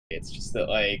It's just that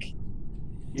like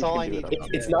That's all I need.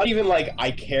 it's not even like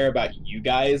I care about you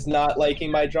guys not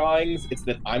liking my drawings. It's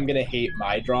that I'm gonna hate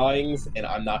my drawings and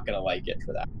I'm not gonna like it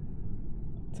for that.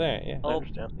 It's alright, yeah. Oh, I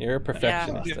understand. You're a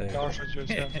perfectionist.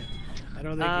 Yeah. I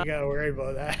don't think you gotta worry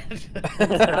about that.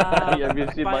 Have you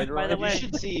seen my by the drawing? way, You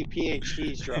should see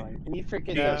PhD's drawing. Can you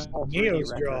freaking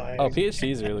Neo's drawing. Oh,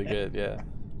 PhD is really good, yeah.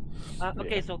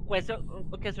 okay, so I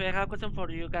have a question for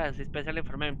you guys, especially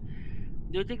for me.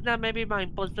 Do you think that maybe my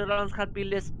imposter runs have been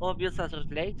less obvious as of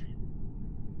late?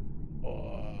 I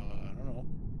don't know.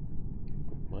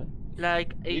 What?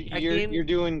 Like, you're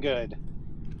doing good.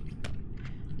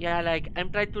 Yeah, like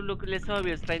I'm trying to look less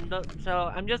obvious,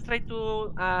 so I'm just trying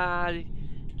to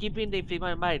keeping the thing in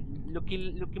my mind,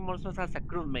 looking more so as a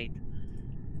crewmate,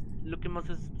 looking more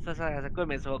so as a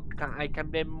crewmate, so I can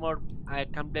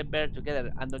blend better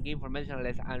together and don't give information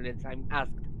unless I'm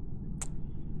asked.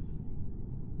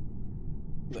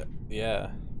 Yeah,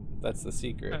 that's the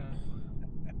secret.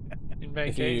 In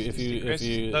my case, if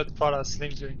you not fall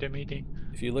asleep during the meeting.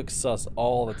 If you look sus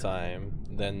all the time,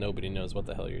 then nobody knows what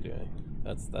the hell you're doing.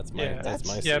 That's my secret.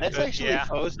 That's actually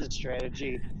Fose's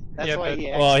strategy. That's why he.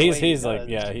 Well, he's like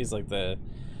the,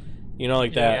 you know,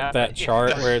 like that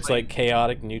chart where it's like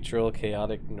chaotic neutral,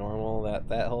 chaotic normal,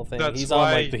 that whole thing. He's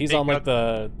on like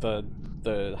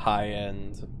the high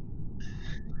end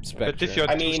spectrum. But if you're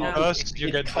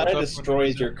it kind of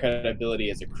destroys your credibility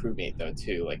as a crewmate though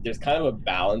too. Like there's kind of a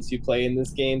balance you play in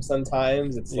this game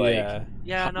sometimes. It's like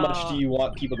how much do you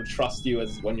want people to trust you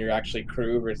as when you're actually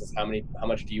crew versus how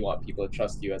much do you want people to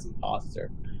trust you as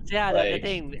imposter? Yeah, that's the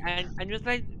thing. And I'm just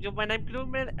like when I'm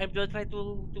crewmate, I'm just trying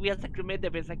to be as a crewmate the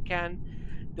best I can,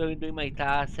 doing my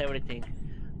tasks, everything.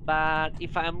 But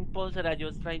if I'm imposter, I'm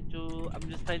just trying to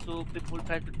people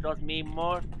try to trust me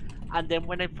more. And then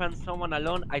when I find someone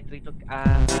alone, I try to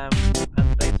find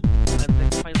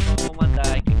someone that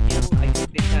I can kill. I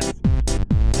take the chance.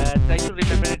 Try to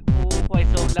remember who I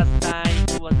saw last time,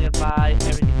 who was nearby,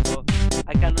 everything. So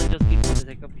I cannot just keep for the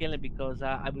sake of killing because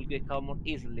I will get caught more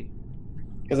easily.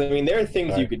 Because I mean, there are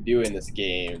things you could do in this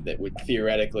game that would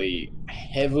theoretically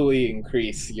heavily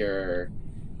increase your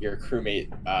crewmate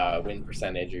win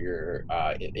percentage or your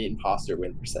imposter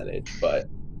win percentage, but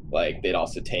like they'd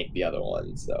also tank the other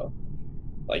one. So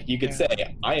like you could say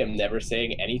I am never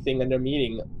saying anything in a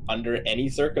meeting under any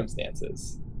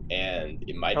circumstances, and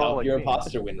it might help your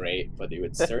imposter win rate, but it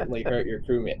would certainly hurt your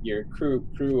crew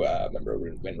member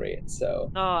win rate. So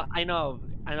no, I know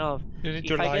you need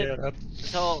to lie.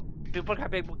 So people can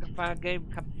be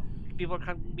people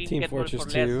can be Team get Fortress for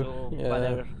 2 less or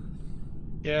whatever.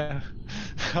 Yeah.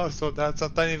 Also that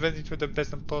sometimes even if you're the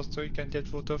best imposter you can get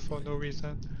voted for no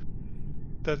reason.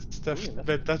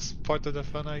 That's part of the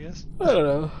fun, I guess. I don't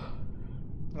know.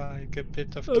 Like a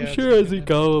bit of I'm sure as we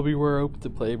go we'll be more open to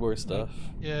play more stuff.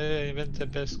 Yeah, even the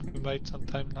best crewmate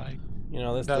sometimes like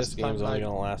this game's only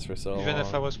gonna last for so long. Even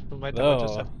if I was crewmate, I would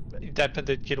just it happened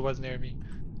that kid was near me.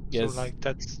 Yes. So like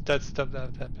that's stuff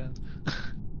that happened.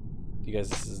 You guys,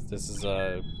 this is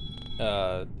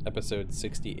episode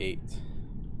 68.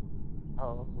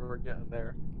 Oh, we're getting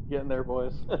there,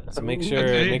 boys. So make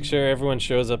sure everyone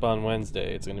shows up on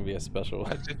Wednesday. It's gonna be a special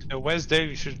one. Wednesday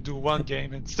we should do one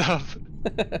game and stuff.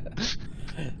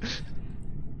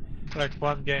 Like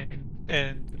one game.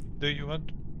 And do you want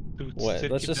to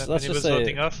let's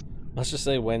just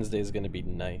say Wednesday is gonna be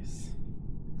nice.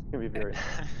 It's gonna be very nice.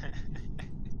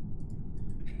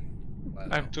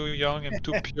 I'm too young, I'm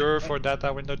too pure for that, I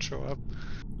will not show up.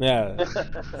 Yeah.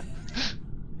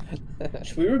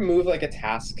 Should we remove like a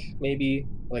task maybe,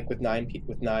 like with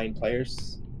 9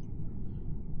 players?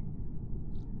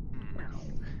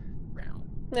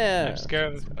 Yeah. I'm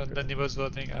scared of the Nimbus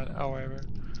voting, however.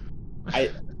 I'm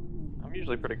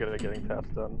usually pretty good at getting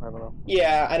tasks done. I don't know.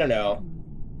 Yeah, I don't know.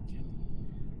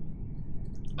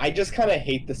 I just kind of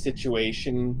hate the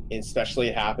situation, especially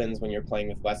it happens when you're playing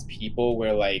with less people,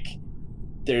 where like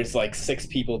there's like 6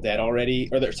 people dead already,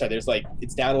 or there's like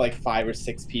it's down to like 5 or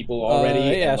 6 people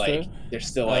already, and like there's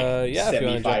still like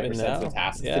 75% of the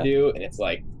tasks to do, and it's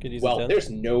like, well,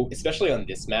 there's no, especially on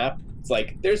this map, it's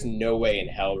like there's no way in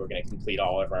hell we're gonna complete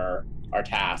all of our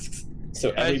tasks.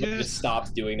 So everybody just stops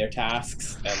doing their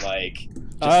tasks and like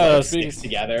sticks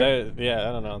together. I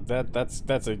don't know.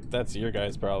 That's your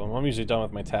guys' problem. I'm usually done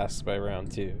with my tasks by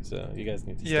round 2, so you guys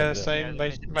need to. Yeah, same. My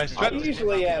strategy. I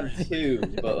usually am too,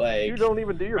 but like you don't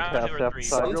even do your tasks after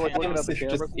time. You're like looking at the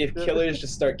camera. If killers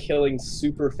just start killing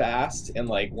super fast and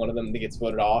like one of them gets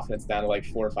voted off and it's down to like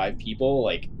 4 or 5 people,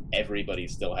 like everybody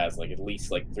still has like at least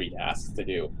like 3 tasks to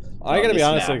do. I gotta be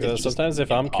honest, like sometimes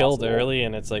if I'm killed early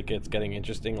and it's like it's getting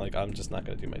interesting, like I'm just not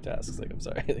gonna do my tasks. Like I'm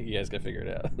sorry, you guys gotta figure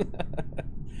it out.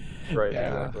 Right,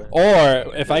 Yeah. exactly.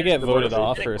 Or if I get The voted emergency.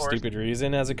 off for a Of course. stupid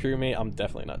reason as a crewmate, I'm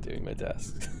definitely not doing my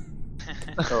tasks.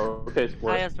 Oh, okay, Hi,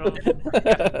 split. Astro.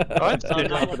 I'm Oh, still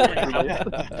no,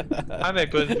 not. I'm a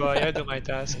good boy. I do my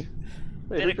task.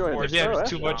 Hey, who joined? course, Maybe I'm Oh,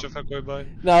 too Astro. much of a good boy.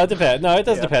 No, it depends. No, it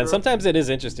does Yeah, depend. true. Sometimes it is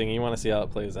interesting. You want to see how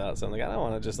it plays out. So I'm like, I don't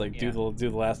want to just like Yeah. do the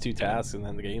last two tasks and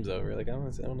then the game's over. Like I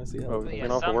want to see how. Oh, it But plays we yeah,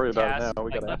 don't have to some worry about it tasks, now.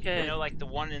 We like, gotta. Okay. you know, like the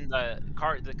one in the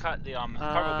cargo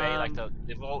bay, like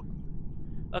the vote.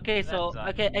 Okay, so That's,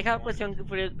 okay, I have a one. question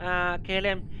for you,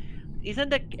 KLM. Isn't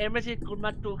the emergency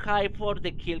cooldown too high for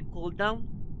the kill cooldown?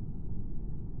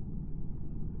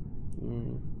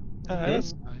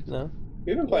 That's nice. No.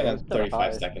 We've been playing Yeah, on it's kinda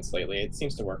 35 high. seconds lately. It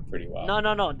seems to work pretty well.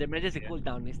 No. The emergency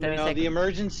cooldown is 30 No, seconds. the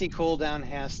emergency cooldown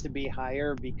has to be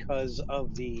higher because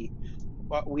of the.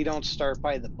 Well, we don't start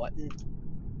by the button.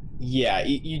 Yeah,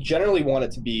 you generally want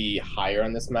it to be higher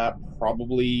on this map,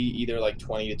 probably either like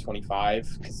 20 to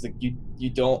 25, because like you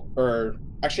don't, or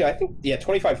actually I think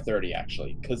 25 30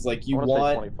 actually, because like you I wanna say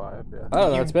want 25. Yeah. I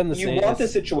don't know. It's been the same. you want the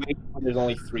It's- situation where there's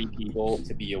only 3 people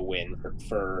to be a win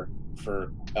for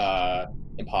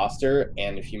imposter,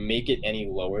 and if you make it any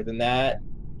lower than that,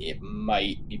 it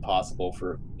might be possible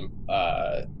for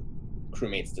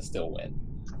crewmates to still win.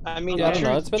 I mean, yeah, I the don't know.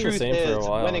 truth, It's been the truth same for a is,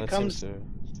 while. when and it seems comes, to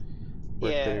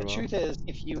work yeah, pretty the well. truth is,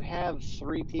 if you have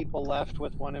 3 people left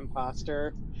with 1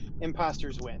 imposter,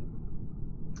 imposters win.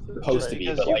 Supposed to be,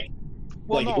 because but you- like,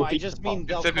 Well, like, no, if I you- just mean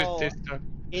they'll It's a bit call. this time.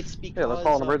 It's because Yeah, they'll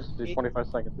call an of emergency it- 25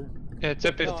 seconds in. Yeah, it's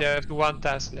a bit No. they have 1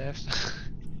 task left.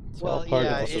 It's all Well, part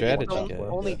yeah, of the it- strategy, only, guys.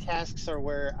 only tasks are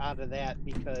where out of that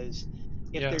because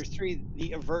if Yeah. there's 3,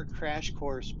 the avert crash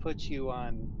course puts you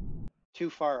on too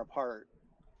far apart.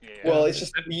 Yeah. Well, it's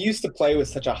just we used to play with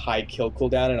such a high kill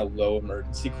cooldown and a low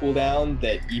emergency cooldown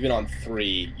that even on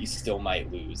 3, you still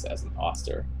might lose as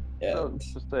imposter. So And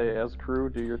just say, as crew,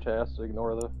 do your tasks,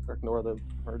 ignore the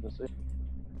emergency.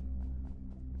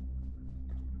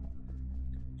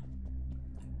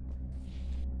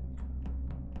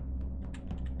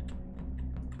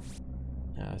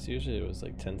 Yeah, it's usually it was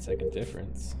like 10-second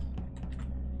difference.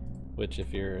 Which,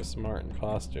 if you're a smart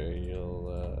imposter,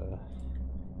 you'll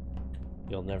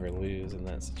never lose in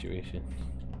that situation.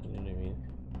 You know what I mean?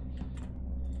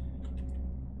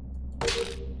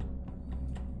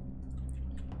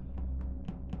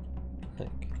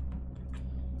 Like,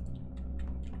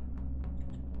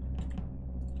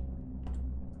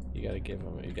 you gotta give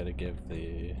them. You gotta give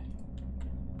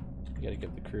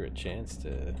the crew a chance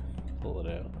to pull it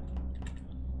out.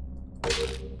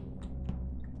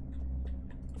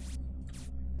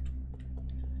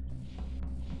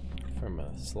 From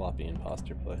a sloppy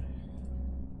imposter play.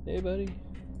 Hey, buddy.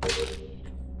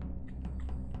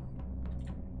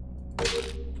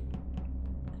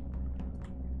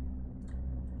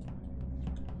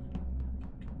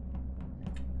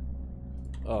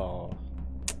 Oh.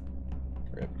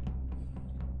 Rip.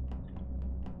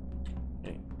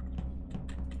 Hey.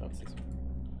 Oh, it's this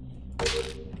one.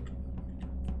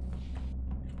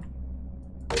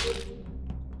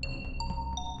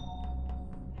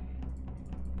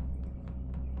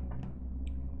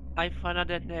 I found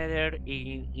a nether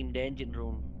in the engine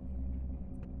room.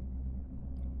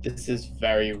 this is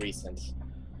very recent.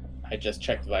 I just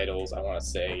checked vitals. I want to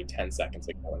say 10 seconds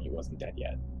ago when he wasn't dead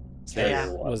yet.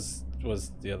 Terrier was.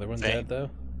 Was the other one Same. dead though?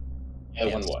 The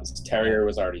other one was. Terrier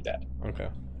was already dead. Okay.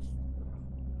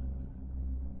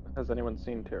 Has anyone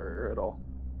seen Terrier at all?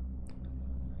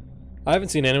 I haven't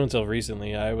seen anyone until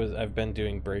recently. I've been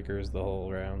doing breakers the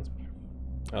whole round.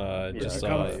 Just you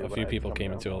saw come- a few people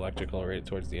came into electrical right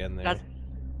towards the end there.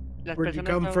 Las Where'd you personas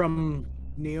come no- from,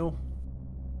 Neil?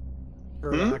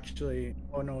 Or Hmm? actually,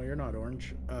 oh no, you're not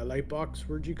orange. Lightbox,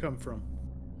 where'd you come from?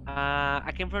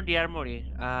 I came from the armory.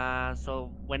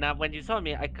 So when you saw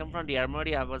me, I come from the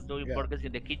armory. I was doing Yeah. burgers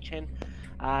in the kitchen.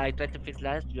 I tried to fix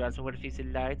lights. You also were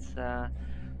fixing lights.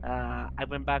 I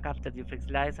went back after you fixed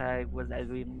lights. I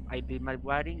did my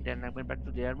wiring. Then I went back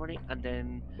to the armory, and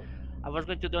then I was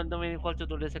going to do the main hall to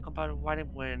do the second part of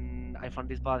wiring when I found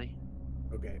this body.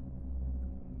 Okay.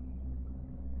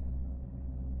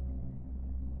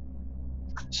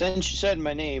 Since you said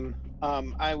my name,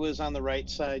 I was on the right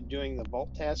side doing the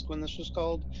vault task when this was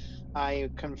called. I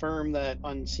confirmed that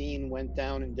Unseen went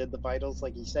down and did the vitals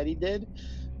like he said he did,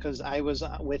 because I was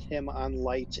with him on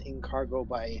light in cargo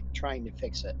by trying to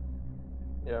fix it.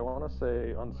 Yeah, I want to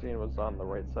say Unseen was on the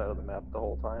right side of the map the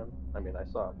whole time. I mean, I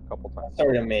saw him a couple times.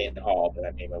 Started in main hall, but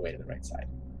I made my way to the right side.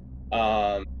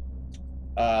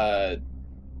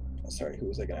 Sorry, who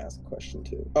was I gonna ask a question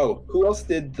to? Oh, who else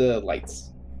did the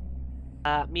lights?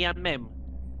 Me and Mem.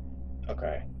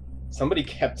 Okay. Somebody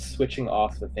kept switching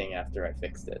off the thing after I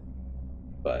fixed it.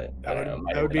 but I don't know.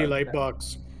 That would be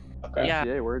Lightbox. Okay. Yeah.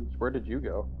 MCA, where did you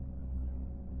go?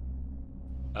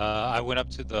 I went up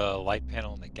to the light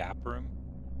panel in the gap room,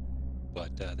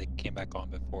 but they came back on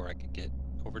before I could get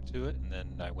over to it, and then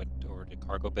I went over to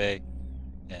cargo bay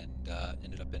and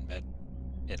ended up in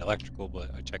electrical,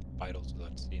 but I checked vitals with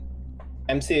unseen.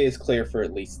 MCA is clear for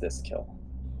at least this kill.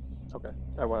 Okay,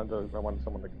 I wanted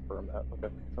someone to confirm that.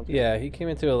 Okay. Yeah, he came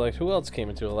into electrical. Who else came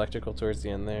into electrical towards the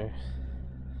end there?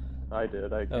 I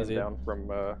did. I came down from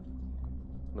the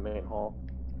main hall.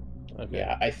 Okay.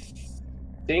 Yeah, I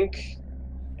think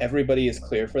everybody is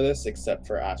clear for this except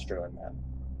for Astro and Matt.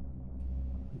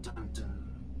 Dun,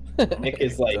 dun. Nick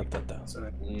is like Dun, dun,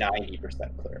 dun.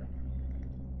 90% clear.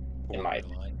 In my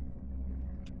opinion.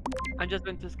 I'm just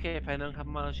going to escape. I don't have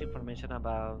much information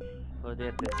about who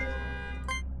did this.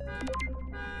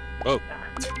 Whoa.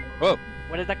 Whoa.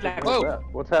 What is that clock? Whoa.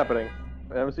 What's happening?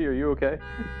 MC, are you okay?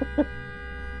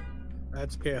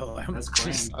 That's KLM. That's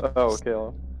Clan. Oh,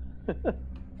 KLM.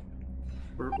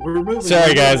 We're moving.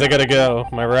 Sorry guys, I gotta go.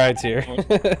 My ride's here.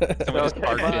 Someone just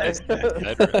parked in his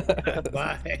bedroom.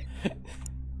 Bye.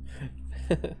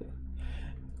 I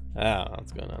don't know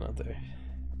what's going on out there.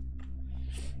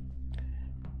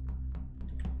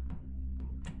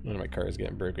 One of my cars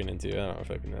getting broken into. I don't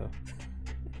fucking know.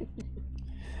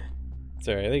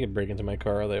 Sorry, they can break into my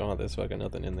car all they want. There's fucking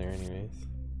nothing in there anyways.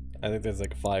 I think there's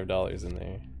like $5 in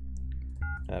there.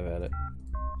 Have at it.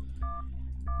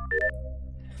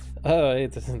 Oh,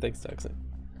 it doesn't think toxic.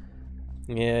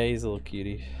 Yeah, he's a little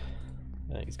cutie.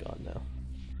 He's gone now.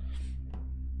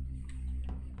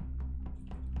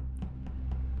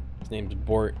 His name's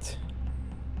Bort.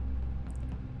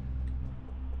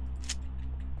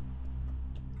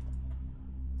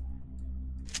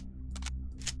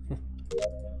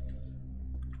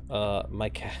 My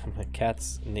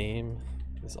cat's name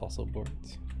is also Bort.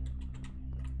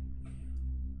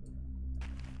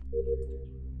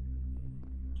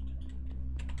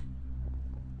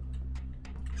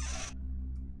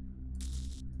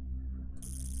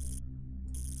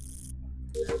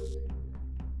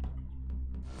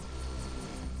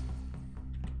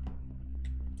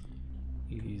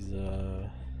 He's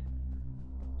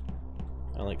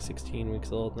I'm like 16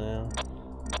 weeks old now.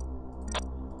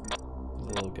 He's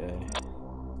a little guy.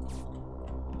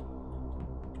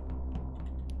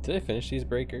 Did I finish these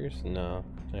breakers? No,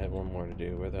 I have one more to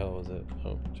do. Where the hell was it?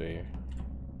 Oh, it's right here.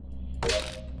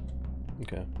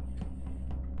 Okay.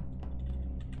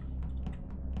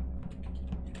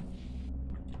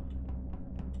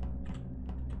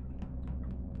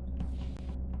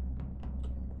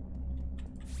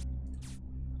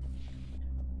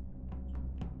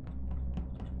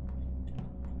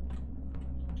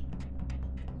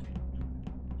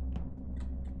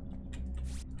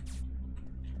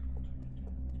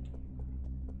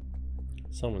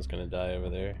 Someone's gonna die over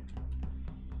there.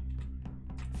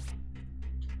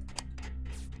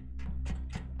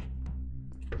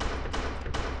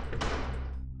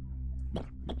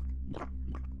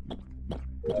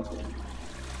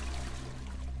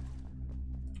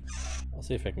 I'll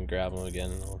see if I can grab him again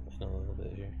in a little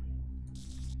bit here.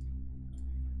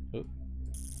 Oop.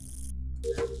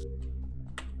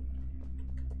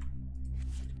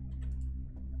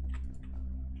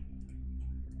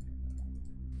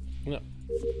 No.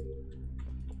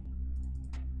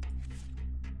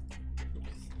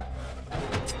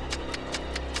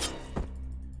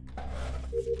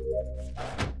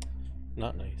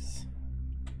 Not nice.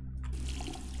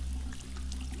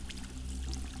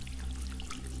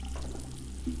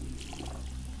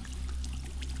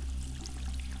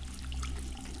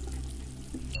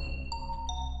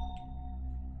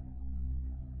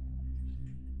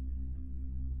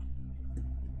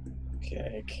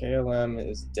 Okay, KLM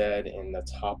is dead in the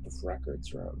top of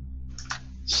records room.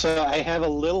 So I have a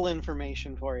little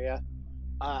information for you.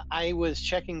 I was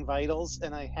checking vitals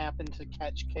and I happened to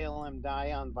catch KLM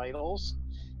die on vitals,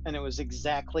 and it was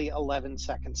exactly 11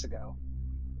 seconds ago.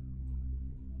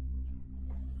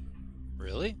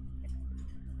 Really?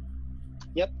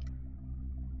 Yep.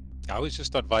 I was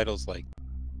just on vitals like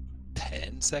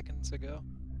 10 seconds ago.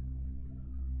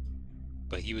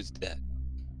 But he was dead.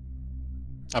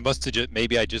 I must have just,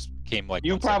 maybe I just came like...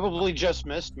 You probably just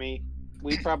missed me.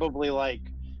 We probably like,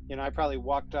 you know, I probably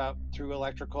walked up through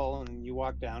electrical and you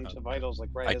walked down to vitals like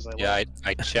as I yeah, left.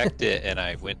 I checked it and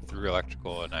I went through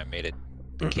electrical and I made it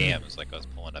cams, like I was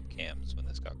pulling up cams when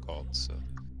this got called, so...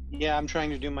 Yeah, I'm trying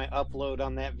to do my upload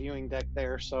on that viewing deck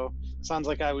there, so sounds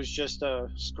like I was just a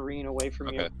screen away from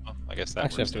you. Okay, well, I guess that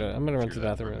Actually, works. I'm gonna run to the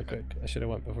bathroom really quick. I should have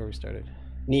went before we started.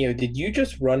 Neo, did you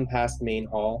just run past main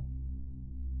hall?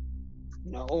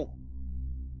 No.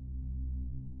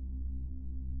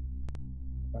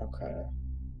 Okay.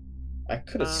 I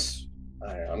could have. I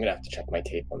don't know. I'm gonna have to check my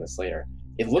tape on this later.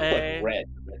 It looked like red.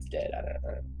 Red's dead. I don't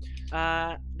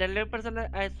know. The last person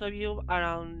I saw you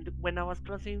around when I was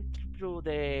crossing through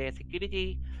the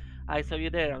security. I saw you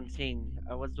there on scene.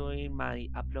 I was doing my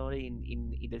upload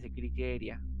in the security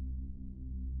area.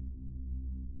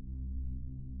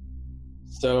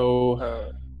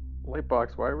 So,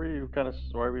 Lightbox, why were you kind of?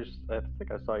 Why were you? I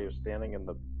think I saw you standing in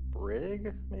the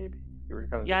brig. Maybe you were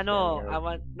kind of. Yeah, just no, standing I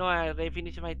want no. I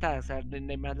finished my task.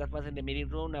 My last was in the meeting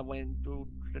room. I went to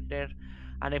there,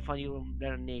 and I found you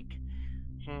there, Nick.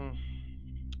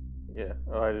 Yeah.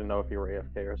 Oh, I didn't know if you were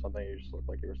AFK or something. You just looked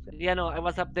like you were standing. Yeah, no, I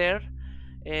was up there.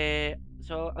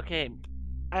 So okay,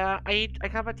 I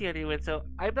have a theory with. So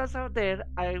I was out there.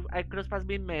 I crossed past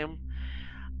Big Mem.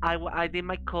 I did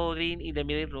my coding in the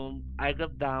meeting room. I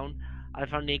got down. I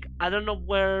found Nick. I don't know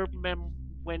where Mem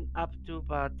went up to,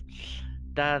 but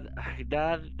that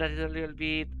that is a little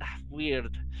bit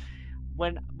weird.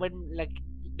 When like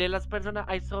the last person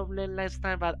I saw last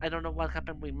time, but I don't know what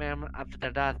happened with Mem after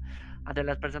that. And the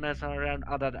last person I saw around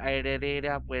that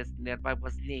area was nearby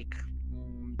was Nick.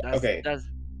 That's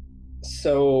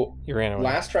So he ran away.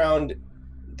 Last round,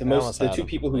 the two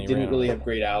people who didn't really have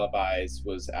great alibis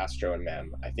was Astro and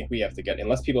Mem. I think we have to get,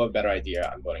 unless people have a better idea,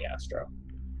 I'm voting Astro.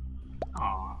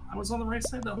 Aw, I was on the right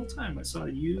side the whole time. I saw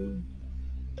you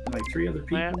and like 3 other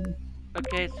people. Well,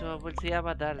 okay, so we'll see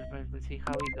about that. We'll see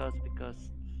how it goes because.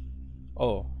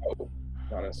 Oh,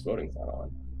 honest voting's not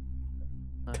on.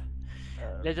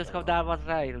 Let's just hope that was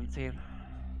right and see.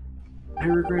 I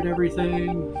regret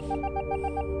everything.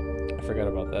 I forgot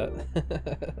about that.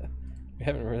 We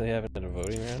haven't really had a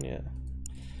voting round yet.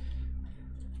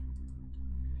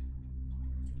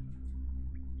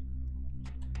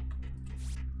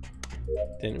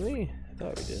 Didn't we? I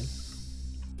thought we did.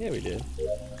 Yeah, we did.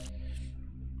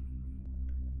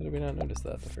 How did we not notice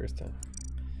that the first time?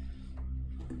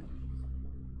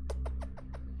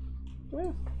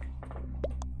 Well.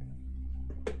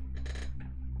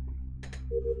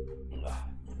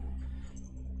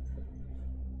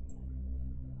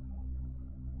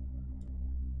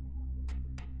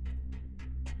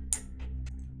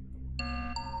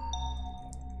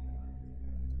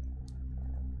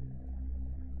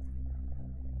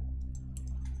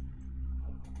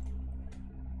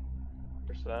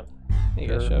 You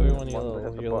gotta show everyone your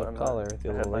little collar with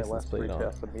your little license plate on. I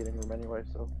had my last 3 tests in meeting room anyway,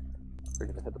 so we're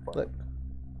gonna hit the button. Look.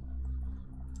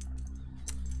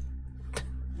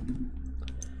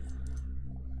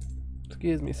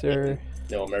 Excuse me, sir.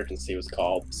 No emergency was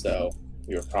called, so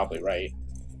we were probably right.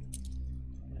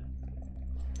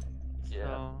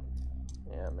 Yeah.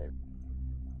 Yeah, maybe.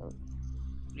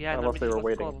 Yeah, unless they were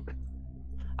waiting. Called.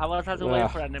 I was also waiting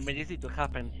for an emergency to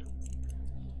happen.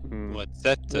 What's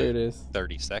that? There it is.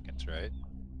 30 seconds, right?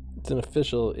 It's an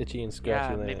official itchy and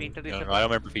scratchy land. Maybe 30 seconds. I don't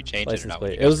remember if he changed license it or not.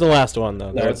 Plate. It was the last one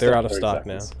though. No, they're out of stock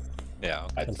seconds. now.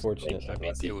 Yeah. Unfortunately. I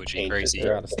mean, it would be crazy.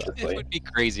 They're out of stock. It would be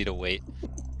crazy to wait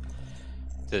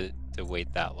to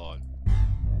wait that long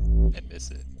and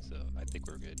miss it. So I think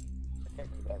we're good. I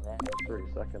can't do that wrong.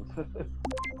 30 seconds.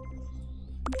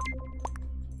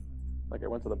 Like I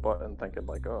went to the button thinking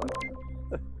like, oh.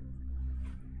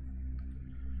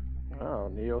 Oh,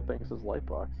 Neo thinks his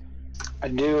Lightbox. I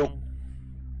do.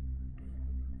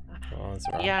 Oh, that's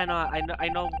wrong. Yeah, I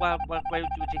know why you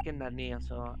chicken that Neo,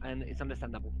 so and it's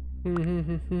understandable.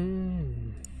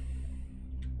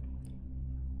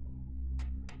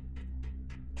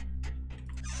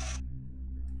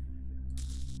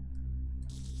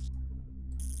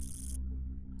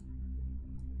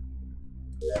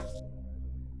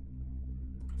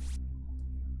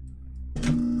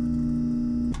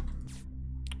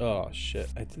 Oh shit,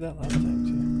 I did that last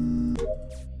time too.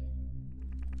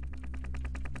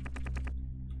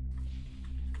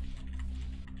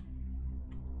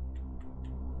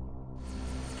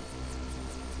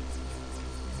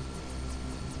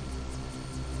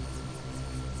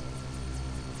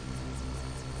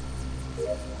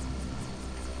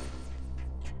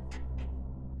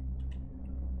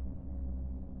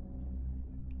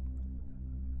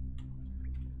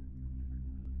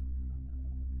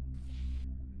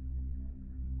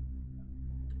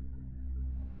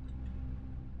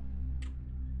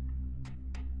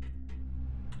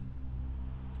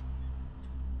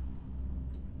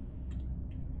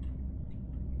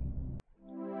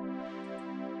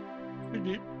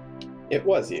 It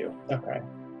was you. Okay.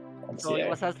 So it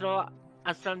was Astro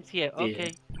MCA.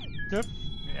 Okay. Yep.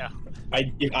 Yeah.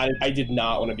 I did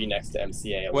not want to be next to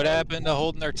MCA. What happened to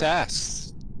holding their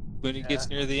tasks when it gets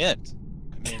near the end?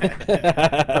 You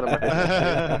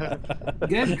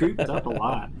guys grouped up a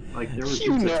lot. Like there was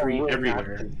 3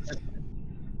 everywhere.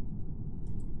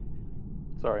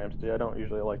 Sorry, MC. I don't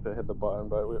usually like to hit the button,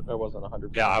 but I wasn't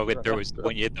 100%. Yeah, there was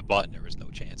when you hit the button, there was no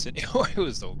chance anymore. It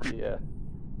was over. Yeah.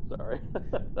 Sorry.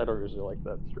 I don't usually like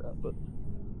that strat, but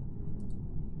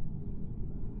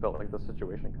felt like the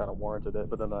situation kind of warranted it.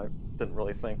 But then I didn't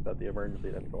really think that the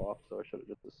emergency didn't go off, so I should have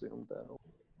just assumed that.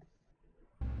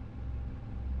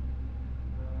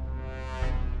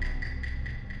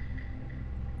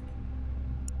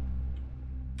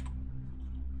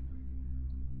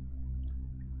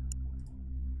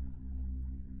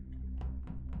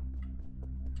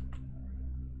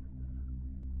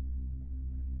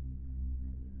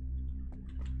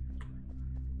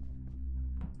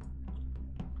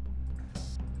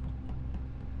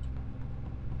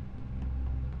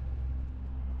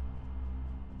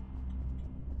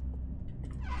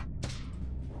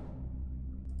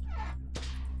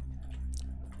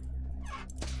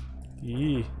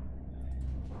 Yee.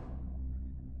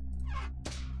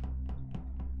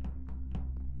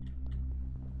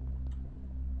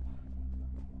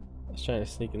 I was trying to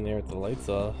sneak in there with the lights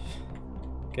off.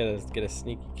 Get a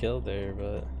sneaky kill there,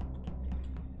 but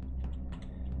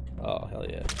oh hell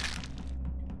yeah.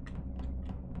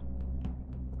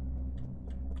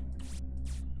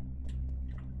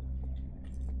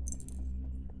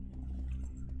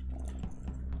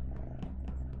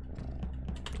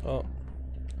 Oh.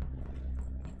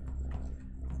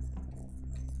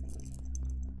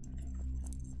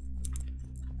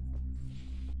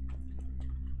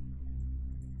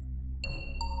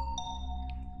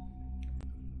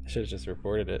 I should have just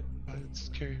reported it. It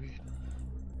scared me.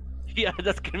 Yeah,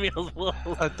 that scared me as well.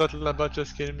 I thought Laba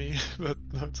just scared me, but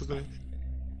not today.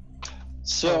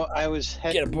 So I was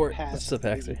heading aboard. past What's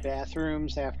up, the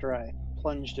bathrooms after I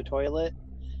plunged a toilet,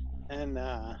 and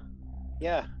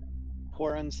yeah,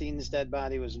 poor Unseen's dead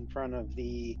body was in front of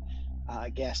the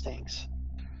gas tanks.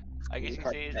 I guess you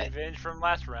can say his revenge from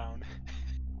last round.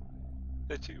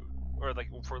 The two, or like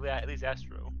for at least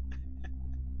Astro.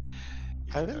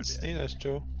 I haven't seen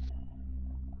Astro.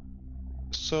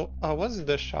 So I was in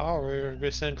the shower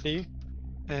recently,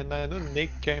 and I know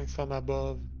Nick came from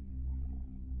above.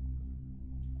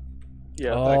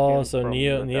 Yeah. Oh, so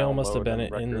Neo must have been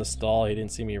in the stall. He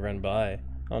didn't see me run by.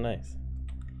 Oh, nice.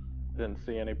 Didn't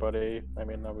see anybody. I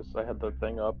mean, I had the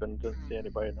thing up and didn't see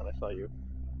anybody, and then I saw you.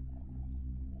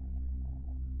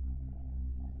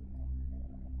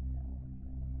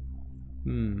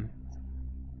 Hmm.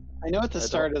 I know at the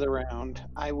start of the round,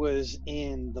 I was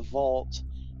in the vault,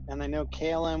 and I know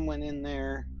KLM went in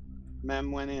there,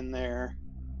 Mem went in there.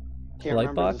 Can't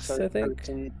remember the Lightbox, third I think.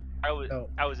 person. I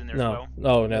was in there as No.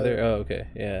 well. Oh, Nether. Oh, okay.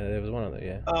 Yeah, there was one other.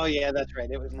 Yeah. Oh yeah, that's right.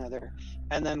 It was Nether.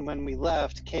 And then when we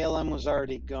left, KLM was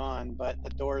already gone, but the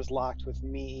doors locked with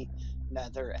me,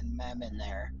 Nether, and Mem in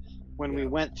there. When we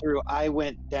went through, I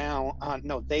went down.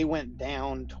 No, they went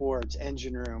down towards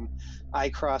engine room. I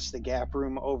crossed the gap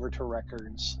room over to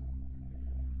records.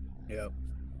 Yep.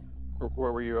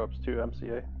 Where were you up to,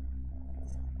 MCA?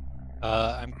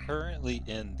 I'm currently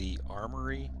in the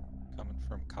armory, coming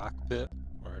from cockpit,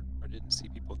 where I didn't see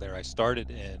people there. I started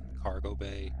in cargo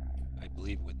bay, I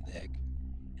believe, with Nick.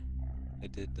 I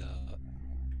did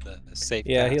the safe.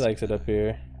 Yeah, he likes it up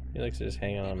here. He likes to just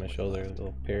hang on my shoulder,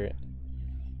 little parrot.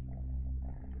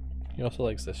 He also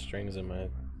likes the strings in my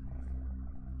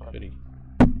hoodie.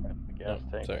 The gas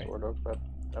tank, sorry. sort of, but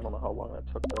I don't know how long that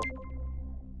took though.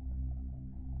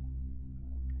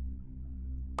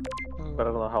 But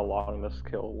I don't know how long this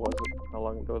kill was. How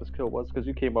long ago this kill was? Because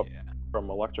you came up from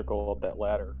electrical up that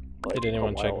ladder. Like, Did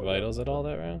anyone check vitals at all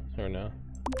that round, or no?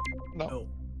 No.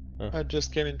 Huh. I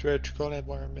just came into electrical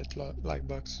environment like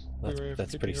box.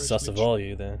 That's pretty sus of all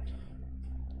you then.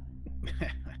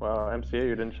 Wow, MCA,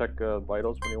 you didn't check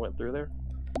vitals when you went through there?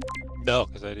 No,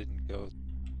 because I didn't go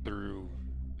through.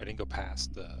 I didn't go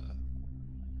past the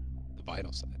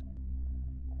vital side.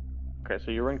 Okay,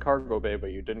 so you were in cargo bay,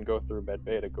 but you didn't go through med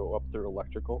bay to go up through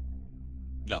electrical?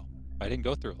 No, I didn't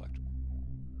go through electrical.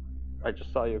 I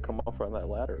just saw you come up on that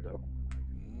ladder, though.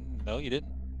 No, you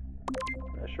didn't.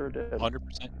 I sure did.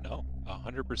 100%. No,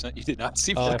 100%. You did not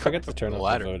see me. Oh, I forgot to turn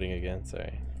off the voting again.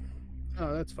 Sorry.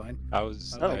 Oh, that's fine. I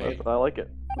was. Oh, I like it.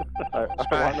 I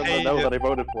want them to know that I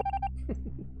voted for.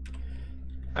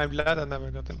 I'm glad I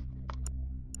never got it.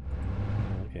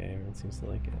 Okay, everyone seems to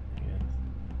like it. I guess.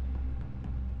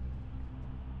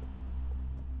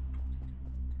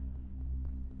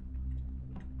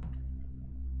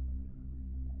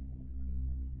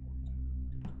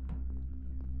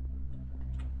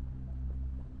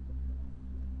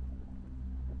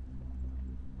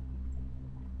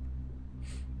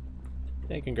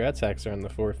 Hey, congrats, Haxer, on the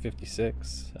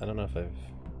 456. I don't know if I've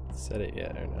said it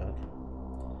yet or not.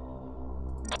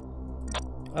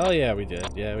 Oh yeah, we did.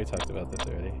 Yeah, we talked about this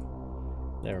already.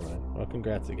 Never mind. Well,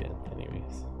 congrats again,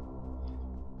 anyways.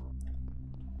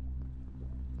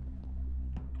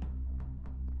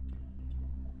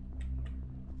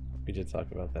 We did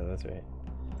talk about that, that's right.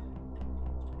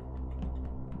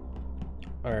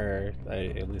 Or I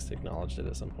at least acknowledged it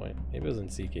at some point. Maybe it was in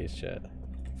CK's chat.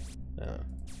 No.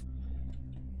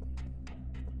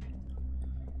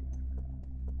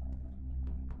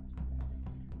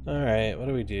 Alright, what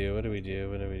do we do? What do we do?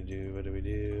 What do we do? What do we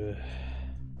do?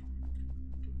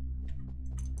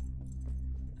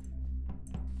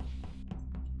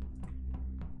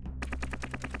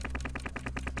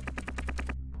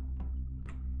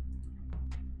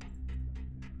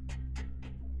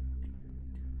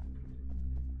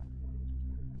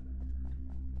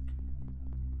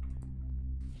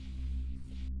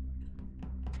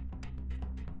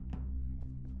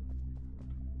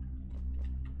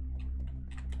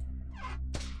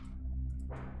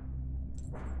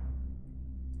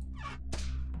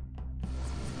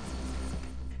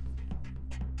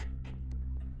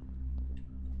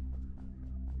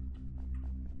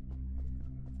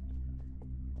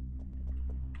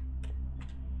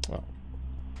 Oh.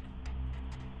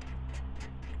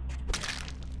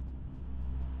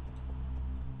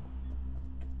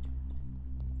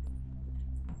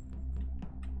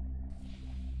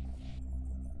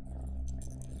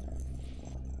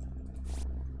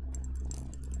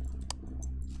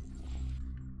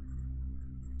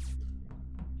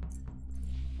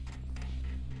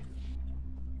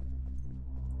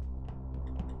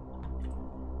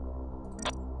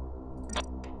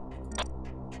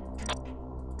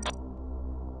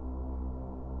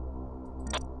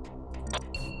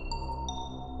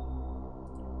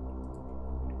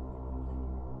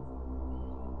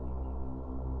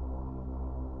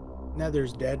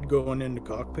 Nether's dead going into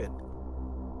cockpit.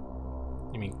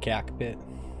 You mean cockpit?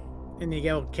 And you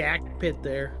got a cockpit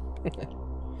there.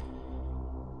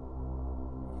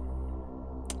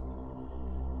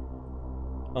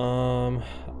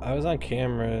 I was on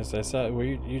cameras. I saw. Were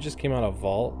you just came out of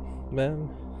vault, man?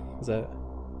 Is that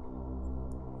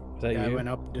Yeah, you? I went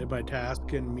up, did my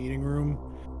task in meeting room.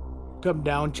 Come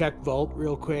down, check vault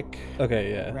real quick.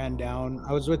 Okay, yeah. Ran down.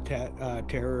 I was with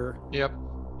Terror. Yep.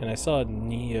 And I saw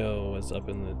Neo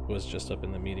was just up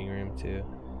in the meeting room too.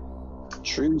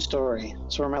 True story.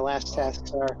 That's where my last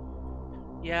tasks are.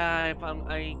 Yeah,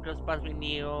 I cross paths with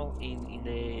Neo in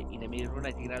the meeting room.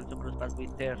 I think I also cross paths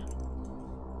with Ter.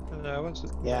 I was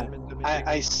Yeah. in the meeting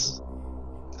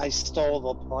I stole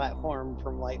the platform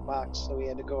from Lightbox, so we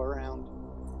had to go around.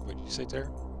 What did you say, Tara?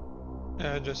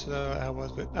 I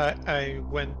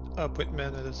went up with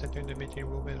men at the center in the meeting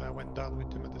room, and I went down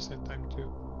with them at the same time too.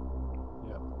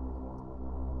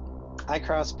 I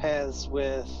crossed paths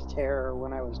with Terror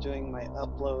when I was doing my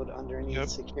upload underneath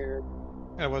secured.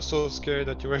 I was so scared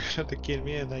that you were going to kill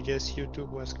me, and I guess you too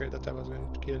was scared that I was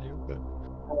going to kill you. But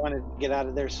I wanted to get out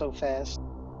of there so fast.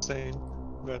 Same,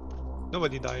 but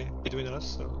nobody died between us,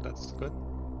 so that's good.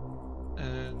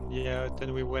 And yeah,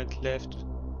 then we went left.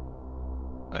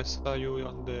 I saw you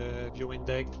on the viewing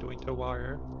deck doing the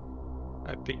wire.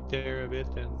 I peeked there a bit,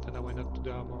 and then I went up to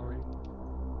the armory.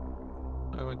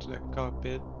 I went to the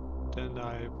cockpit, then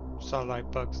I saw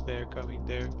Lightbox there coming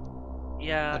there.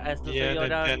 Yeah, as to say,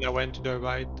 and then I went to the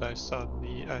right. I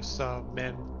saw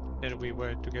men, and we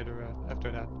were together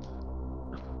after that.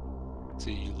 So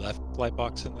you left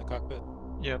Lightbox in the cockpit?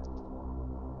 Yep.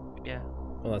 Yeah.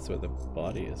 Well, that's where the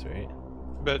body is, right?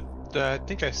 But I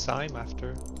think I saw him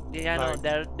after. Yeah, like,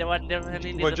 no, there was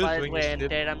definitely the part when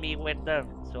Ter and me went there.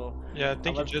 So yeah, I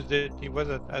think he just did. He was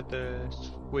at the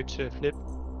switch flip.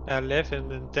 I left,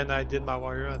 and then I did my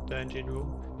wire at the engine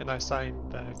room, and I saw him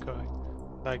going.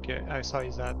 Like I saw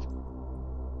his hat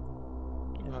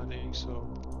running. So,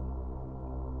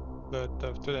 but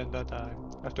after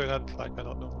that, like I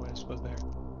don't know who else was there.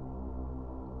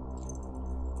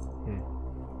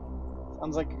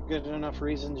 Sounds like a good enough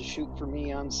reason to shoot for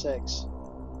me on 6.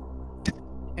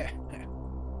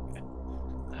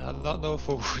 I don't know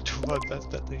for what that's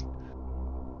the thing.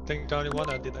 I think the only one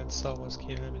I didn't saw was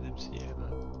Caleb in MCA,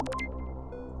 but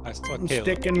I saw I'm Caleb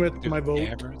sticking with my vote.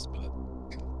 cameras, but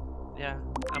yeah,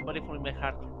 I'm voting for my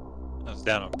heart. I was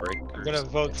down on break. I'm gonna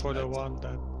vote for the one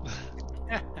that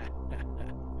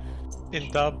in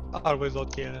dub I always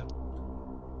vote Caleb.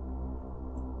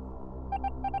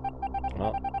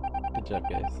 Well, good job,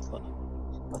 guys.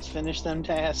 Let's finish them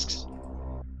tasks.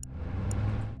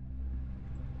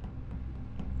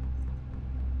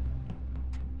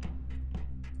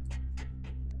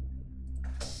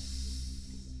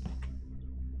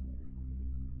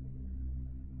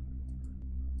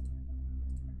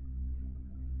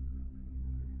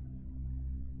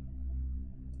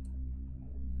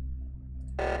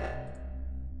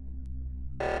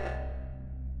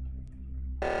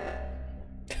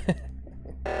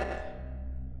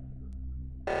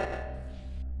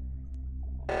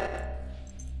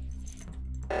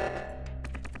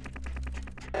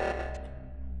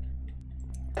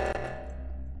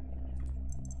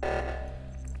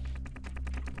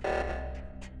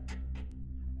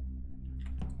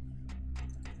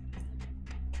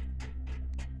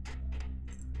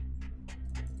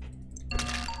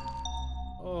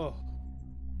 Oh.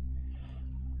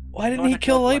 Why didn't he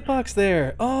kill Lightbox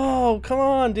there? Oh, come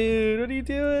on, dude. What are you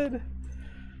doing?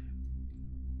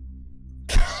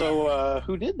 So,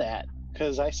 who did that?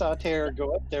 Because I saw Terror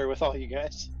go up there with all you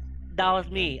guys. That was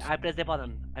me. I pressed the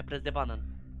button.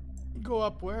 Go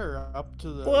up where? Up to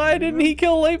the. Why didn't he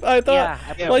kill Light? I thought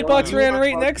Lightbox ran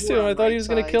right next to him. I thought he was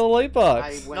gonna kill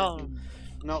Lightbox.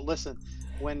 No, listen.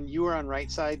 When you were on right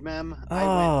side, Mem, I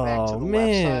went back to the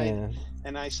left side,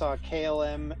 and I saw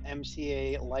KLM,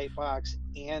 MCA, Lightbox,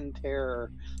 and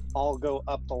Terror all go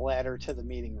up the ladder to the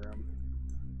meeting room.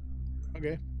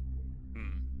 Okay.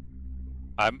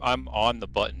 I'm on the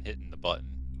button, hitting the button.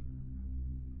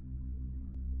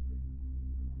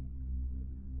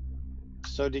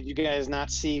 So did you guys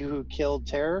not see who killed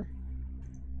Terror?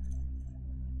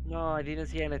 No, I didn't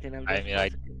see anything.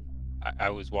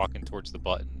 I was walking towards the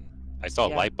button. I saw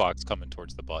Lightbox coming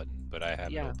towards the button, but I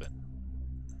have it open.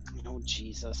 Oh,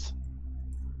 Jesus.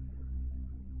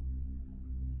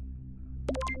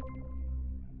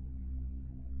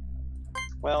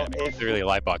 Well, if clearly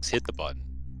Lightbox hit the button.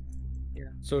 Yeah.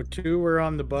 So 2 were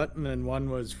on the button and 1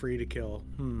 was free to kill.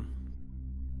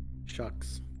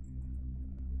 Shucks.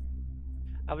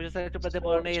 I was just trying to put the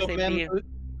button ASAP.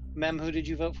 Mem, who did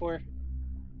you vote for?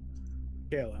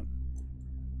 KLM.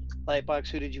 Lightbox,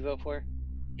 who did you vote for?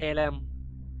 KLM.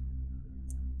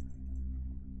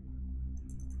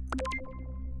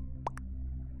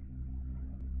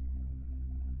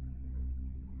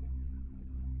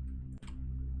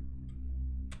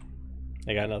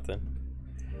 I got nothing.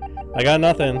 I got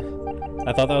nothing.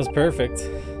 I thought that was perfect.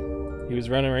 He was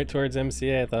running right towards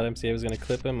MCA. I thought MCA was going to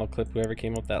clip him. I'll clip whoever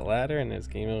came up that ladder, and it's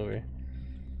game over.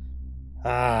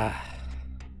 Ah.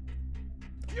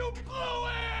 You blew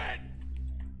it!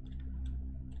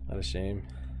 What a shame.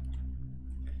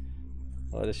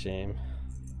 What a shame.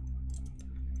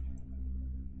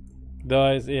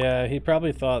 Though, yeah, he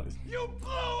probably thought... You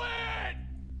blew it!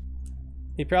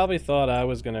 He probably thought I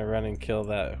was gonna run and kill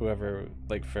that whoever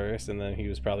like first, and then he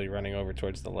was probably running over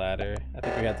towards the ladder. I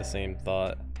think we had the same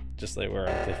thought, just like we're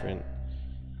on different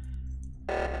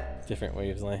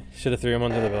wavelengths. Should have threw him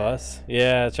under the bus.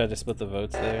 Yeah, I tried to split the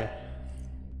votes there.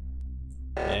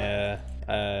 Yeah,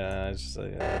 I was just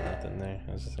like, I had nothing there.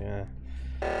 I was just like,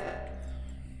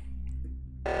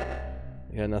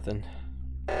 You got nothing.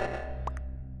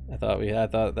 I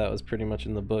thought that was pretty much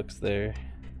in the books there.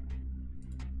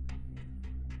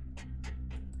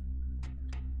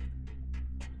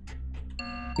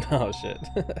 Oh shit.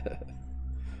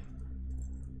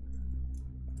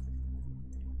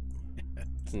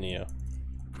 It's Neo.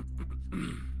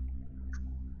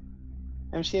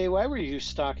 MCA, why were you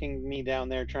stalking me down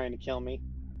there trying to kill me?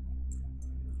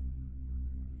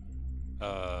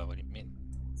 What do you mean?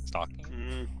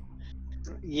 Stalking?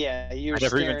 Yeah, you were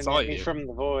staring at me from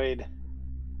the void.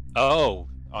 Oh,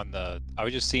 I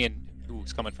was just seeing who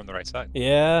was coming from the right side.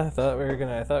 Yeah, I thought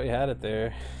we had it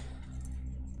there.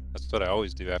 That's what I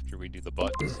always do after we do the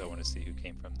buttons. I want to see who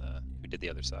did the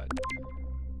other side.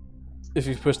 If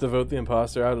you push the vote the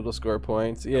imposter out, it'll score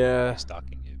points. Yeah. I'm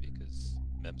stalking you because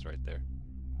Mem's right there.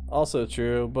 Also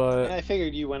true, but I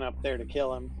figured you went up there to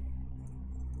kill him.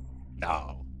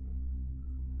 No.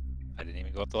 I didn't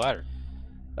even go up the ladder.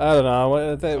 I don't know.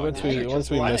 Once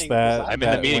we missed that, I'm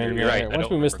in the meeting room. You're right. Once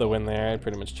we missed the win there, I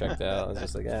pretty much checked out. I was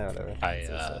just like, whatever.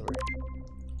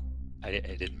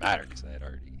 It didn't matter because I had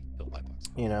already killed Lightbox.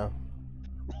 You know.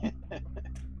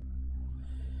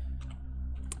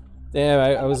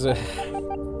 Yeah, I was. I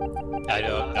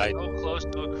know.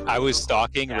 I was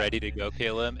stalking, ready to go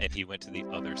kill him, and he went to the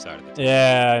other side of the table.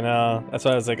 Yeah, I know. That's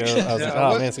why I was like, oh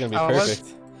man, it's gonna be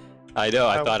perfect. I know.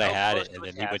 I thought I had it, and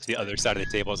then he went to the other side of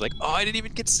the table. I was like, oh, I didn't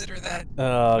even consider that.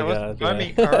 Oh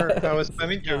god. I was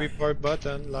spamming the report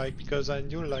button, like because I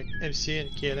knew like MC and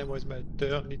KLM was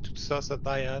the only 2 slots that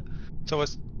I had, so I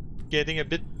was getting a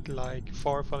bit like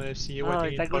far from FC,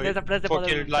 waiting for kill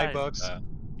Lightbox.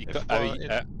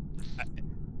 I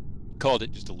called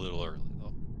it just a little early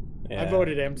though. Yeah. I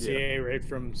voted MCA right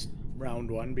from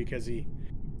round 1 because he's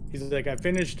like, I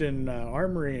finished in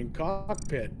Armory and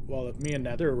Cockpit, while me and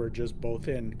Nether were just both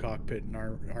in Cockpit and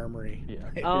Armory. Yeah.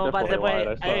 Oh, by the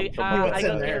way, I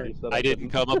didn't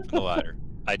come up from the ladder.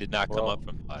 I did not come up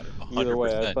from the ladder.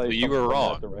 100%. So you were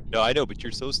wrong. No, I know, but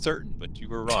you're so certain. But you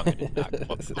were wrong. I did not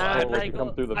come up from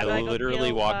the ladder. I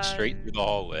literally walked straight through the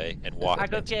hallway and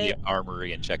walked into the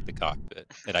armory and checked the cockpit,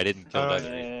 and I didn't kill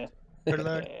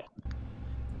that.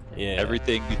 Yeah.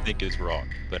 Everything you think is wrong,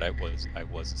 but I was a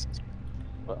suspect.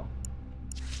 Well.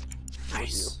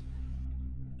 Nice.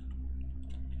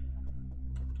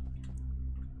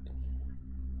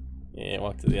 Yeah,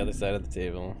 walk to the other side of the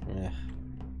table. Yeah.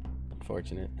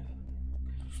 Unfortunate.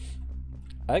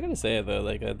 I gotta say though,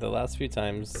 like the last few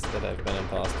times that I've been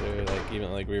imposter, like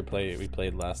even like we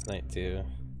played last night too.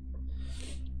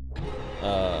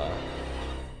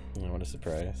 What a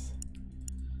surprise!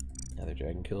 Another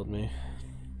dragon killed me.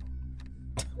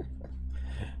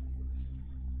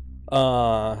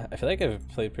 I feel like I've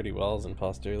played pretty well as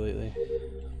imposter lately.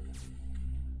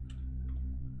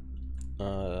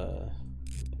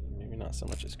 Maybe not so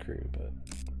much as crew, but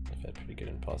I've had pretty good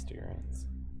imposter runs.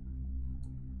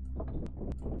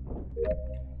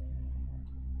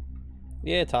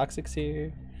 Yeah, Toxic's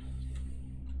here.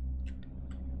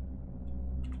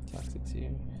 Toxic's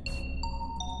here.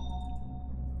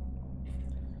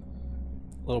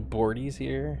 Little Bordy's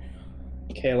here.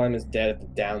 KLM is dead at the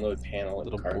download panel.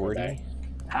 Little Bordy.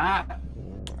 Ah!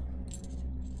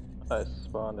 I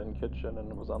spawned in kitchen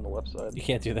and was on the left side. You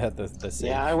can't do that. The safe.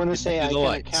 Yeah, I want to say I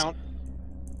can account.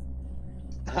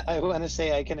 I want to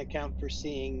say I can account for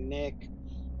seeing Nick.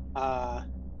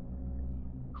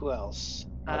 Who else?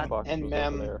 And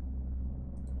Mem.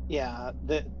 Yeah,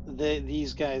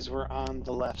 these guys were on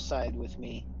the left side with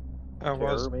me. I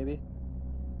was maybe.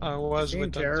 I was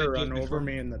with Terror run over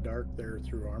me in the dark there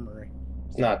through Armory.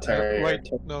 It's not Terror. Wait,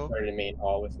 no. Started in main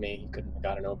hall with me. He couldn't have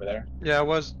gotten over there. Yeah, I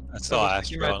was. I saw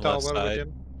Astro on left side.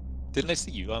 him. Didn't I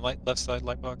see you on left side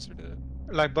Lightbox or did it?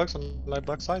 Lightbox on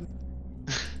Lightbox side.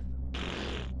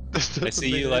 I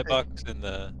see you Lightbox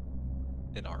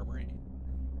in Armory.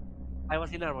 I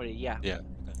was in Armory, yeah. Yeah.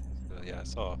 Okay. So, yeah, I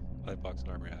saw Lightbox and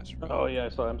Armory Astro. Oh yeah, I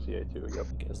saw MCA too. Yep.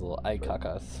 Gives a little eye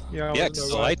cacas. Yeah, because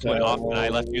the lights went off and I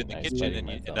left you in the Nice kitchen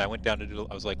lighting and I went down to do.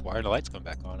 I was like, why are the lights coming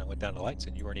back on? I went down to the lights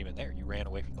and you weren't even there. You ran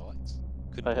away from the lights.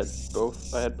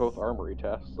 I had both Armory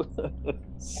tasks.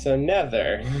 So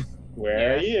Nether,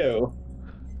 where are you?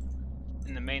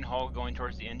 In the main hall, going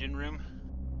towards the engine room.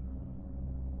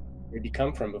 Where'd you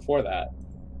come from before that?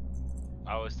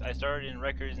 I started in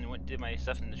records and did my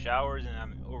stuff in the showers,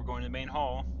 and we're going to the main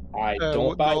hall. I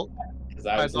don't buy that because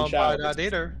I was in don't showers. buy that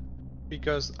either,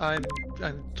 because I'm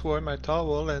tore my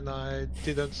towel and I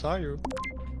didn't saw you.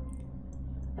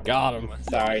 Got him.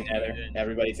 Sorry, Nether.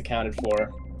 Everybody's accounted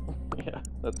for. Yeah,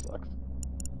 that sucks.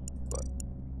 But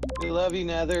We love you,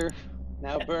 Nether.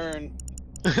 Now burn.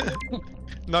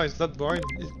 No, it's not burn.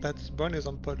 That's burn is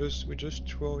on Podus. We just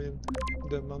throw in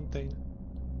the mountain.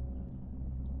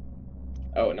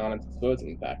 Oh, Anonymous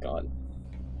voting back on.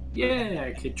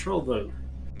 Yeah, control vote.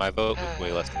 My vote was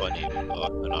way less funny than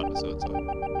Anonymous votes on.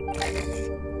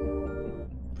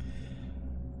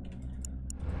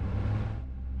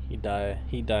 He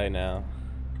die now.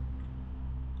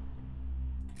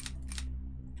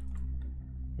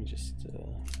 Let me just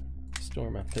store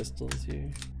my pistols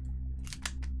here.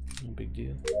 No big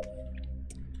deal.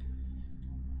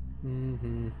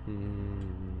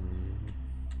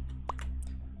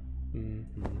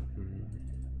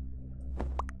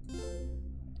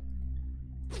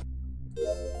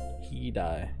 He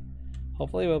die.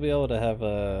 Hopefully we'll be able to have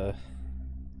some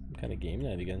kind of game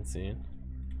night again soon.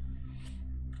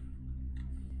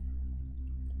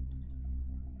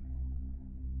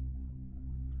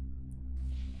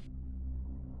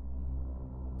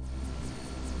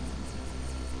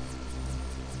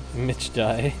 Mitch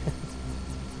die.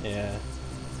 Yeah.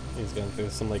 He's going through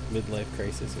some like midlife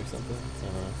crisis or something. I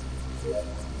don't know.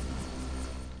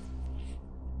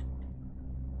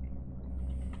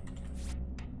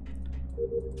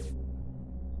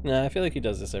 Nah, I feel like he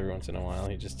does this every once in a while.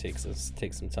 He just takes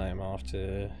some time off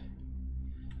to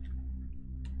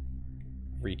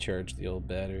recharge the old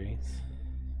batteries.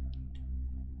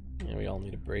 Yeah, we all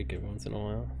need a break every once in a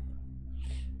while.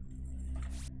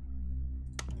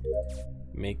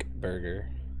 Make burger.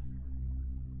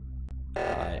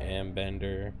 I am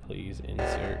Bender. Please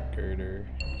insert girder.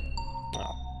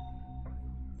 Oh.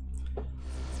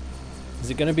 Is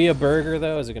it gonna be a burger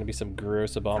though? Is it gonna be some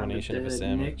gross abomination of a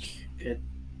sandwich? Nick,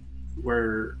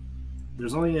 where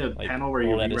there's only a Like panel where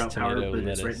you lettuce, reroute power, tomato, but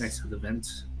it's right lettuce. next to the vent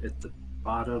at the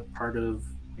bottom part of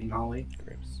Main Holly.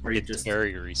 Gross. Where you It's just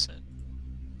very recent.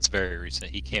 It's very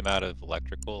recent. He came out of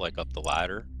electrical, like up the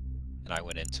ladder, and I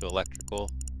went into electrical,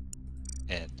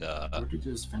 and where did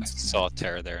his I fence saw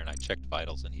Terra there, and I checked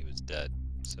vitals, and he was dead.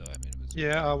 So I mean, it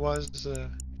was. Yeah,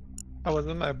 I was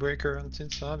on my breaker until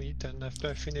Summit, and after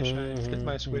I finished, I flipped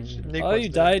my switch. Nick Oh, was you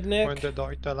there died, Nick? when the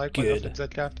light went off Good.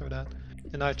 exactly after that,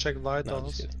 and I checked No, I'm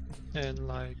vitals, just kidding. and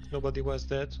like nobody was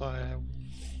dead, so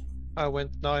I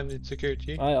went down in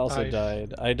security. I also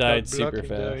died. I died super The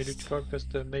fast. electrical because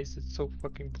the mace is so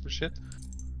fucking bullshit.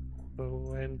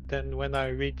 So and then when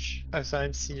I saw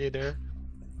MCA there,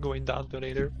 going down the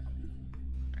ladder.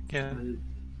 Again.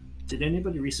 Did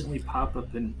anybody recently pop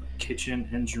up in kitchen,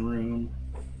 engine room,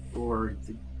 or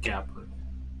the gap room?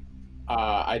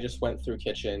 I just went through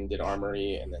kitchen, did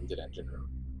armory, and then did engine room.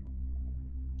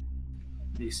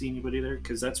 Do you see anybody there?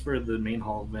 Because that's where the main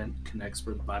hall vent connects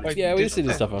where the bodies. Yeah, we used to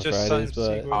do stuff on Fridays,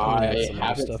 but I we had some other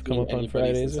haven't stuff come seen up on anybody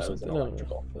Fridays since or I was in something. I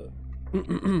don't know.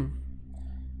 electrical.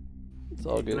 It's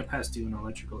all I good. passed you in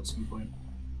electrical at some point.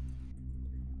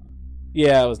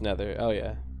 Yeah, I was nether. Oh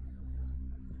yeah,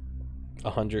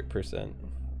 100%.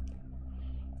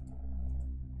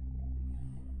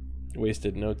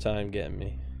 Wasted no time getting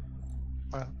me.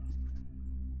 Well,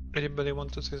 anybody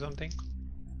want to say something?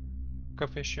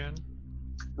 Coefficient.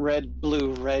 Red,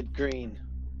 blue, red, green.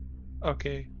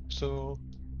 Okay, so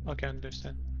okay, I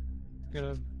understand.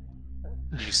 Gonna...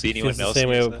 Do you see anyone Feels else? the same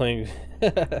way use we're playing.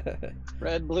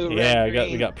 Red, blue, Yeah, red,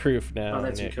 green. we got proof now. Oh,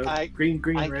 that's your Nick. code.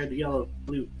 Green, red, yellow,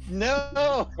 blue.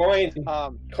 No. Coin.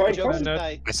 Jokes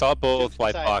aside, I saw both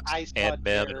jokes aside, Lightbox I saw and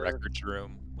Mem in Terror. records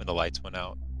room when the lights went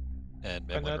out, and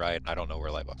Mem went right. I don't know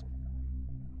where Lightbox.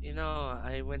 You know,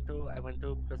 I went to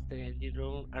cross the engine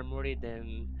room, armory,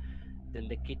 then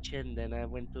the kitchen, then I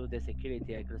went to the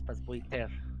security. I crossed past Boy Ter.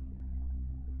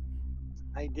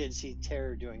 I did see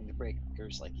Terror doing the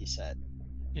breakers, like he said.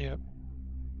 Yeah.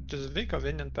 There's a very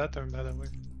convenient pattern, by the way.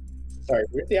 Sorry,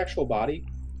 where's the actual body?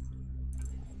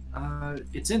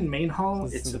 It's in main hall.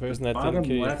 This It's is the at the person that bottom didn't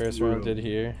kill you left first room, round did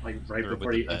here. like right Room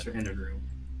before with you the enter engine room.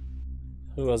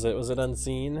 Who was it? Was it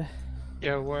unseen?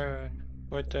 Yeah, where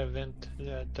the vent,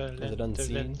 the it vent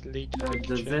unseen? leads to The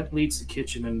kitchen. vent leads to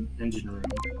kitchen and engine room.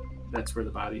 That's where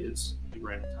the body is, like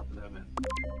right on top of that vent.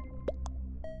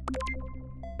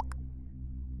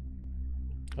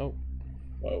 Oh.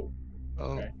 Whoa. Oh,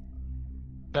 Okay.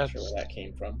 Not that's sure where that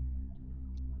came from.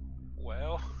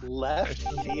 Well, Left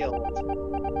field.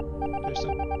 there's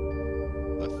some.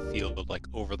 Left field, like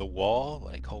over the wall,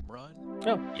 like home run.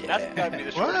 Oh. Yeah. that's gotta be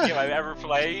the shortest game I've ever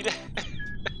played.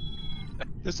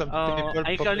 There's some Oh, people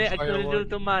I popping couldn't do fireworks.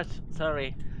 too much.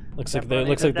 Sorry. Looks That like they probably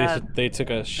looks like does they that. they took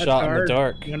a shot in the hard.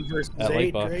 dark 1 versus at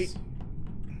 8, Lightbox.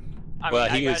 right? Well, I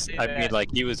he gotta was. say I mean, that- like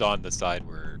he was on the side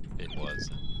where it was.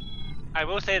 I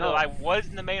will say though, I was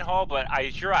in the main hall, but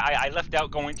I left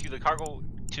out going to the cargo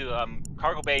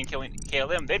bay and killing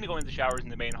KLM. They'd be going to the showers in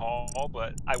the main hall,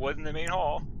 but I was in the main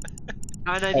hall. And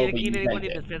I Oh, didn't but kill you anyone in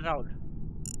vented. the third round.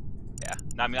 Yeah.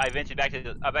 No, I mean, I vented back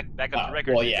to back up to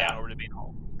records well, and yeah. down over to the main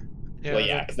hall. Yeah, Well,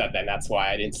 yeah, because that's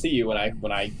why I didn't see you when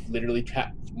I literally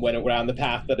went around the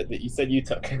path that you said you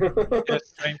took.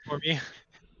 that's same for me.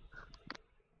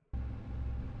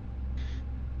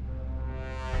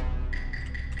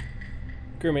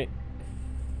 Crewmate.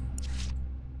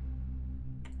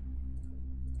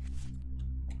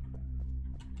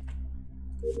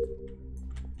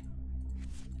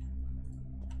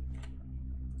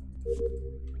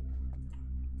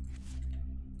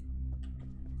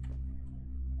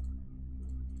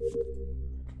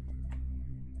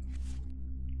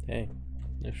 Hey,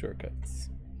 no shortcuts.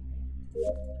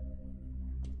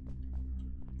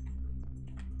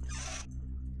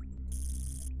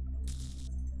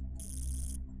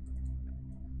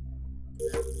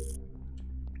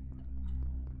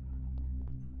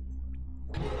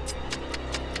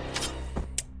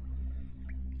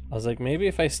 I was like, maybe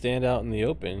if I stand out in the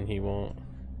open, he won't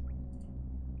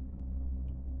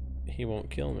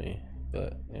kill me.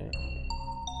 But yeah.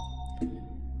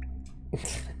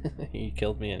 He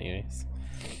killed me anyways.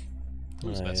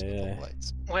 Who's messing with all the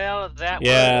lights? Well, that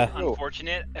Yeah. was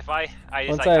unfortunate. If I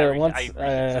Once like, I- I once, pressed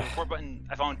the report button,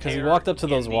 I found because he Terror walked up to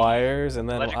those in the wires, and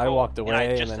then I electrical, walked and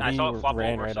away, just- and I then saw it he flop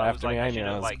ran over, right so I was after like, me. I I knew should've,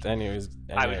 it was, like, I knew it was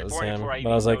reporting him. before I But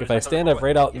even I was like, if I noticed stand the up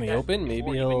right out in report. the open, Before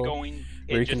maybe even he'll going, it just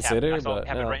happened. reconsider. I saw it But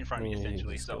happen no, right in front of me, he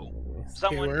essentially. just So didn't.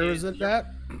 someone Where was it at?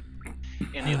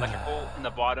 in the electrical in the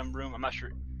bottom room. I'm not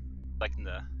sure, like in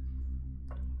the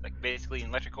basically in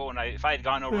electrical. And if I had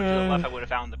gone over to the left, I would have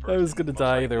found the person. I was gonna most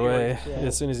die either likely. way. So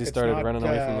As soon as he it's started not, running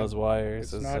away from those It's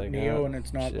wires, it's not like, Neo oh, and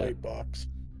it's not shit. Lightbox.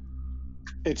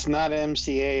 It's not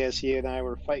MCA as he and I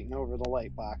were fighting over the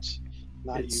light box.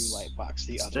 Not It's- you, Lightbox.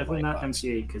 The It's other definitely not Lightbox.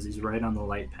 MCA because he's right on the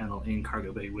light panel in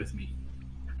cargo bay with me.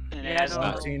 And Yeah, as no.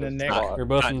 not, Seen a Nick. We're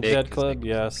both Not in Nick, Dead 'cause Club. Nick was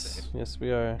Yes, safe. yes,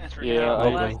 we are. as for Yeah, now, I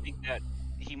welcome. think that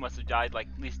he must have died like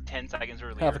at least 10 seconds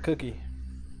earlier. Have a cookie.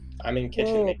 I'm in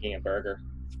kitchen Oh. making a burger.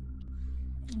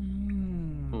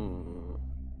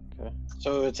 Okay.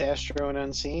 So it's Astro and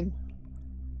Unseen?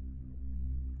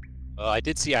 I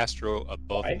did see Astro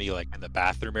above Why? me, like in the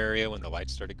bathroom area when the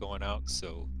lights started going out.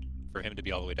 So for him to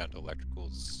be all the way down to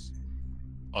electrical's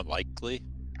unlikely,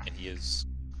 and he is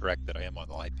correct that I am on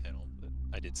the light panel. But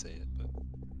I did say it. But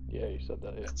Yeah, you said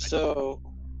that. Yeah.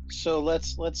 So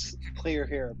let's clear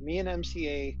here. Me and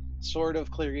MCA sort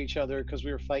of cleared each other because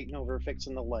we were fighting over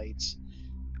fixing the lights.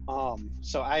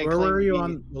 So I Where claim were to you be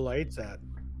on the lights at?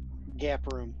 Gap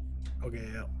room. Okay,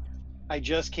 yeah. I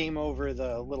just came over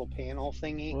the little panel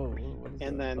thingy,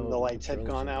 and then the lights had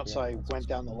gone out, so I went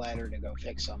down the ladder to go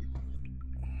fix them.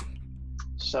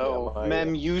 So, Yeah,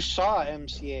 Mem, you saw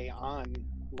MCA on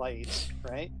lights,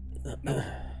 right? No.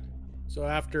 So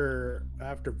after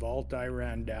Vault, I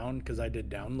ran down because I did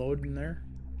download in there,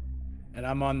 and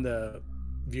I'm on the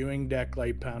viewing deck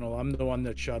light panel. I'm the one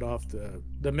that shut off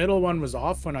the middle one was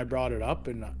off when I brought it up,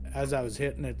 and as I was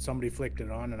hitting it, somebody flicked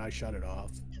it on, and I shut it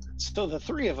off. So the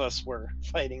three of us were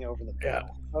fighting over the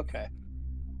panel. Yeah. Okay.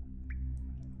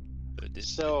 Did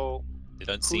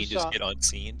Unseen just get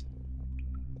unseen?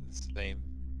 Same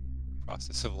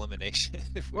process of elimination.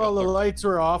 Well, the lights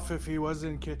were off. If he was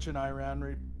in kitchen, I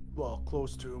ran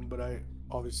close to him, but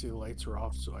obviously the lights were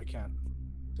off, so I can't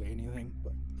say anything.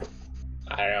 But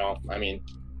I don't know. I mean,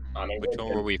 which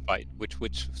one were we fighting? Which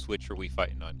switch are we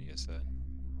fighting on? You said.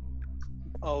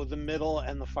 Oh, the middle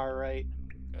and the far right.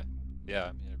 Okay. Yeah,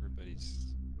 I mean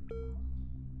everybody's.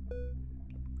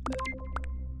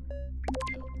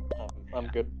 I'm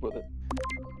good with it.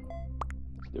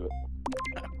 Let's do it.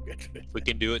 We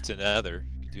can do it to Nether.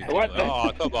 What?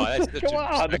 Oh, come on. That's come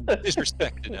on.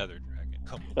 Disrespect to Nether Dragon.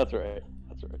 Come on. That's right.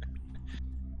 That's right.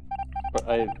 But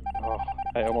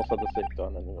I almost had the safe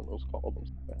done and then it was called. I'm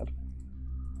so bad.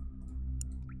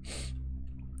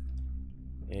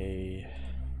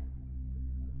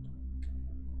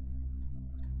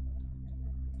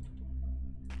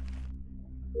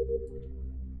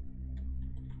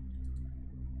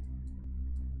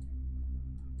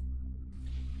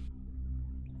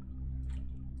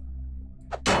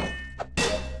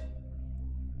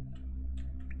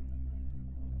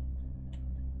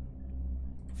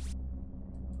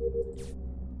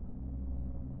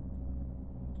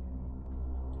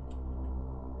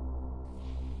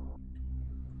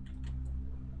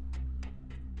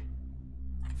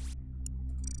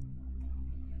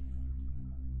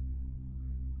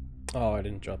 Oh, I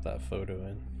didn't drop that photo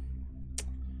in.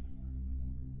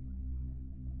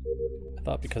 I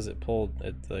thought because it pulled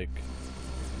it like.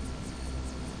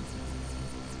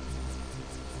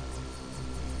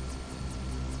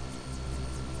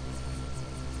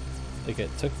 Like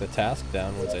it took the task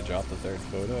down once I dropped the third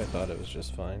photo. I thought it was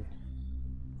just fine.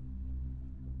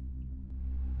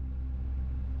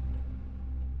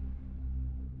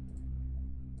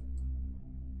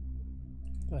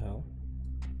 What the hell?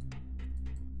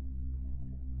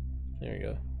 There we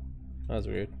go. That was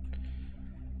weird.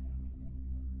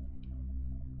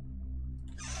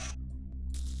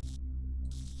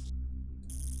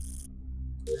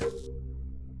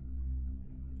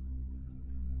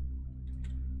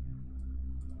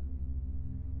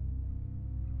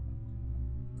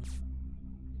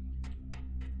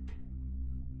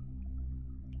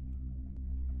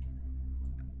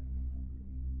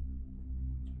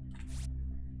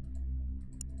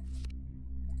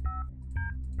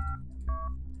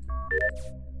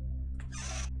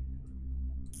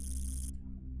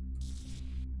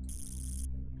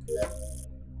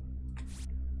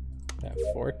 Got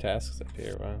 4 tasks up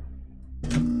here, wow.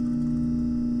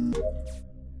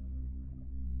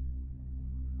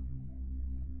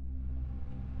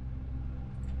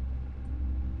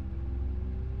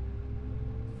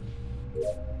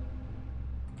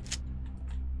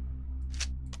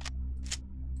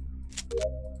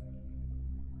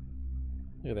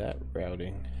 Look at that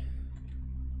routing.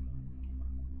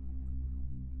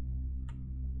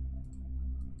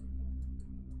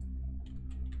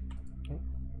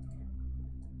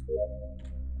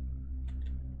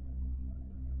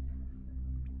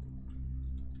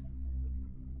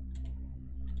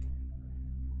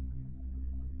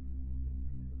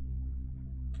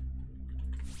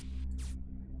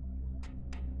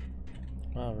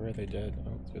 Oh, really dead.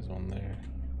 Oh, there's one there.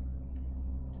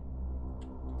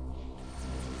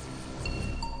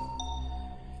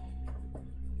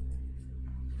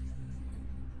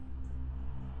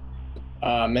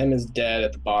 Mem is dead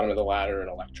at the bottom of the ladder in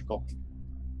electrical.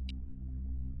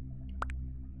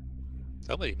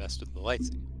 Somebody messed with the lights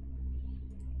again.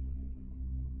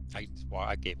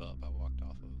 I gave up. I walked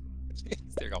off of them.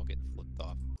 They're all getting flipped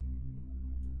off.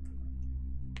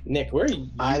 Nick, where are you?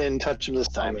 I didn't touch him this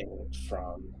time.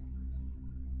 From?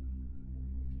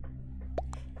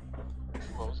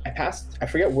 I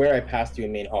forget where I passed you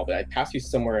in main hall, but I passed you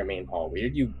somewhere in main hall. Where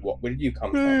did you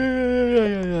come from?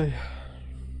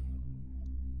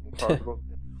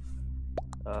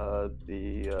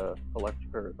 The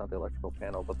not the electrical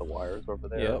panel, but the wires over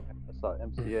there. Yep. I saw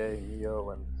MCA,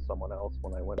 Neo, and someone else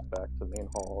when I went back to main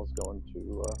hall. I was going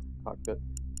to cockpit.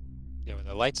 Yeah, when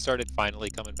the lights started finally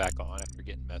coming back on after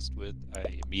getting messed with,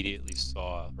 I immediately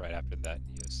saw right after that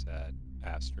Neo said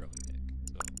Astro, Nick.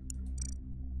 So.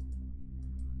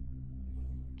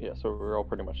 Yeah, so we were all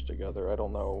pretty much together. I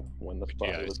don't know when this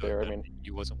body was there. I mean,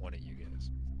 he wasn't one of you guys.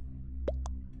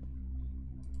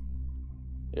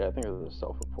 Yeah, I think it was a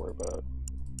self-report, but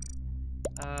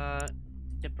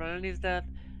the problem is that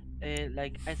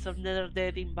like I saw another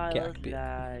dead in battles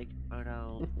like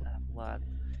around what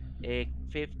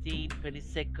 15-20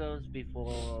 seconds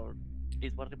before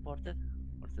this was reported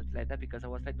or something like that, because I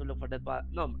was trying to look for that body.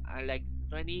 No, like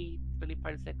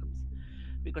 20-25 seconds,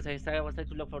 because I was trying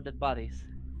to look for dead bodies.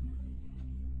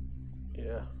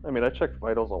 yeah, I mean, I checked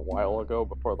vitals a while ago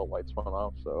before the lights went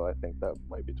off, so I think that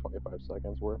might be 25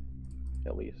 seconds worth,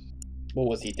 at least. Well,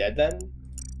 was he dead then?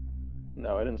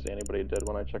 No, I didn't see anybody dead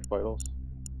when I checked vitals.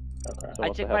 Okay. So I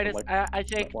checked vitals. like, I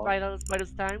checked vitals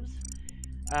various times.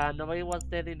 Nobody was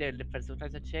dead in the first two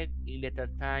times I checked. In the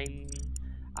third time,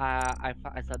 I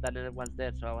saw that another one's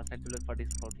dead, so I was trying to look for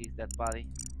his dead body.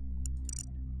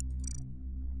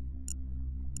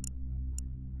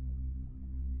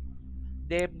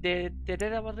 The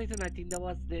dead was reason, I think that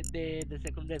was the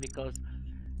second day, because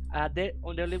the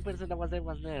only person that was there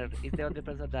was Nerd. It's the only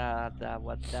person that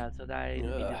was that, so that we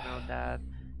just know that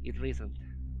it's recent.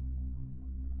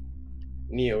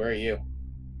 Neo, where are you?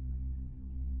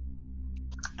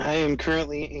 I am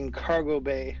currently in cargo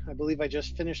bay. I believe I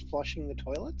just finished flushing the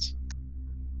toilets.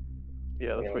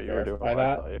 Yeah, that's what you were doing when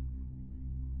I saw you.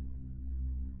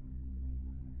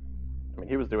 I mean,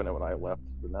 he was doing it when I left,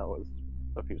 and that was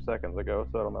a few seconds ago,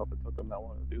 so I don't know if it took him that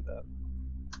long to do that.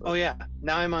 But... Oh yeah,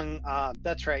 now I'm on,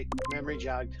 that's right, memory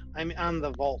jogged. I'm on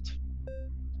the vault,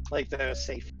 like the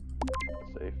safe.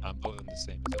 Safe. I'm voting the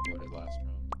same as I voted last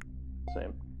round.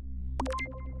 Same.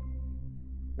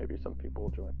 Maybe some people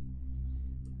will join.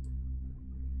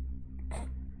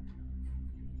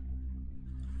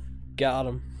 Got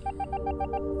him.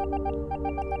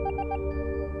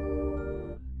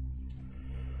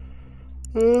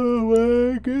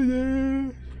 Oh my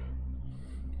goodness.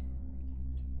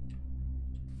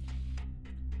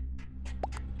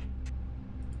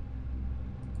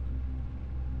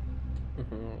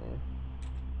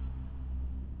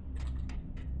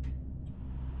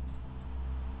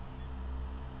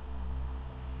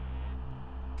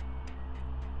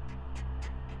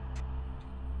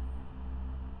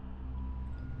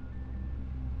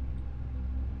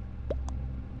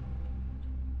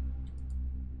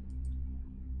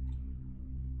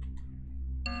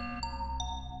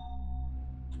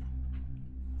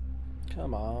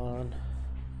 Come on.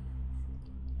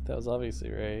 That was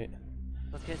obviously right.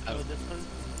 Okay, so this one.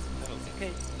 I don't think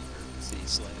okay. C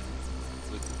slam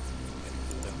with any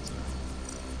cooldowns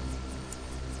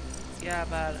are. Yeah,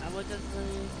 but I was just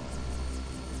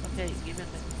okay, give me a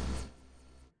second.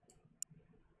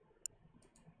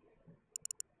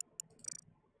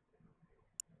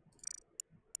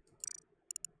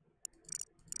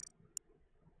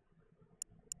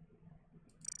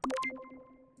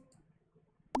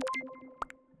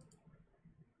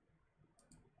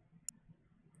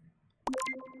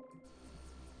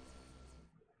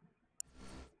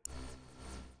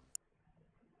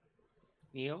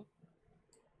 Neo?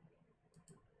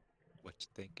 What you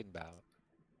thinking about?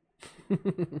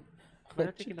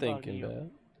 What you thinking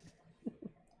about?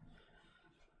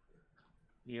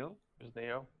 Neo? Is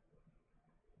Neo?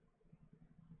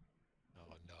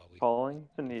 Oh no, we Calling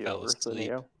to Neo fell versus asleep.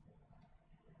 Neo.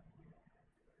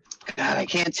 God, I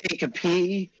can't take a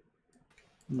pee.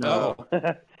 No.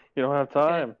 You don't have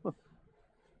time. Okay.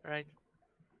 Right.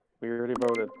 We already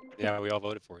voted. Yeah, we all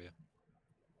voted for you.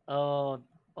 Oh,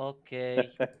 okay.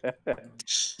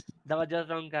 That was just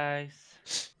wrong, guys.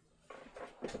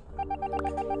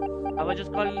 I was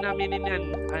just calling a meeting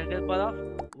and get bought off.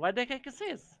 What the heck is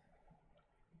this?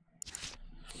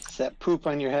 It's that poop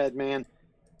on your head, man.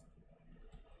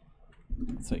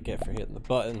 That's what I get for hitting the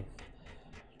button.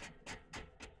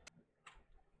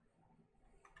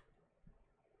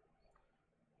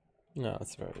 No,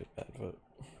 it's a very bad vote.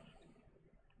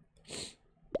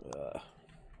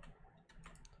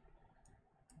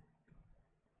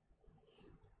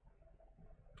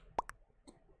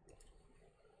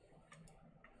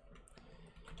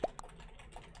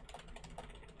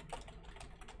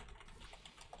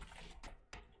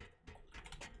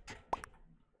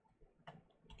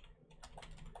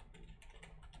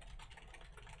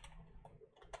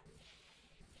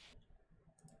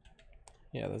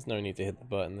 Yeah, there's no need to hit the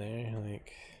button there,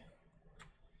 like...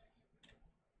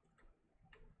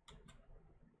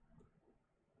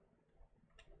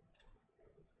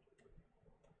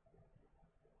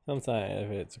 Sometimes,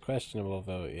 if it's a questionable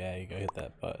vote, yeah, you go hit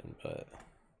that button, but...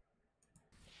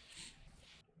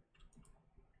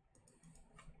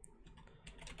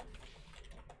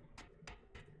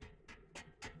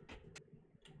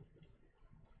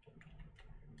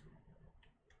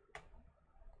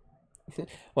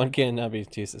 One cannot be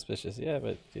too suspicious. Yeah,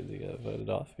 but you got voted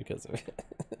off because of it.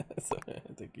 So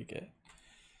I think you can.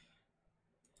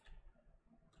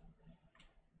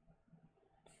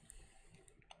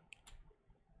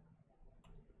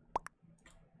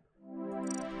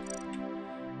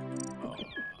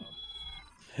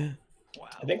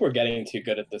 I think we're getting too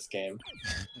good at this game.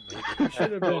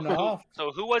 Should have been off.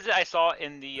 So who was it I saw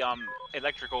in the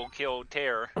electrical kill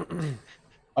tear?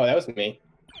 Oh, that was me.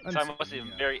 So I must have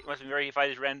been very. If I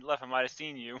just ran left, I might have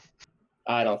seen you.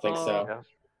 I don't think so. Yeah.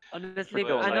 Honestly,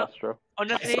 Killing I know. Astro.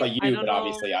 Honestly, I saw you, I don't but know.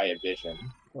 obviously I have vision.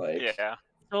 Like, Yeah.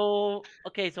 So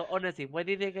okay, so honestly, why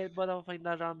did they get voted off in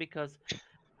that round? Because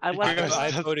I was.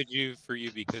 I voted for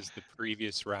you because the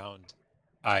previous round,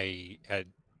 I had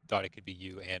thought it could be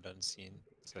you and Unseen,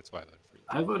 so that's why I voted for you.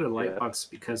 I voted Lightbox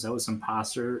because I was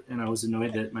imposter and I was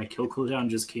annoyed that my kill cooldown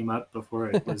just came up before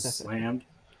it was slammed.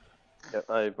 Yeah,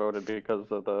 I voted because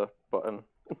of the button.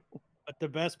 But the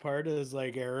best part is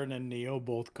like Aaron and Neo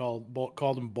both called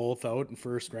them both out in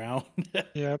first round.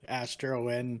 Yep. Astro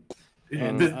and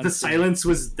The silence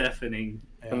was deafening.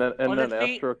 Yeah. And then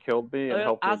Honestly, Astro killed me and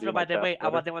helped me Astro, do my by the way, task I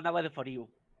was better. the one that voted for you.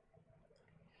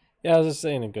 Yeah, I was just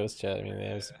saying in ghost chat. I mean,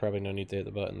 there's probably no need to hit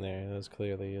the button there. That was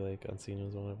clearly like Unseen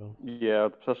was one of them. Yeah,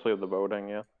 especially with the voting.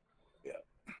 Yeah.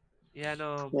 Yeah,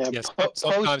 no. Yeah, Yes, po-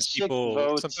 sometimes post 6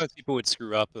 votes. would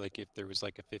screw up, like if there was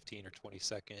like a 15 or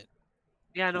 20-second.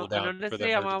 Yeah, no. And cooldown for the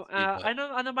honestly, emergency, but- I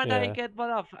know why I Yeah. get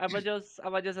bought off. I was just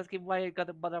asking why I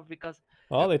got bought off because.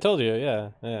 Oh, they told you,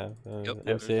 yeah. MCA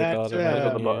thought it might have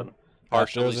the been button. you.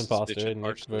 Partially Astro's imposter, suspicion, and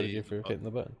Nick voted partially you for button. hitting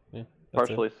the button. Yeah, that's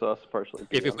Partially sus, partially.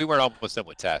 If PM. we weren't almost done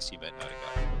with tasks, you might not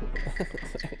have got it.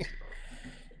 it.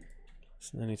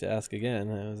 So no need to ask again.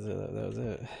 That was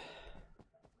it.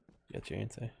 Get your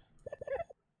answer.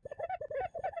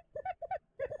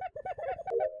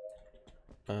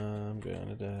 I'm going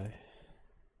to die.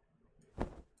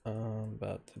 I'm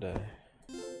about to die.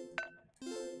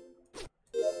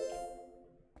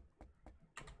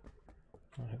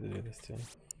 I have to do this too.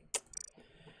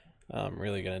 I'm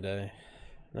really gonna die.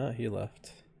 No, he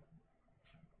left.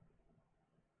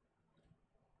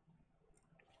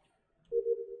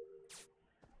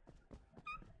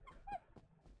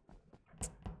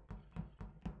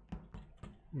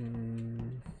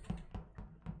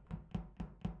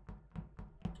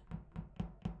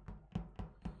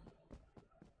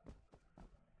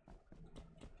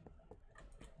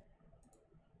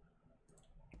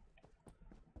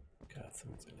 God,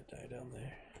 someone's gonna die down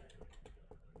there.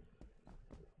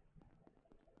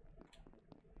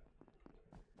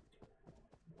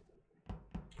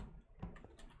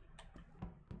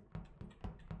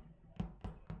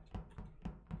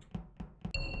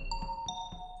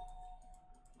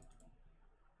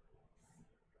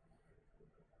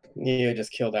 Neo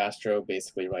just killed Astro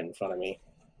basically right in front of me.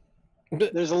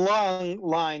 There's a long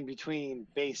line between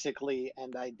basically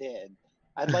and I did.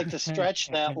 I'd like to stretch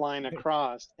that line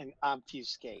across and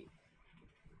obfuscate.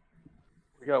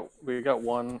 We got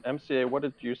one. MCA, what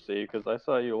did you see? Because I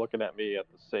saw you looking at me at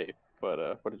the safe,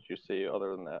 but what did you see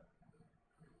other than that?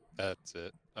 That's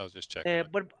it. I was just checking.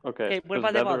 Okay. What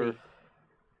about the body?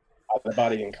 The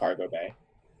body in cargo bay.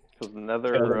 Because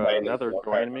Nether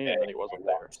joined me and then he wasn't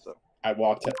there. So I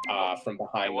walked from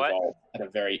behind the vault at a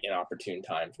very inopportune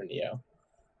time for Neo.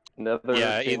 Nether.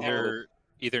 Yeah,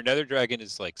 either Nether Dragon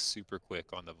is like super quick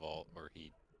on the vault, or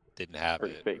he didn't have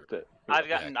it. Faked it. I've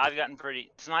gotten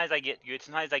pretty. Sometimes I get good.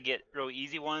 Sometimes I get real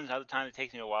easy ones. Other times it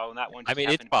takes me a while, and that one. I mean,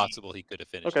 it's possible he could have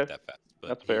finished it that fast. But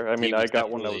that's fair. I mean, I got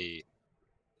one that was...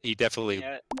 He definitely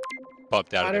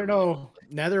bumped out. I don't know.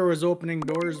 Nether was opening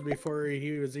doors before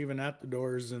he was even at the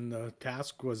doors, and the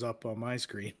task was up on my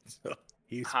screen. So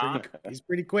he's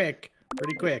pretty quick.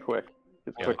 Pretty quick.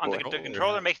 The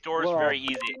controller makes doors very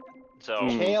easy. So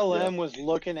KLM was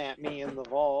looking at me in the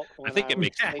vault. I think it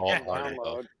makes the vault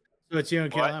harder. So it's you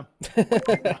and KLM.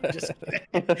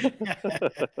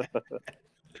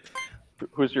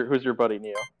 Who's your buddy,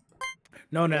 Neo?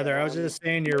 No, Nether. I was just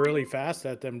saying you're really fast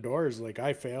at them doors. Like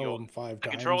I fail them 5 times. The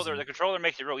controller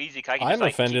makes it real easy. I'm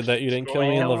offended that you didn't kill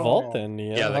me in the vault. Then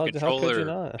yeah, the controller how could you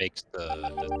not? makes the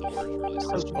doors really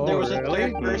simple. There was a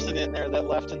third person in there that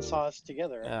left and saw us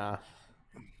together. Yeah.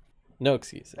 No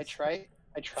excuses. I tried.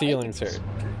 Feelings hurt.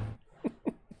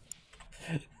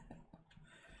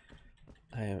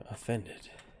 I am offended.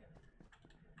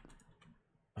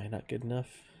 Am I not good enough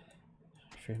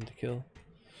for him to kill?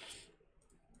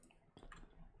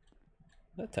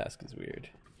 That task is weird.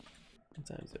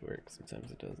 Sometimes it works, sometimes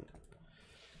it doesn't.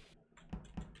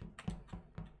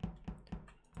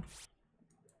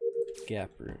 Gap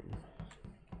room.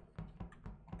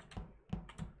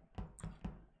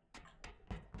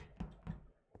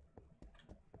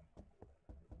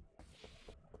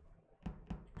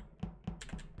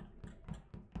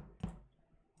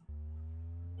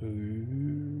 Ooh.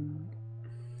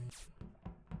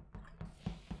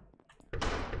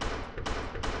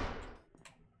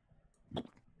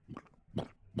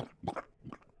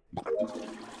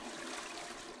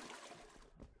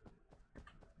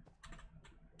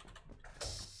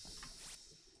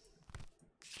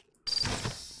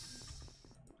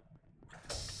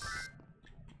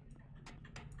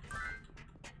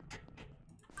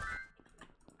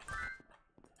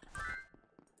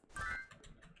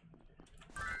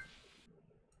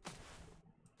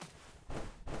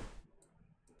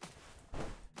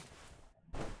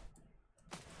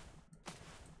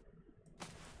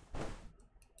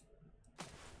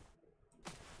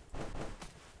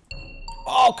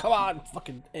 Oh, come on,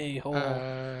 fucking a-hole.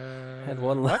 Had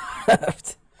one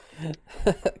left.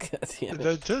 God damn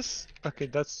it. Okay,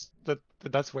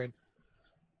 that's weird.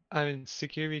 I'm in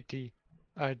security.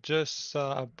 I just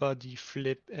saw a body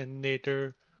flip and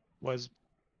Nader was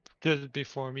just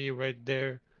before me right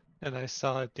there, and I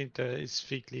saw, I think, his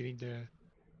feet leaving the...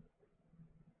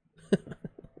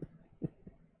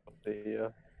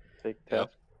 The take task.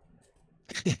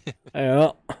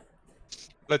 Yeah.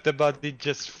 But the body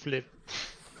just flipped.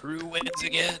 Crew wins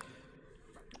again.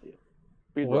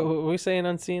 What were we saying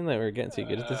unseen that we're getting too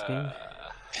good at this game?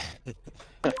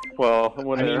 Well,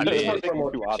 when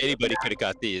anybody could have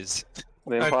got these.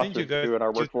 The I think you imposters guys doing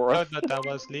our work for us. thought that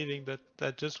I was leaving, but I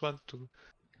just want to...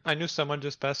 I knew someone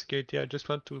just passed security. I just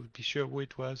want to be sure who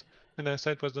it was. And I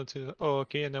saw it was not... Oh,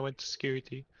 okay, and I went to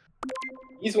security.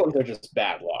 These ones are just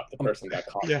bad luck. The person got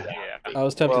caught. Yeah. I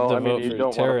was tempted to vote you for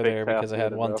don't Terror wanna fake there because I had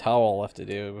task one either, though. towel left to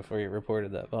do before you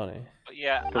reported that bunny. But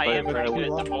yeah, I am pretty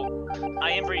good at the vote.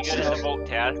 I am pretty good at the vote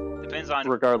task. Depends on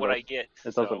what I get.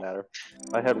 It doesn't matter.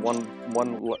 I had one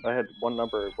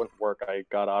number, it wouldn't work. I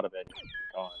got out of it and it was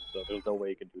gone. So there's no way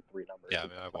you can do 3 numbers. Yeah, I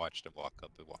mean, I watched him walk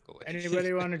up and walk away.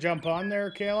 Anybody want to jump on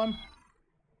there, Caleb?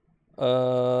 I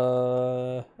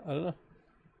don't know.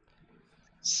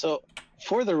 So,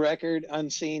 for the record,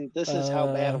 Unseen, this is how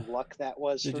bad of luck that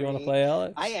was Did for you want to me. play,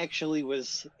 Alex? I actually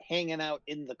was hanging out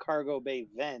in the cargo bay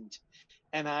vent,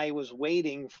 and I was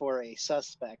waiting for a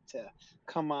suspect to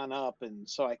come on up, and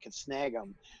so I could snag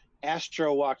him.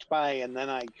 Astro walked by, and then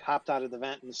I hopped out of the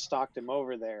vent and stalked him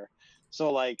over there.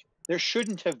 So, like, there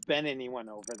shouldn't have been anyone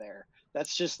over there.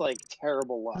 That's just, like,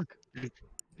 terrible luck.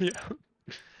 Yeah.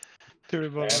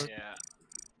 Terrible luck. Yeah.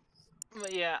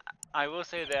 But yeah, I will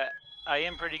say that I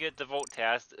am pretty good at the vote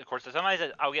task. Of course, sometimes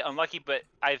I'll get unlucky, but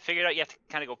I figured out you have to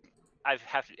kind of go. I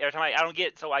have to every time I don't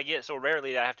get so I get so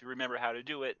rarely that I have to remember how to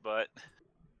do it. But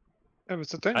Yeah, but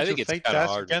sometimes I think your it's fake kinda task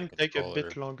hard with can the take a controller.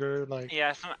 bit longer. Like,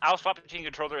 yeah, I'll swap between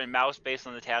controller and mouse based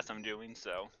on the task I'm doing.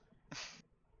 So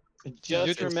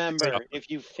Just remember, if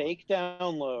you fake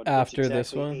download, After it's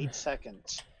this exactly one? 8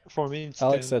 seconds. for me, it's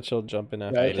Alex 10. said she'll jump in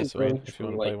after I can this one range if you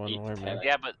from, want to play like, one 8 to more, 10. man.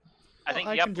 yeah, but I think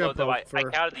I the can jump upload though out I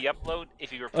counted the upload.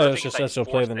 If you were Oh, first, she it's said like she'll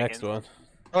 4 play the seconds. next one.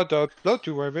 Oh, the upload,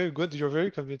 you were very good. You're very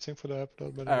convincing for the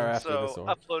upload. By the way. After this So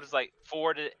one. upload is like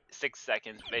 4 to 6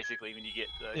 seconds basically when you get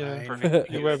the Yeah.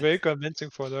 perfect. You were very convincing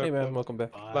for the Hey upload. man, welcome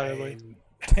back. By the way.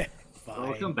 Fine.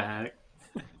 Welcome back.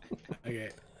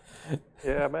 Okay.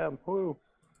 Yeah, ma'am. Woo.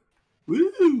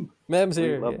 Woo! Mem's We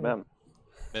here. love yeah. mem.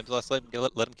 Maybe let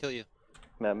him kill you.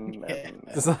 Mem. I'm not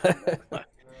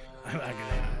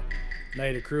gonna.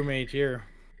 Night a crewmate here.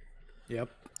 Yep.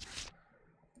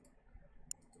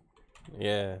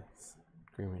 Yeah.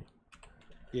 Creamy.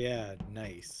 Yeah,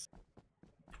 nice.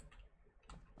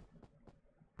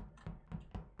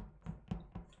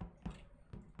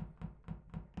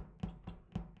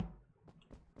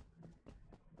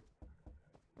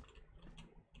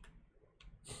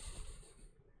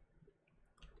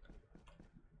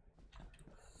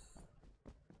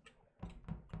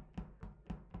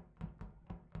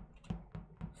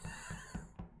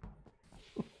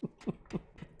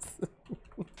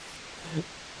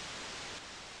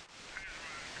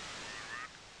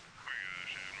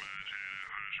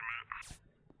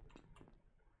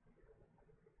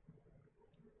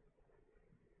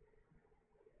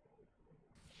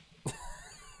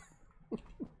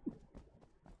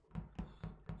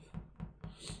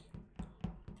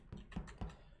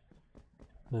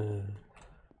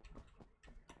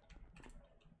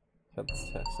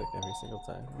 Fantastic every single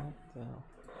time. What the hell?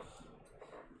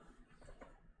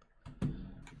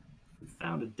 We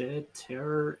found a dead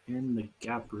terror in the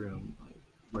gap room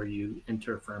where you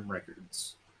enter firm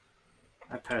records.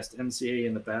 I passed MCA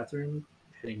in the bathroom,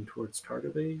 heading towards cargo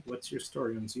bay. What's your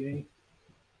story, MCA?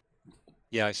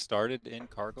 Yeah, I started in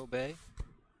cargo bay,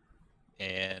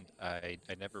 and I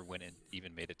never went in,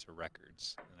 even made it to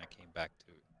records, and I came back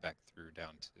through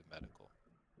down to medical.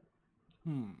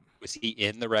 Was he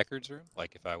in the records room?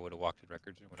 Like, if I would have walked in the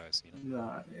records room, would I have seen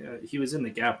him? He was in the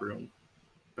gap room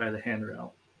by the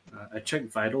handrail. I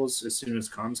checked vitals as soon as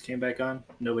comms came back on.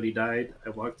 Nobody died. I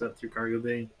walked up through cargo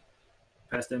bay,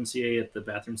 past MCA at the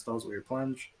bathroom stalls where you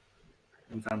plunge,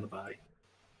 and found the body.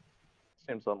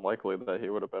 Seems unlikely that he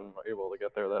would have been able to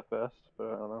get there that fast, but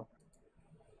I don't know.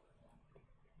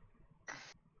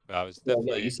 I was Well,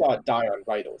 no, you saw it die on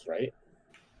vitals, right?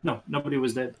 No, nobody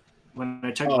was dead. When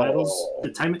I checked vitals, the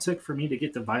time it took for me to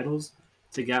get to vitals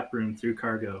to gap room through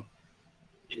cargo,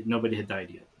 nobody had died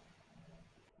yet.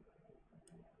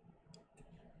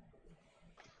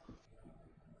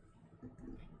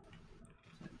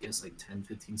 I guess like 10,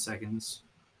 15 seconds.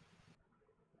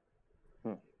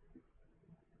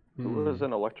 Who was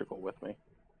in electrical with me?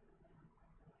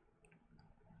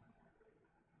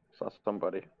 Saw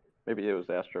somebody. Maybe it was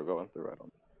Astro going through. I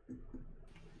don't know.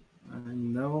 I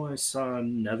know I saw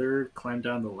Nether climb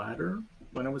down the ladder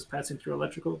when I was passing through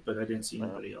electrical, but I didn't see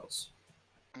anybody else.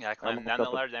 Yeah, I climbed down the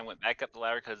ladder, then went back up the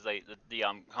ladder because the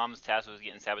comms task was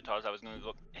getting sabotaged. I was going to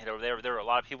go head over there. There were a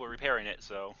lot of people repairing it,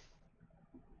 so.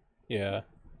 Yeah,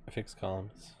 I fixed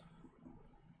columns.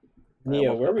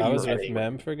 Neo, where were you I was heading? with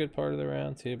Mem for a good part of the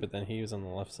round too, but then he was on the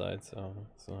left side, so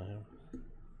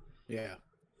Yeah.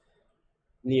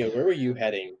 Neo, where were you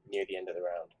heading near the end of the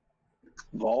round?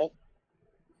 Vault.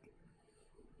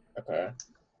 Okay.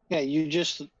 Yeah,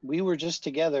 we were just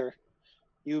together.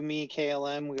 You, me,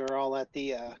 KLM, we were all at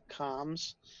the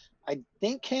comms. I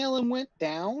think KLM went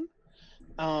down,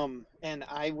 and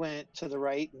I went to the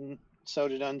right, and so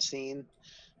did Unseen.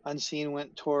 Unseen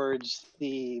went towards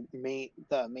the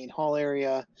main hall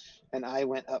area, and I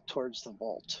went up towards the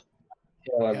vault.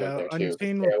 KLM went there too.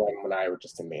 Unseen. KLM and I were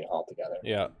just in main hall together.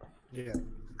 Yeah. Yeah.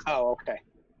 Oh, okay.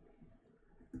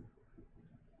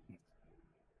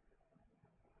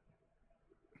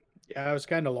 Yeah, I was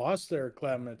kind of lost there,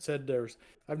 Clem. It said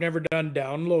I've never done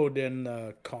download in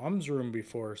the comms room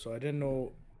before, so I didn't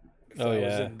know if I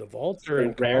was in the vault or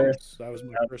in comms. That was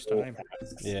my first time.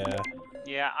 Yeah.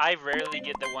 Yeah, I rarely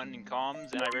get the one in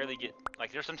comms, and I rarely get,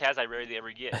 like, there's some tasks I rarely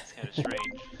ever get. It's kind of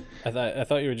strange. I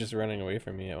thought you were just running away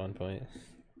from me at one point.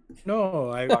 No,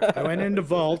 I went into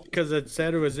vault because it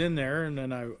said it was in there, and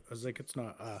then I was like, it's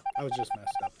not. I was just messed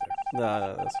up there.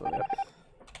 No, that's funny.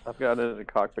 I've got it in a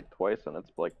cockpit twice, and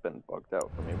it's like been bugged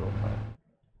out for me both times.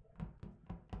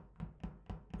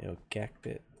 Yo,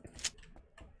 cockpit.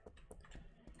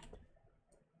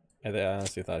 I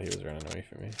honestly thought he was running away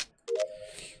from me.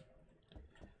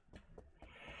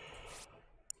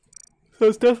 So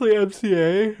it's definitely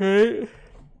MCA, right?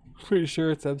 Pretty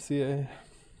sure it's MCA.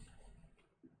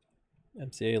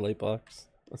 MCA late box.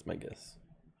 That's my guess.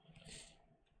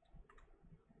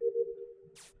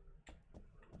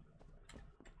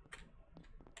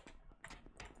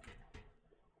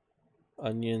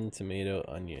 Onion, tomato,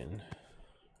 onion.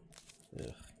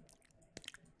 Ugh.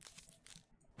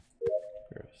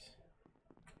 Gross.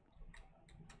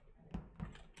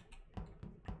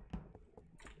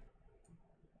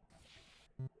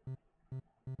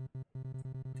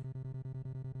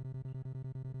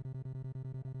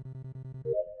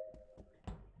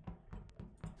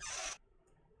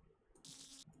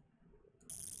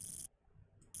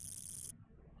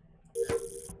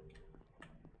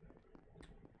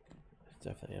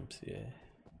 Definitely MCA.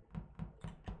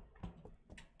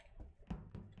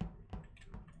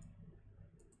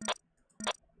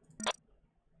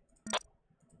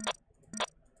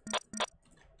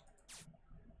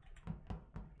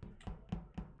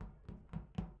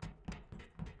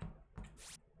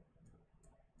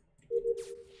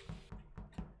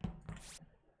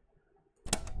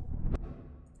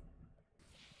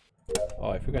 Oh,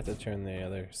 I forgot to turn the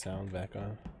other sound back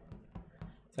on.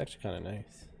 It's actually kind of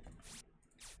nice.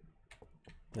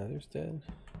 Nether's dead.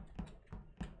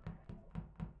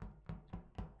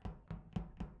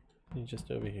 He's just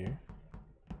over here.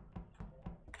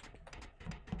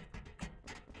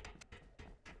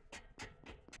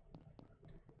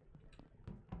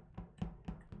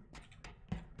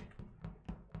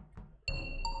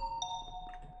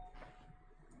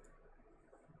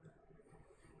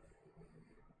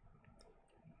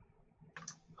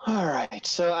 All right,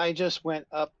 so I just went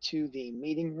up to the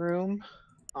meeting room,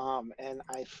 and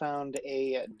I found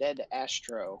a dead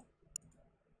Astro,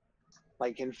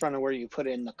 like in front of where you put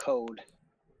in the code.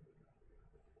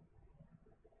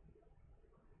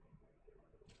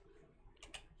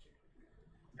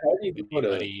 How do you put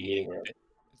a meeting room?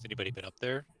 Has anybody been up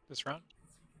there this round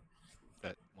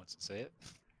that wants to say it?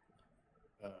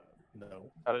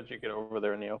 No. How did you get over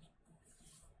there, Neo?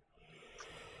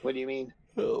 What do you mean?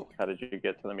 Oh. How did you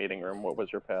get to the meeting room? What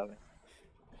was your pathing?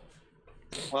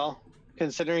 Well,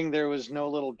 considering there was no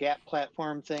little gap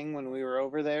platform thing when we were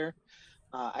over there,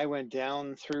 I went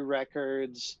down through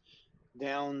records,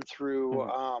 down through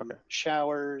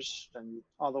showers, and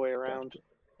all the way around. Gotcha.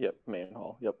 Yep, main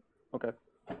hall. Yep. Okay,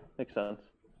 makes sense.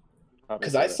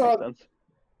 Because I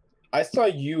saw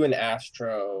you and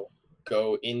Astro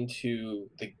go into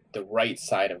the right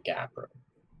side of Gap Room.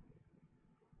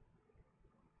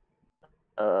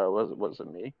 Was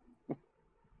it me?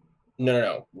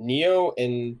 No. Neo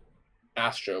and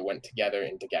Astro went together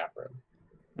into Gap Room.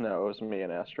 No, it was me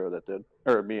and Astro that did,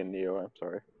 or me and Neo. I'm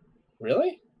sorry.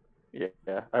 Really? Yeah,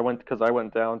 I went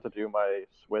down to do my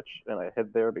switch, and I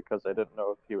hid there because I didn't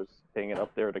know if he was hanging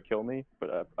up there to kill me.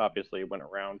 But obviously went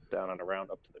down and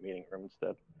around up to the meeting room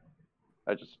instead.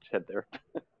 I just hid there.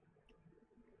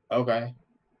 Okay.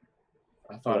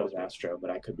 I thought it was Astro, but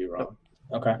I could be wrong.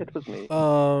 Nope. Okay. It was me.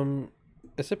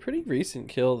 It's a pretty recent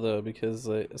kill though, because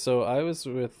so I was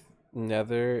with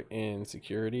Nether in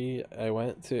security. I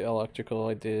went to electrical.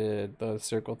 I did the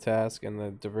circle task and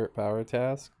the divert power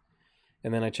task,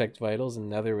 and then I checked vitals, and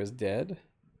Nether was dead.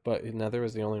 But Nether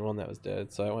was the only one that was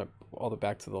dead, so I went all the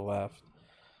back to the left.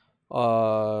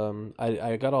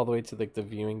 I got all the way to like the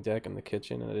viewing deck and the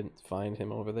kitchen, and I didn't find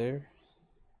him over there.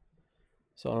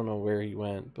 So I don't know where he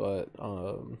went, but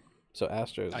so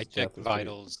Astro's. I checked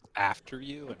vitals after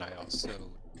you, and I also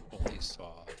only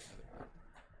saw.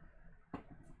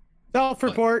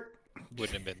 Self-report.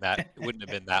 Wouldn't have been that. It wouldn't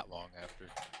have been that long after.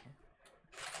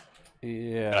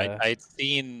 Yeah.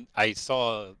 I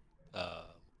saw.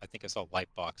 I think I saw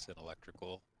Lightbox in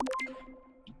electrical.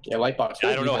 Yeah, Lightbox.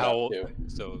 I don't know how old.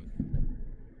 So.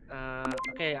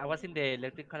 Okay, I was in the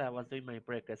electrical. I was doing my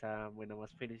break when I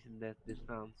was finishing this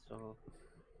round. So.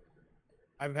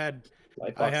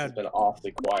 Lightbox has been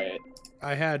awfully quiet.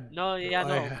 I'm not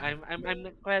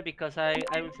quiet because I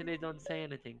usually don't say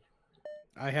anything.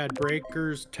 I had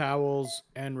breakers, towels,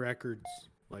 and records.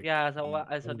 Like, yeah, so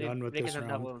I saw the done with breakers this and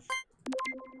round. towels. I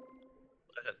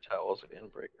had towels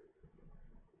and breakers.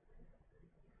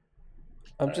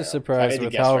 I'm just surprised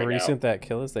with how recent that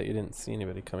kill is that you didn't see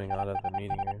anybody coming out of the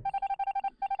meeting room.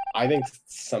 I think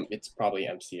it's probably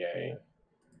MCA.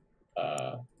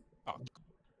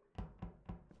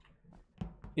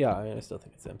 Yeah, I still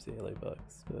think it's MCA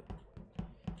Lightbox, but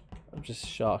I'm just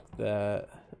shocked that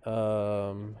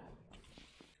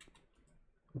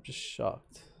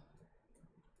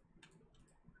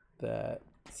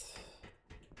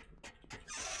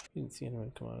you didn't see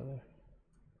anyone come out of there.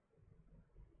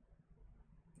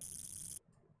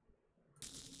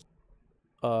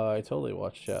 I totally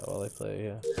watch chat while I play,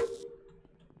 yeah.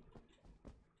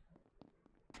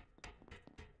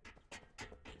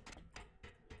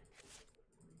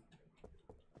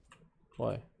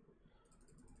 Why?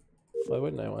 Why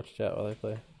wouldn't I watch chat while I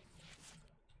play?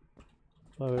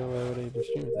 Why would I even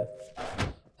stream it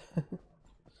then?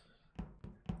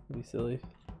 Be silly.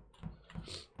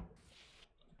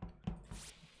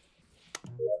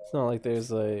 It's not like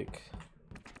there's like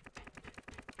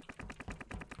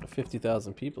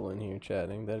 50,000 people in here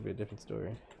chatting. That'd be a different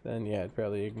story. Then yeah, I'd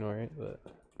probably ignore it, but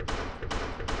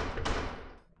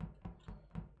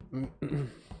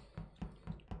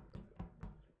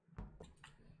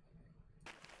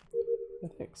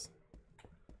thanks.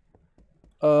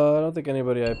 I don't think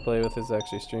anybody I play with is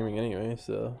actually streaming anyway,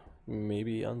 so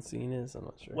maybe Unseen is, I'm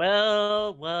not sure.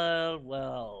 Well.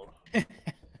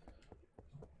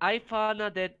 I found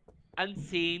out that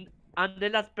Unseen, and the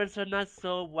last person I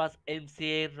saw was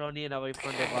MCA running away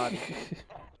from the body.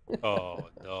 Oh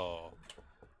no.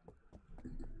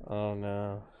 Oh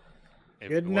no.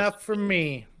 Good enough for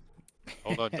me.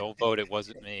 Hold on, don't vote. It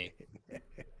wasn't me.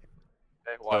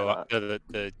 Why so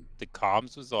the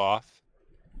comms was off.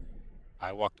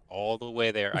 I walked all the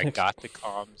way there. I got the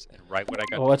comms, and right when I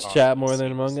got watch the comms, chat more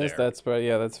than Among Us. That's probably,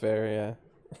 yeah, that's fair. Yeah.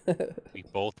 We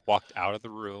both walked out of the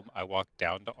room. I walked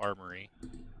down to Armory,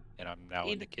 and I'm now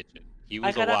in the kitchen. He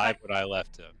was alive when I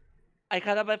left him. I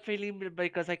had a bad feeling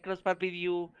because I crossed with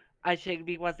you. I checked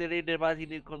if was there anybody in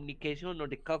the communication or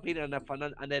the cockpit, and I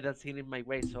found another scene in my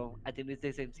way. So I think it's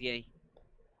the MCA.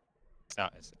 No,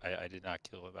 I did not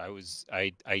kill him.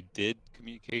 I did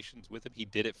communications with him. He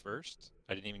did it first.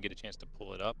 I didn't even get a chance to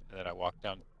pull it up, and then I walked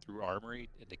down through Armory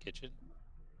in the kitchen.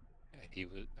 He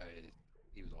was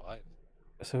alive.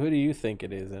 So who do you think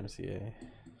it is, MCA?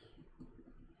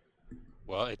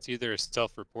 Well, it's either a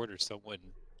self-report or someone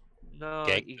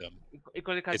ganked him.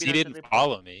 Because he didn't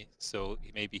follow me, so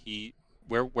maybe he.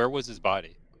 Where was his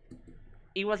body?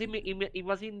 It was in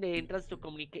the entrance to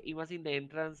communicate. It was in the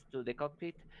entrance to the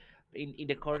cockpit, in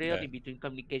the corridor in between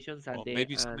communications and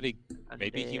maybe somebody.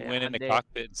 Maybe he went in the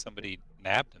cockpit and somebody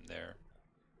nabbed him there.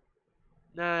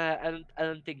 Nah, I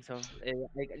don't think so.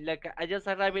 Like I just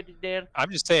arrived there.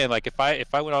 I'm just saying, like, if I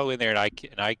went all the way in there and I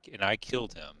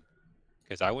killed him,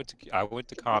 because I went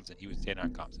to comms and he was standing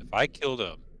on comms. If I killed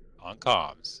him on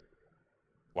comms,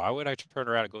 why would I turn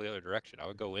around and go the other direction? I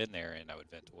would go in there and I would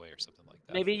vent away or something like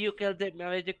that. Maybe you killed it.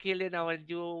 Maybe you killed it, and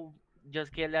you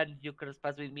just killed and you cross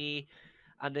pass with me,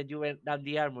 and then you went down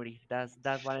the armory. That's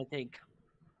what I think.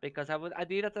 Because I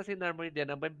did assassin armory, then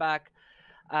I went back.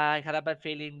 I had a bad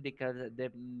feeling because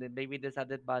maybe there's a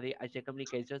dead body. I checked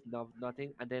communications, no,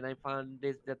 nothing, and then I found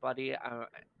this dead body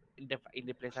in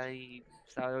the place I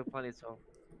saw funny. So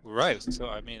Right. So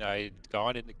I mean, I'd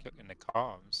gone into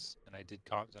comms and I did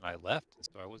comms and I left, and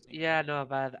so I wasn't. yeah, no,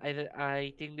 but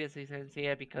I think this is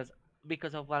sincere because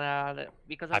of what I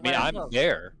mean, I I'm saw.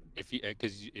 there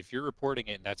because if you're reporting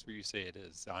it and that's where you say it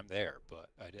is, I'm there. But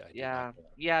I did Yeah, not go.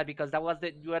 yeah, because that was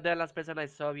you were the last person I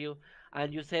saw you,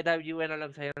 and you said that you went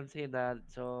alongside and saying that.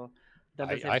 So that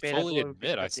doesn't I pair a fully good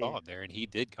admit I perspective. saw him there and he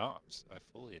did comms. I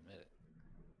fully admit it.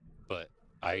 But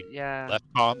I Yeah, left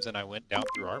comms and I went down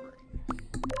through armory.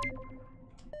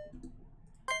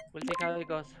 we'll see how it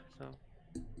goes. So,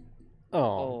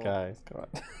 Oh, oh, guys, come on.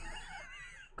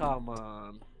 come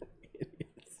on.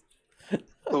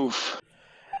 Oof.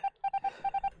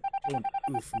 Don't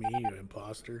oof me, you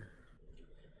imposter.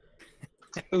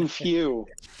 Oof you.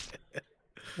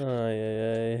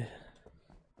 Ay.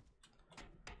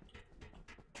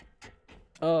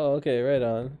 Oh, okay, right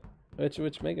on.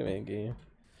 Which Mega Man game?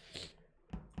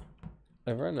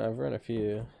 I've run a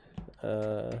few.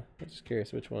 I'm just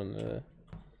curious which one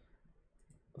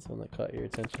was one that caught your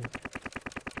attention.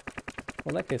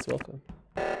 Well, in that case, welcome.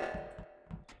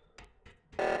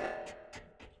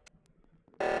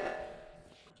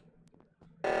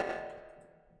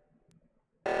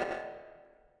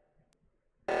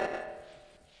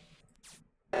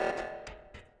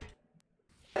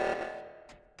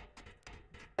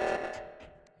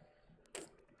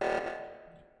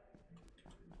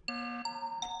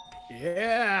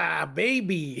 Yeah,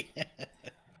 baby.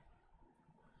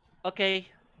 Okay,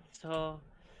 so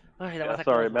that Yeah, was a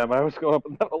sorry, close one. ma'am. I was going up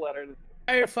another ladder.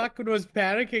 I fucking was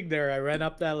panicking there. I ran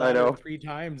up that ladder 3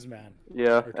 times, man.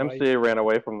 Yeah, Or twice. MCA ran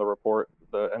away from the report,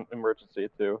 the emergency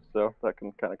too, so that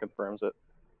kind of confirms it.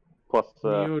 Plus,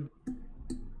 Yeah.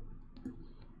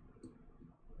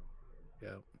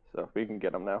 So we can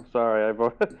get him now. Sorry, I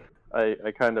voted.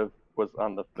 I kind of was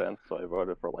on the fence, so I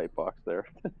voted for Lightbox there.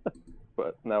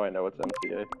 But now I know it's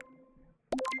MCA.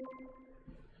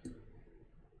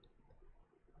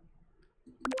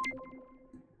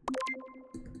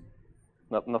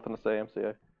 Nothing to say,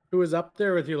 MCA. Who was up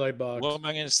there with you, Lightbox? What am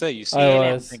I going to say? You see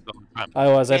I was.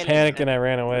 I panicked and I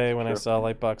ran away when I saw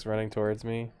Lightbox running towards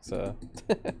me. So.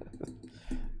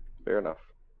 Fair enough.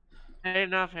 Fair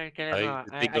enough. The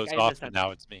thing goes off, and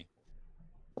now it's me.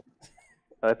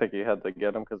 I think he had to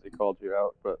get him because he called you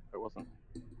out, but it wasn't.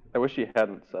 I wish he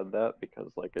hadn't said that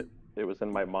because like it was in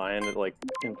my mind, like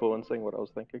influencing what I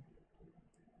was thinking.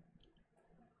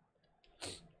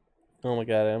 Oh my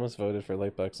god, I almost voted for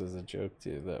Lightbox as a joke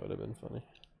too. That would have been funny.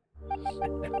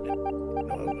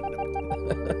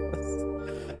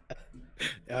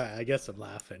 I guess I'm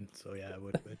laughing, so yeah, I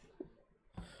would have been.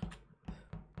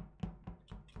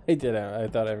 I did. I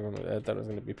thought it was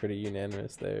going to be pretty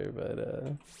unanimous there, but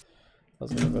I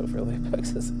was going to vote for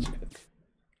Lightbox as a joke.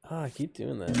 I keep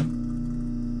doing that.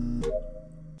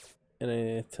 And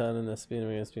a ton in the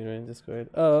speedrunning Discord.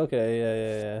 Oh,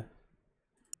 okay,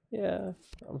 yeah.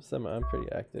 I'm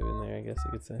pretty active in there, I guess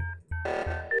you could say.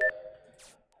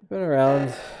 I've been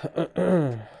around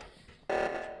the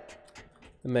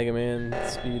Mega Man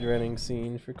speedrunning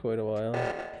scene for quite a while.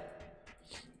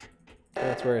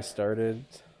 That's where I started.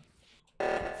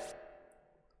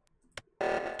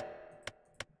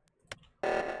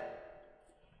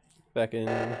 Back in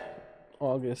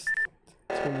August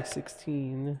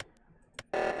 2016,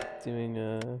 doing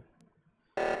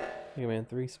Mega Man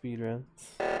 3 speedruns.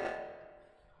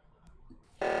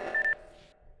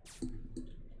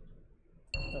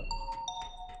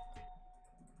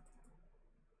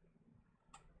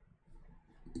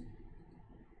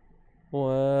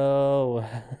 Well.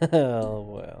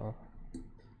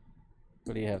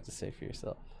 What do you have to say for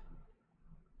yourself?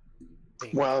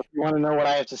 Well, if you want to know what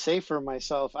I have to say for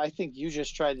myself, I think you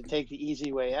just tried to take the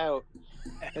easy way out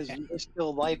because you're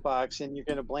still Lightbox and you're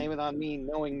going to blame it on me,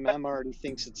 knowing Mem already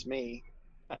thinks it's me.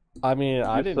 I mean,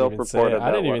 I didn't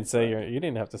even say your. You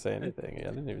didn't have to say anything. I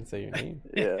didn't even say your name.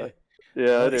 Yeah,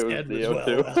 it was Theo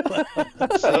too.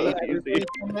 See, everybody's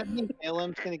coming at me.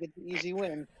 LM's going to get the easy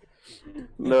win.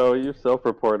 No, you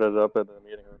self-reported up at the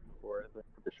meeting room before, I think,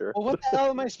 pretty sure. Well, what the hell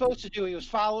am I supposed to do? He was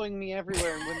following me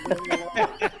everywhere and wouldn't leave me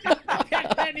alone.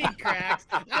 And he cracks.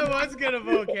 I was gonna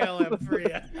vote KLM for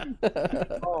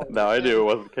you. Oh, No, I knew it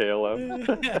wasn't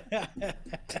KLM.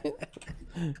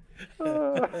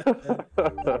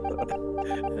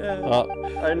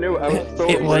 I knew. I was so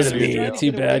It was excited. me. trying to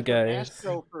Too get away bad, from guys.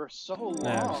 Astro for so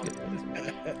Nah, I'm just long.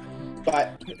 kidding.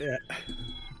 But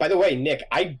by the way, Nick,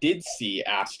 I did see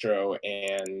Astro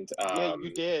and Yeah, you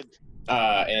did.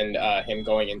 him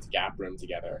going into Gap Room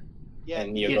together. Yeah,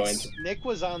 And Neo going to. Nick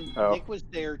was on. Oh. Nick was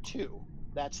there too.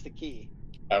 That's the key.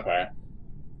 Okay.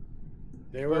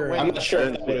 They But were. when I'm not sure if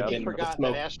I that would have he been forgot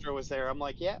smoke. that Astro was there. I'm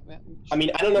like, yeah. Man, I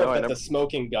mean, I don't know No, I if that's never- a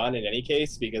smoking gun in any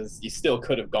case, because you still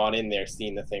could have gone in there,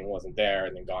 seen the thing wasn't there,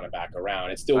 and then gone back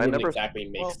around. It still I wouldn't never- exactly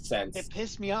make Well, sense. It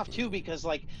pissed me off too because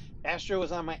like Astro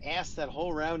was on my ass that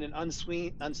whole round and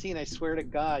unseen. I swear to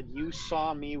God, you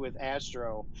saw me with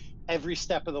Astro every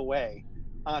step of the way,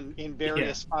 in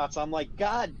various spots. I'm like,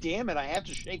 God damn it! I have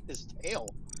to shake this tail.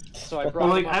 So I brought.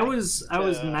 Well, him like up I was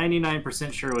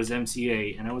 99% sure it was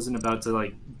MCA, and I wasn't about to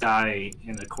like die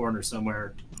in a corner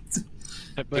somewhere.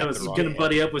 I was gonna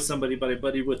buddy up with somebody, but I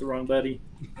buddied with the wrong buddy.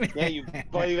 Yeah, you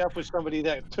buddied up with somebody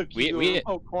that took you to a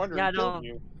remote corner and killed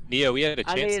you. Neo, we had a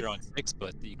chance Alice. there on 6,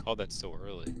 but you called that so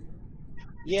early.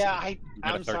 Yeah, You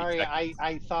got a I'm 30 sorry. seconds.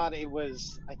 I thought it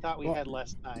was. I thought we had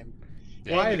less time.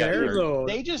 Yeah, Why you got there 30. though?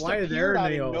 They just Why there, appeared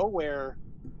out Neo? of nowhere.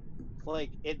 Like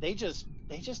they just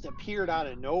appeared out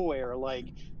of nowhere. Like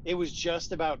it was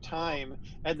just about time,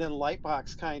 and then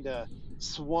Lightbox kind of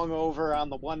swung over on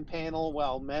the one panel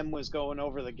while Mem was going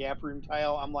over the Gap Room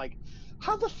tile. I'm like,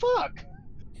 how the fuck?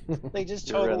 They just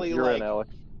totally You're in, like Alex.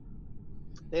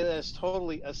 they just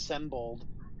totally assembled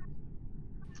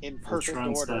in perfect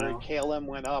Voltron order. style. KLM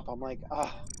went up. I'm like,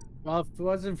 oh. Well, if it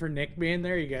wasn't for Nick being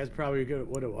there, you guys probably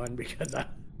would have won because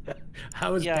I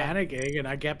was panicking and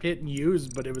I kept hitting U's,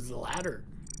 but it was the ladder.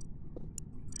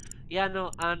 Yeah,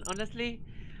 no, and honestly,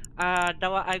 that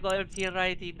one, I got MCA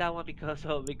right in that one because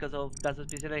of that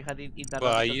suspicion I had in that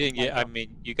Well, one. you didn't get. I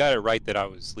mean, you got it right that I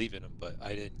was leaving him, but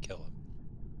I didn't kill him.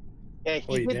 Yeah,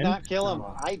 he did not kill him.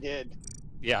 I did.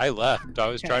 Yeah, I left. I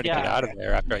was trying to get Yeah. out of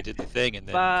there after I did the thing, and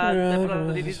then But the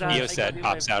problem is that Neo I said got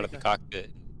hops him out of the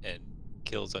cockpit and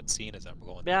kills unseen as I'm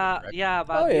going. Yeah,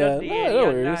 but Oh yeah, the no area,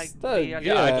 worries. like, That- the yeah,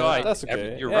 area- I know, I- that's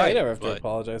okay. you're Yeah, right, you never have to but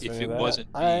apologize for if any it of that.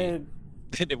 wasn't then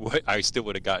I still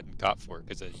would have gotten caught for it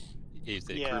because he's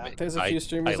the crewmate. There's a few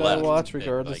streamers I left, watch and,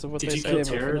 regardless like, of what Did they you say, kill but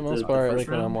for Terra the most the part, first like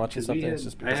when I'm round? watching 'Cause we something, it's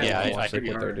had- just I because had I to watch pretty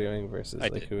like what they're hard. doing versus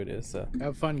like who it is. So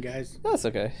Have fun, guys. that's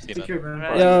okay. See you, Take care, man.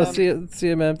 Right. Yeah, see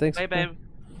you, man. Thanks. Bye, babe.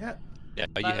 Yeah. Yeah,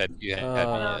 you But- had yeah,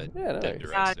 no dead worries.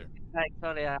 directs there. Like,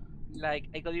 sorry, like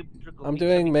I got you. I'm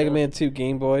doing Mega Man 2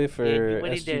 Game Boy for you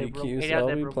went in the SGDQ, area so I'll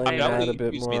that be broke playing down. that a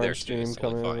bit Use me more there on too, stream it's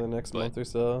totally coming over the fine, next but month or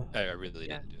so. I really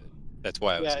didn't do it. That's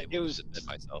why I was able it was to submit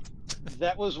myself.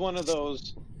 That was one of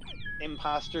those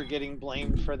imposter getting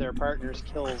blamed for their partner's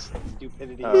kills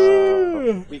stupidities.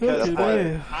 Because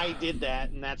I did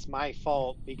that, and that's my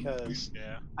fault because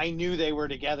I knew they were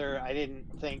together. I didn't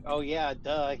think, oh yeah,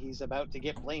 duh, he's about to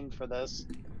get blamed for this.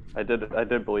 I did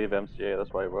believe MCA,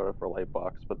 that's why I voted for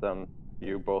Lightbox, but then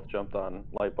you both jumped on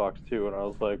Lightbox too, and I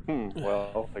was like,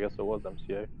 well, I guess it was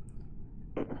MCA.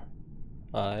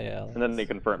 Yeah. And then he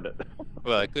confirmed it.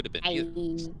 Well, it could have been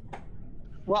you.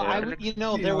 Well,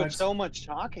 Yeah. there was so much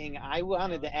talking. I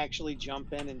wanted to actually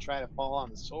jump in and try to fall on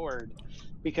the sword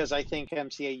because I think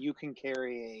MCA, you can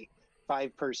carry a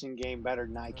 5-person game better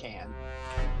than I can.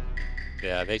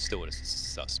 Yeah, they still would have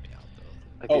sussed me out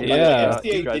though. Oh, yeah,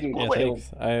 MCA didn't yeah, kill thanks.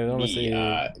 I honestly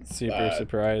me, super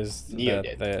surprised Neo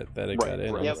that, did. that it got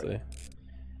in. Right. Honestly,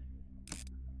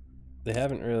 they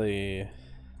haven't really.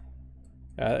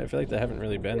 I feel like there haven't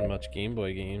really been much Game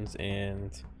Boy games, and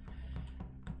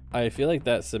I feel like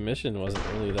that submission wasn't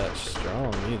really that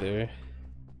strong either.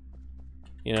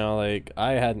 You know, like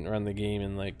I hadn't run the game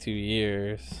in like 2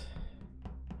 years,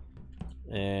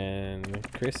 and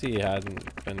Chrissy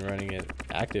hadn't been running it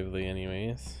actively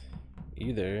anyways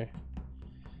either.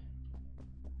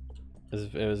 I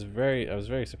was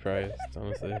very surprised,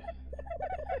 honestly.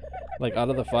 Like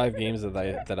out of the 5 games that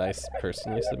I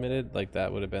personally submitted, like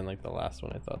that would have been like the last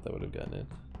one I thought that would have gotten in.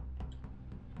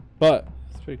 But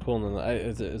it's pretty cool.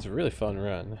 It's a really fun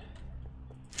run.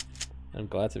 I'm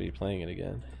glad to be playing it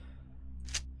again,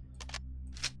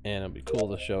 and it'll be cool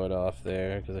to show it off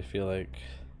there because I feel like,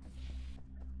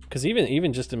 because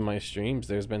even just in my streams,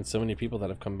 there's been so many people that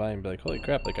have come by and be like, "Holy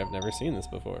crap! Like I've never seen this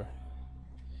before."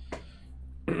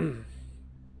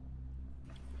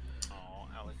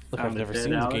 Look, I've never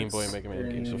seen these Game Boy Mega Man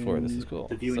games before. This is cool.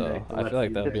 So I feel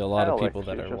like there'll be a lot of people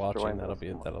that are watching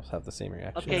that'll have the same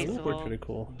reaction. Okay, It'll so be pretty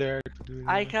cool.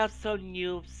 I have some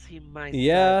noobs in my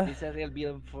Yeah. This is a little bit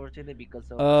unfortunate because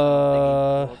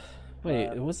of Wait,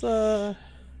 it was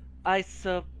I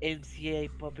saw MCA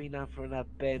popping up from a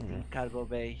vent in Cargo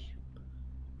Bay.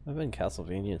 I've been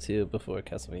Castlevania 2 before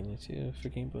Castlevania 2 for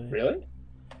Game Boy. Really?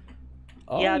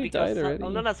 Oh, Yeah, you because died already?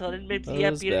 all of a sudden MCA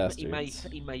Those appeared bastards.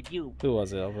 in my view. Who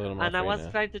was it? I'll vote him off And I right was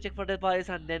now. trying to check for the bodies,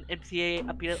 and then MCA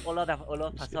appeared all of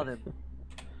a sudden.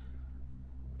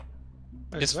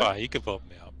 It's fine. You can vote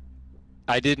me out.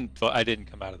 I didn't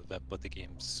come out of the vent, but the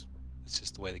game's. It's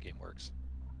just the way the game works.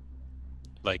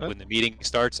 Like when the meeting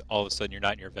starts, all of a sudden you're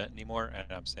not in your vent anymore, and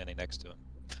I'm standing next to him.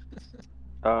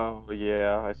 Oh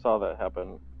yeah, I saw that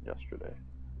happen yesterday.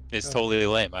 It's totally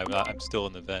lame. I'm still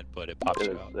in the vent, but it pops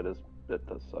you out. It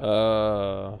does suck.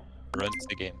 Runs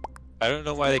the game. I don't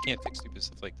know why they can't fix stupid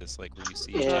stuff like this. Like when you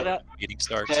see meeting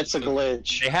starts. That's a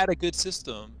glitch. They had a good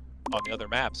system on the other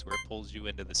maps where it pulls you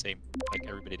into the same, like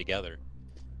everybody together.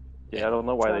 Yeah, I don't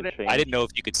know why they changed. I didn't know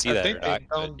if you could see that or not. I think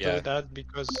they don't do that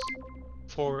because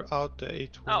for out the 8 week.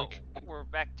 Oh, we're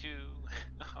back to.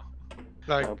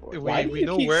 Like we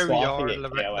know where we are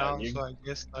right now, so I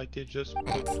guess like they just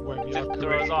put where we are.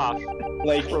 Throw us off.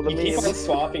 Like you keep on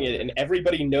swapping it, and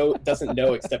everybody doesn't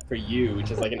know except for you,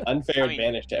 which is like an unfair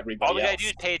advantage to everybody all we gotta else. do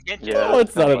is pay attention. Yeah, no,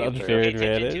 it's not an unfair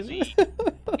advantage. If we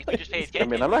just pay attention. I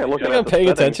mean, I'm not looking I'm at not paying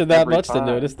attention that much to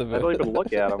notice the. I don't even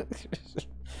look at them.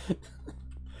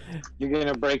 You're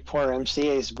gonna break poor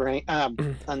MCA's brain,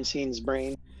 Unseen's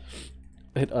brain.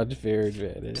 An unfair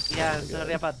advantage. Yeah, I'm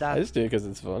sorry about that. I just do it because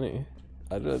it's funny.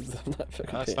 I'm not fucking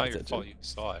That's paying not your attention. fault. You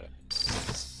saw it.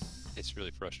 It's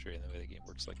really frustrating the way the game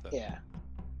works like that. Yeah.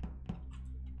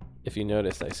 If you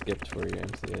noticed, I skipped for your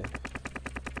MCA.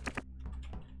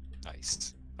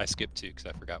 Nice. I skipped too because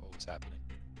I forgot what was happening.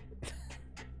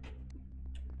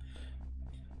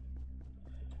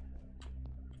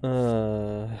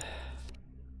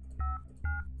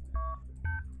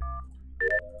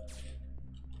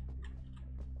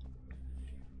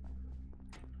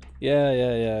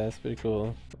 Yeah, it's pretty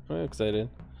cool. I'm excited.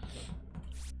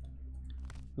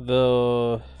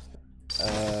 Though,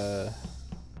 I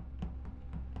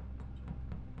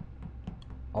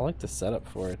like the setup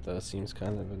for it though, seems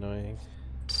kind of annoying.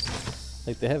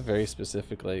 Like they have very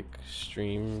specific like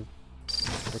stream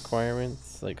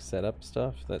requirements, like setup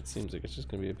stuff, that seems like it's just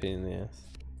gonna be a pain in the ass.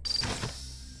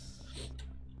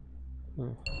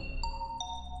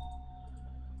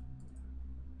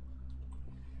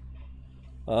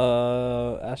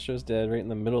 Astro's dead right in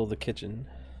the middle of the kitchen.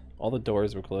 All the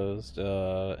doors were closed,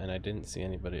 and I didn't see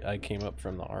anybody. I came up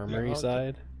from the armory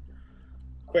side.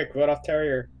 Quick, vote off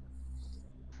Terrier.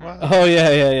 What? Oh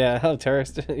yeah. Oh, Terror.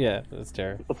 Yeah, that's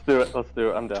Terror. Let's do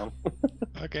it. I'm down.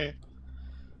 Okay.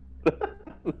 we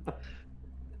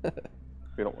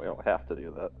don't have to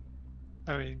do that.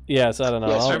 I mean. Yeah, so I don't know.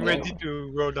 Yes, I'm ready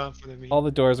to roll down for the meeting. All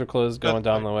the doors were closed going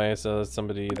down the way, so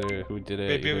somebody either who did it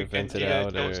Maybe either vented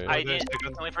out or. I did.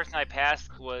 The only person I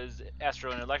passed was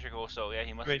Astro and Electrical, so yeah,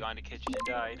 he must have gone to kitchen and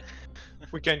died.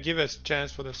 We can give us a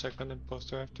chance for the second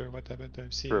imposter after what happened to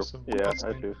MC. True. So Yeah,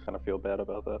 I do kind of feel bad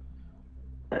about that.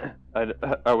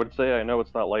 I would say I know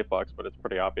it's not Lightbox, but it's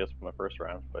pretty obvious from the first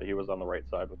round. But he was on the right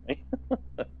side with me.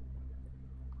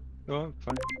 No, I'm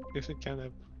fine. If it can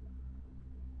help.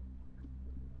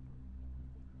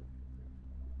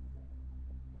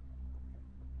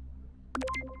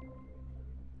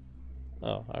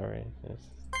 Oh, alright. Yes.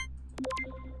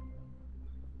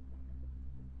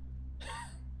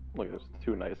 Look, there's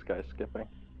two nice guys skipping.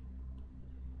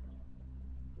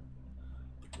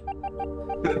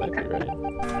 Might be right.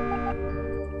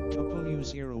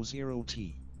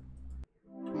 W00T.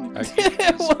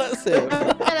 It was him.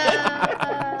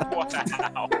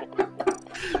 Wow.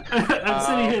 I'm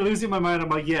sitting here losing my mind. I'm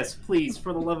like, yes, please,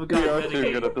 for the love of God, We are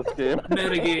too good at this game.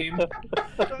 Metagame.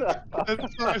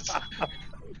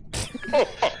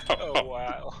 Oh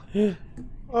wow.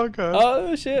 Oh god.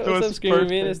 Oh shit! That What's was up, Screaming perfect.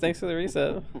 Venus? Thanks for the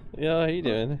reset. Yo, how you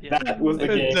doing? That was the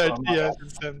game. Yes,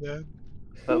 it's them there.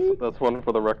 That's one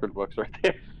for the record books right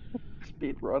there.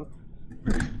 Speed run.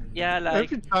 Yeah, like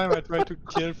Every time I try to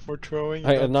kill for throwing.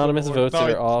 Alright, it anonymous doesn't work. votes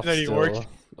No, are off it still. worked.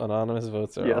 Anonymous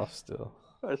votes are Yes. off still.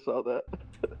 I saw that.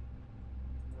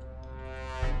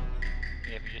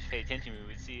 Yeah, if we just pay attention, we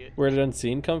would see it. Where did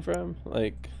Unseen come from?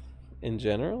 Like, in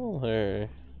general, or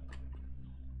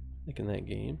like in that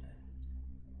game?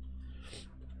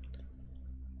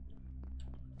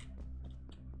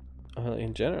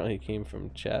 In general, he came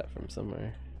from chat from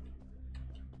somewhere.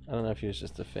 I don't know if he was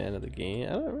just a fan of the game.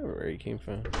 I don't remember where he came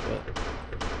from, but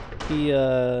he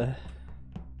oh,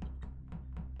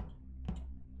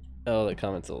 the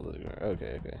comments a little.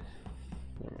 Okay.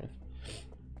 Never mind.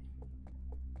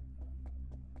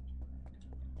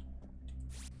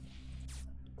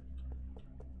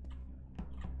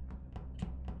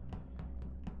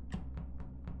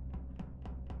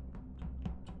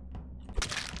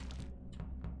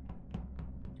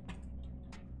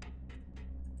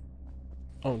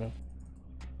 Oh no.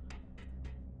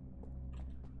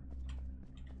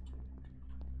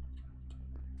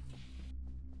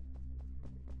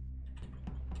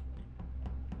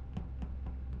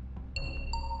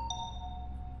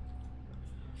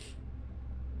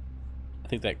 I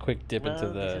think that quick dip into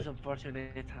the... This is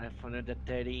unfortunate. I found the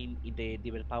 30 in the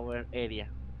Devil Power area.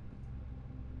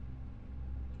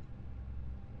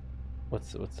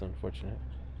 What's unfortunate?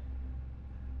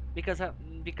 Because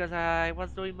I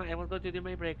was going to do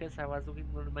my breakers. I was doing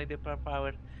my Devil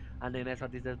Power, and then I saw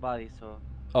this dead body. So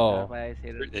that's why I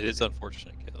said it is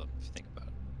unfortunate, Caleb, if you think about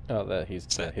it. Oh, that he's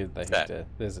dead.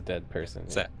 There's a dead person.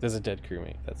 Yeah. There's a dead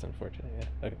crewmate. That's unfortunate.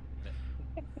 Yeah. Okay.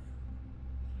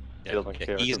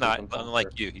 Yeah, he's not,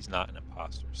 unlike you, he's not an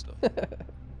imposter still.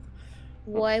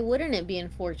 Why wouldn't it be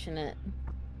unfortunate?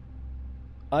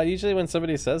 Usually when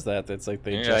somebody says that, it's like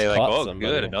they just like, caught oh,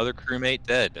 somebody. good, another crewmate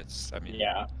dead. That's, I mean,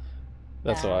 yeah.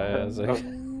 That's why I was like,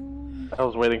 I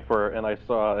was waiting for, and I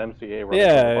saw MCA.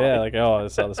 Yeah, like, oh, I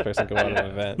saw this person go out of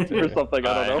an event or something.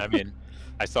 I don't know. I mean,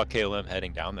 I saw KLM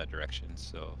heading down that direction,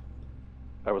 so.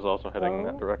 I was also heading in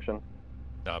that direction.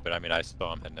 No, but I mean, I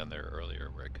saw him heading down there earlier,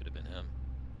 where it could have been him.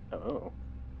 Oh.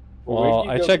 Well,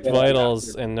 I checked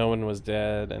vitals and no one was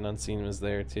dead, and Unseen was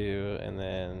there too, and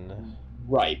then.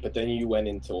 Right, but then you went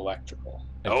into electrical.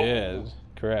 I did,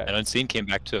 correct. And Unseen came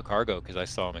back to a cargo because I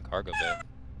saw him in cargo bay.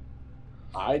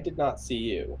 I did not see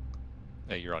you.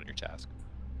 No, you're on your task.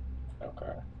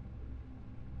 Okay.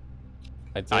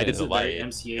 I did the light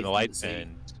in the lights,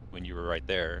 and when you were right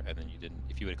there, and then you didn't.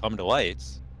 If you would have come to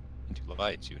lights, into the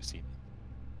lights, you would have seen me.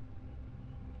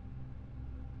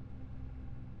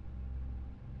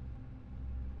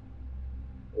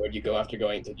 Where'd you go after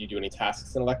going? Did you do any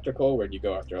tasks in electrical? Where'd you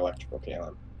go after electrical,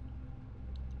 Kalen?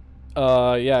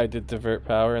 Yeah, I did divert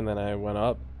power, and then I went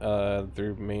up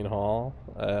through main hall.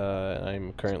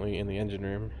 I'm currently in the engine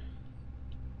room.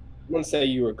 I want to say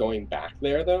you were going back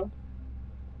there, though.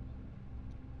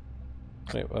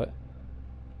 Wait, what?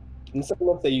 Didn't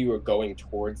someone say you were going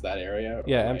towards that area?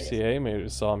 Yeah, MCA maybe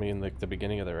saw me in the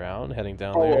beginning of the round, heading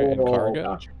down there in cargo.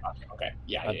 Gotcha. Okay,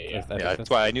 yeah. That's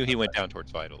why I knew he went down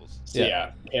towards vitals. So,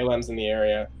 yeah, KLM's in the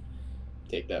area.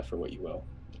 Take that for what you will.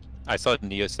 I saw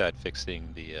Neostat fixing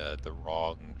the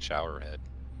wrong shower head.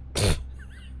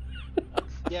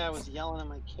 Yeah, I was yelling at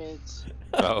my kids.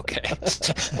 Oh, okay. That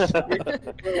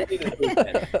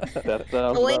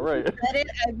sounds about right. He said it,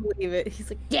 I believe it. He's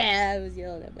like, yeah, I was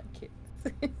yelling at my kids.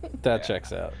 That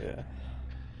checks out, yeah.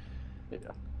 Yeah.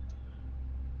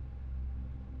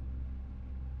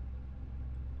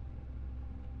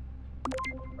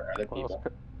 Where are other people?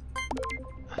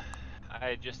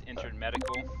 I just entered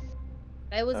medical.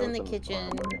 I was in the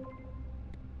kitchen,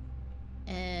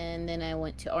 and then I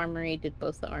went to armory, did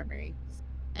both the armories,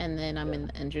 and then I'm in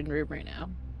the engine room right now.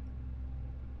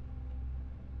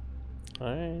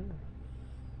 Alright.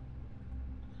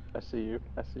 I see you.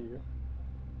 I see you.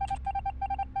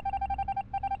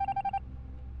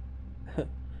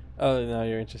 Oh, no,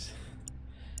 you're interested.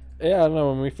 Yeah, I don't know.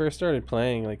 When we first started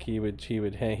playing, like he would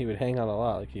hang out a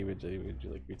lot. Like he would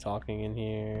like be talking in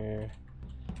here,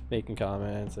 making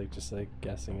comments, like just like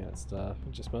guessing at stuff,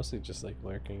 and just mostly just like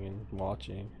lurking and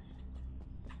watching.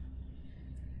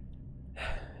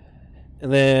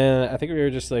 And then I think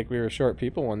we were short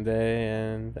people one day,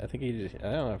 and I think I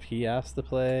don't know if he asked to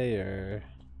play or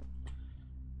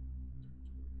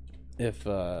if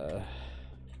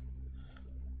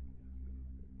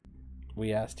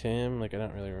we asked him. Like I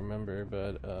don't really remember,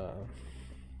 but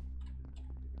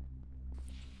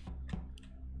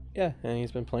yeah, and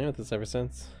he's been playing with us ever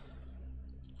since.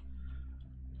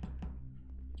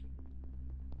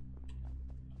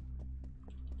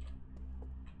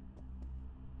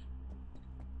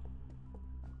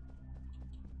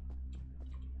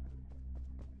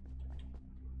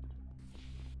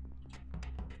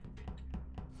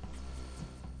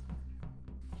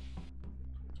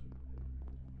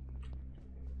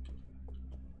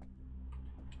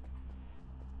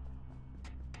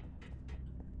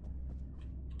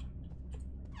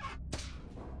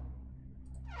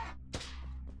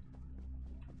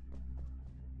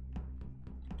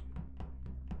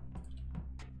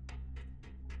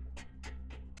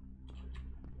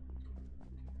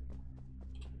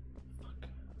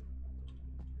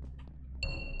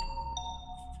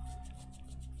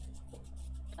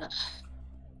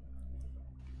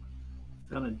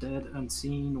 Found a dead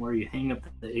unseen where you hang up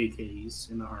the AKs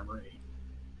in the armory.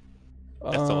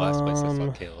 That's the last place I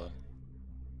saw Kayla.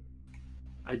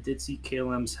 I did see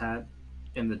KLM's hat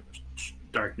in the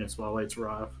darkness while lights were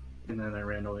off, and then I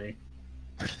ran away.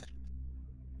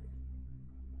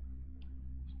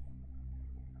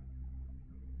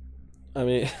 I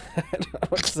mean, I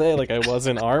would say like I was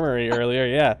in Armory earlier.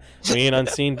 Yeah, me and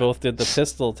Unseen both did the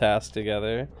pistol task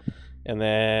together, and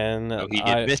then he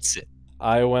admits it.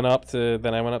 I went up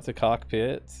to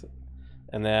Cockpit,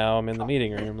 and now I'm in the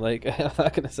meeting room. Like I'm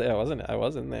not gonna say I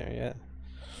wasn't there yet.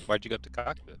 Why'd you go up to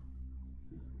Cockpit?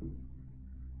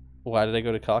 Why did I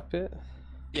go to Cockpit?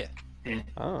 Yeah.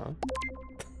 Oh.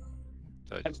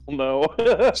 No.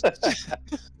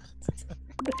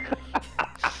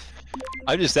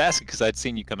 I'm just asking because I'd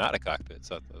seen you come out of Cockpit,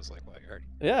 so I was like, "Well, you already."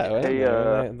 Yeah, I went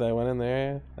in there. I went in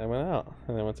there. I went out,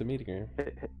 and I went to meeting room.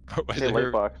 Hey,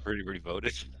 Lightbox. Already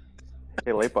voted.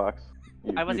 Hey, Lightbox.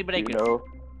 I was in breakers. Do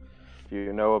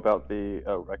you know about the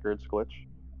records glitch?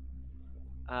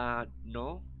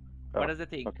 No. Oh, What is the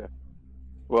thing? Okay.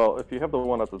 Well, if you have the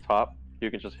one at the top, you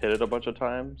can just hit it a bunch of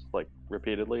times, like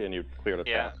repeatedly, and you clear the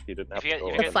task. You didn't have to go.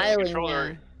 If you get the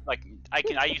controller, like I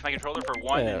use my controller for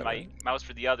one and my mouse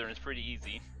for the other, and it's pretty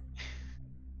easy.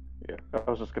 Yeah, I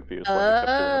was just confused.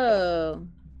 Oh.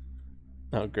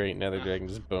 Oh, great! Nether Dragon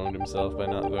just boned himself by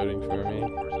not voting for me.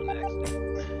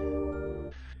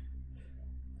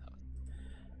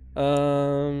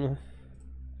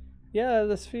 Yeah,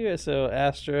 this viewer. So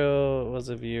Astro was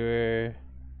a viewer.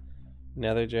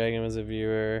 Nether Dragon was a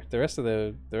viewer. The rest of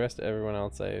everyone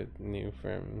else I knew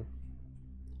from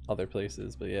other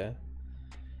places, but yeah,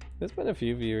 there's been a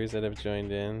few viewers that have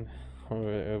joined in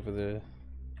over the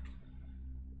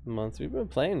months. We've been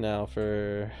playing now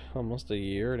for almost a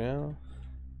year now.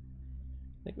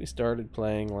 I think we started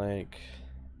playing like,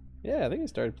 I think we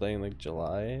started playing like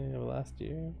July of last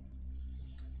year.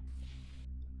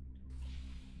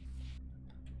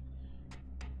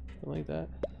 Something like that.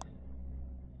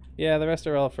 Yeah, the rest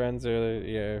are all friends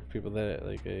or people that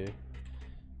like I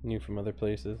knew from other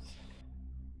places.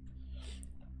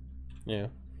 Yeah.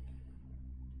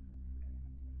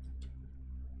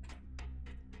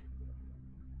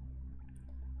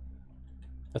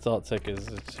 That's all it took is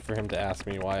for him to ask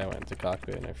me why I went to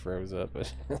Cockpit, and I froze up.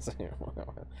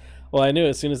 Well, I knew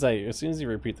as soon as you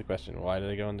repeat the question, why did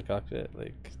I go into Cockpit?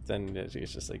 Like then it's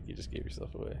just like you just gave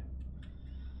yourself away.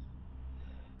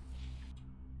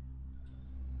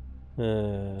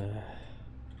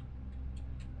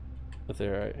 But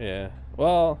there are,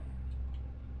 well,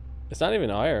 it's not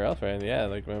even IRL friend. Yeah,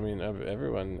 like I mean,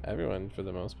 everyone for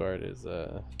the most part is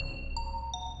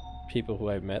people who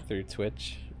I've met through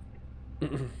Twitch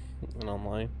and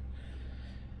online.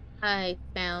 I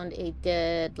found a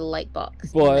dead light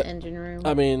box in the engine room.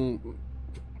 I mean,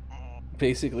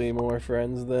 basically more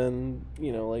friends than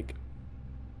like.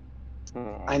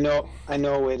 I know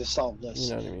a way to solve this.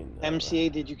 You know what I mean?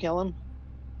 MCA, did you kill him?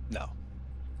 No.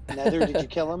 Nether, did you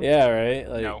kill him? Yeah, right.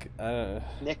 Like, no.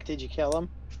 Nick, did you kill him?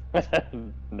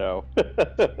 No.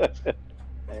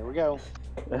 There we go.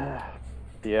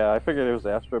 Yeah, I figured it was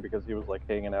Astro because he was like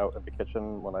hanging out in the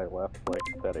kitchen when I left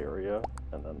like that area,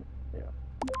 and then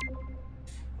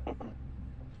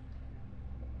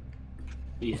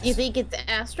You think it's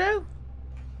Astro?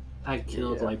 I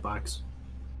killed Lightbox.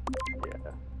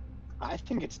 Yeah. I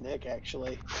think it's Nick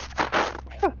actually.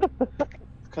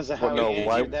 Because of how he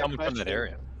answered that coming question. from that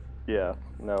area. Yeah,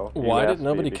 no. Why did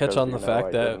nobody catch on the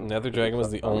fact that Nether Dragon was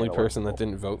the only person that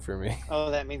didn't vote for me? Oh,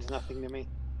 that means nothing to me.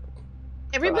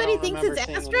 Everybody thinks it's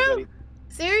Astro?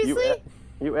 Seriously?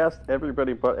 You asked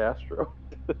everybody but Astro.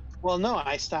 Well, no,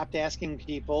 I stopped asking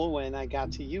people when I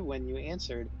got to you when you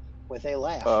answered with a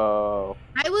laugh. Oh.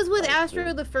 I was with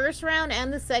Astro the first round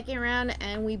and the second round,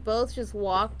 and we both just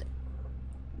walked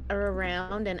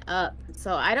around and up.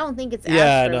 So I don't think it's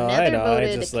Astro. No, Nether I know. voted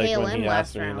I just to like KLM when he last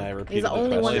asked me and I round. repeated He's the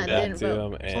only one that back didn't to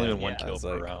vote. him. There's only And one kill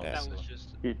per like, round.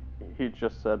 yeah. He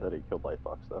just said that he killed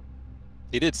Lightbox though.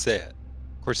 He did say it.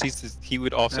 Of course, he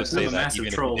would also say that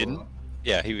even if he didn't.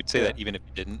 Yeah, he would say that even if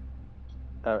he didn't.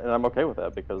 And I'm okay with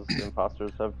that because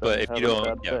imposters have been But if you having a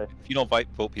don't, bad day. if you don't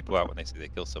vote people out when they say they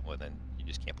kill someone, then you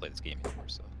just can't play this game anymore.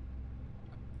 So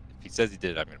if he says he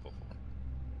did it, I'm gonna vote for him.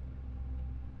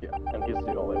 Yeah, and he's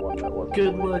the only one that wasn't.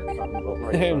 Good luck.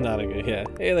 I'm not a good. Yeah.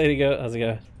 Hey, Lady Goat, how's it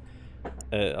going?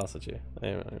 Also, too.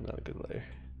 I'm not a good liar.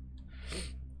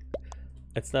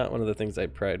 It's not one of the things I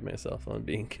pride myself on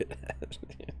being good at.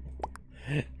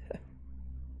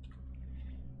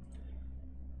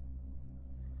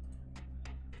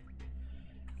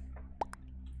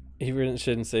 He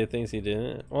shouldn't say things he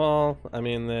didn't. Well, I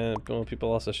mean,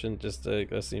 people also shouldn't just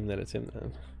assume that it's him.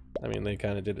 Then, I mean, they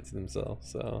kind of did it to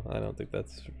themselves. So I don't think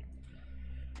that's.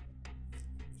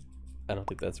 I don't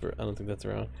think that's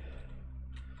wrong.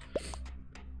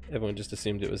 Everyone just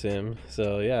assumed it was him.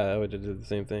 So yeah, I would have did the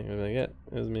same thing. I'm like, yeah,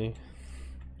 it was me.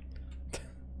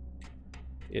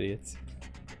 Idiots.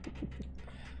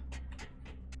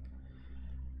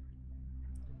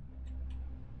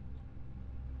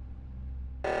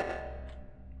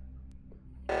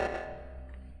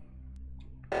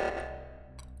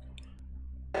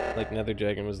 Like Nether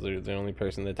Dragon was the only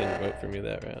person that didn't vote for me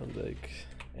that round, like,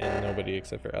 and nobody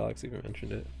except for Alex even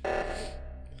mentioned it.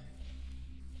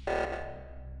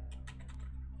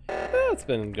 It's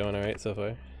been going alright so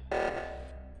far.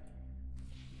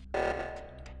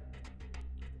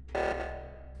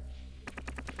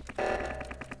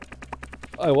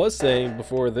 I was saying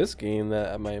before this game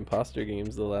that my imposter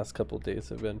games the last couple days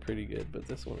have been pretty good, but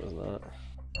this one was not.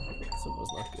 This one was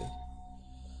not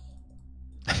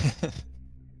good.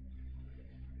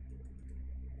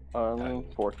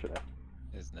 Unfortunate.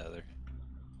 Is Nether.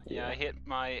 Yeah, I hit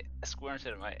my square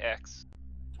instead of my X.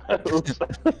 Oops.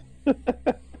 I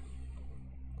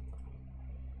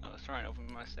was trying to open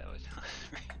my salvage.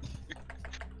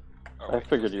 I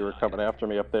figured you were coming after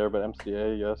me up there, but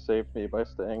MCA saved me by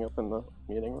staying up in the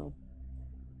meeting room.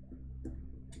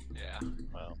 Yeah.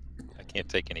 Well, I can't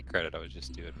take any credit. I was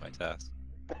just doing my task.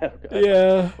 Okay.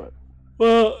 Yeah. But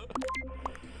Well,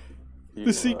 you,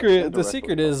 the secret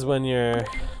indirectly is when you're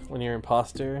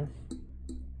imposter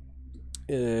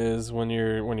is when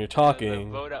you're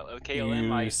talking,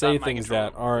 you say things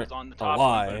that aren't a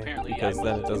lie, because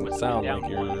then it doesn't sound like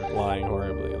you're lying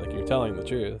horribly, like you're telling the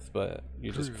truth, but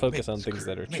you just focus on things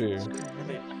that are true.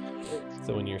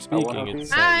 So when you're speaking,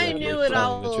 it's I like knew you're it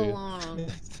telling all the truth. along.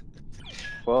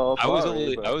 Well, I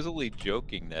was only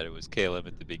joking that it was KLM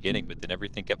at the beginning, but then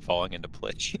everything kept falling into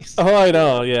place. Oh, I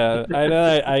know, yeah. I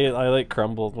know. I like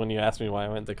crumbled when you asked me why I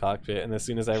went to cockpit, and as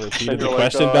soon as I repeated the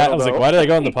question back, I was like, "Why did I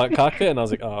go in the cockpit?" And I was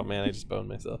like, "Oh man, I just boned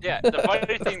myself." Yeah, the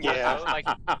funny thing was, though, like,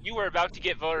 you were about to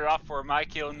get voted off for my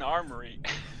kill in the armory.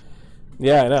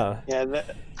 Yeah, I know. Yeah,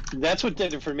 that's what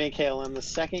did it for me, KLM. The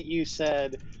second you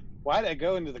said, "Why'd I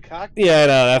go into the cockpit?" Yeah, I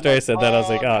know. After I said that, I was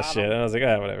like, "Oh shit!" And I was like,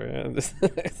 "Ah, whatever."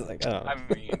 It's like, I don't know.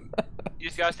 I mean, you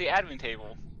just gotta see admin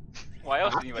table. Why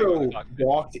else would anybody I go to the cockpit?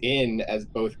 walked in as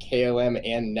both KLM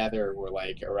and Nether were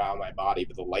like around my body,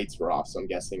 but the lights were off, so I'm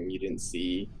guessing you didn't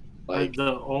see. Like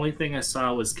the only thing I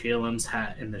saw was KLM's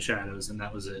hat in the shadows, and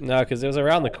that was it. No, because it was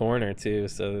around the corner too,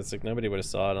 so it's like nobody would have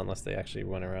saw it unless they actually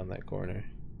went around that corner.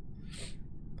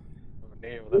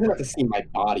 he doesn't have to see my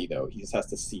body though. He just has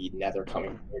to see Nether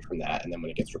coming away from that, and then when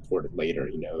it gets reported later,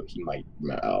 you know, he might.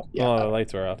 Oh, yeah. Well, the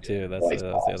lights were off too. That's the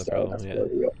other problem. That's Yeah. the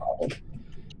real problem.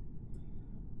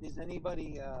 Is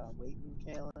anybody waiting,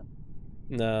 KLM?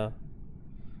 No,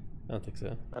 I don't think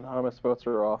so. Anonymous votes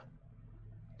are off.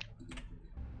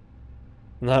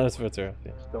 Anonymous votes are off.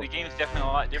 Yeah. The game's definitely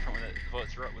a lot different when the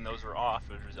votes were, when those were off.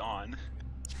 It was on.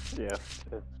 Yeah,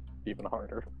 it's even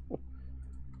harder.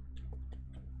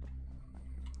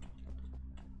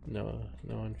 No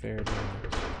unfair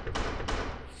advantage.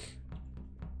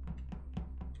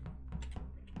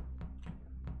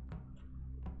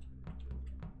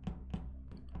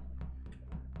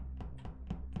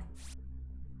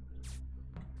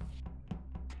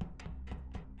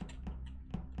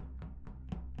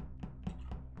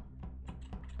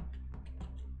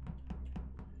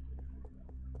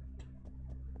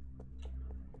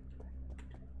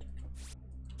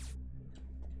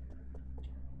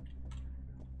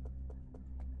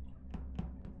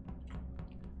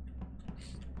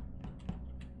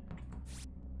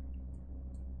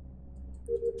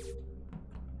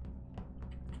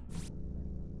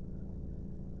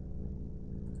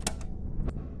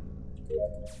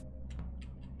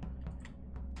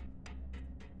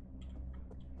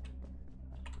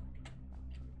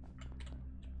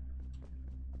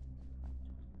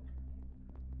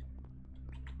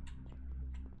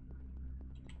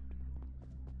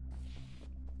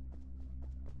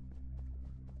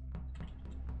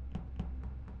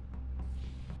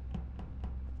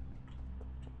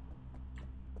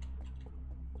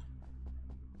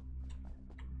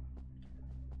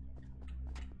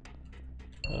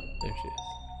 Oh, there she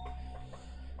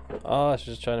is. Oh, she's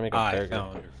just trying to make a burger. I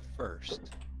found her first.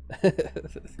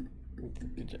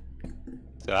 Good job.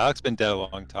 So Alex been dead a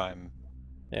long time.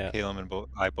 Yeah. Caleb and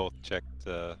I both checked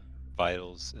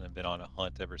vitals and have been on a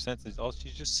hunt ever since.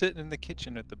 She's just sitting in the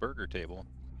kitchen at the burger table.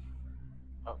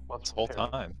 Oh, this whole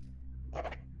time.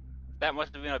 That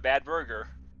must have been a bad burger.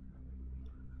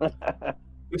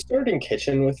 Who started in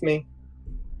kitchen with me?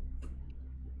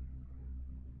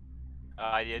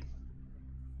 I did.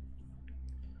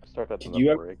 Did you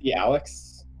ever see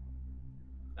Alex?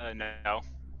 No.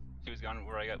 She was gone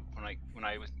where I got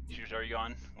she was already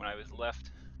gone when I was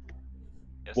left.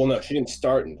 Yes. Well, no, she didn't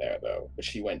start in there though, but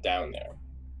she went down there.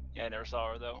 Yeah, I never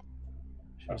saw her though.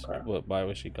 Why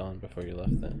was she gone before you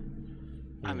left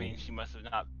then? I mean, she must have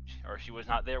not, or she was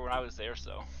not there when I was there,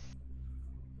 so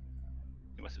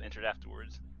she must have entered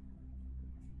afterwards.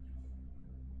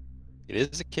 It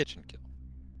is a kitchen kill.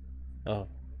 Oh,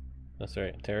 that's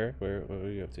right. Terror, where were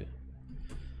you up to?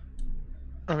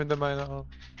 I'm in the mine now.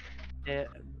 There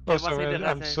Oh, was in sorry, the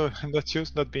I'm right so not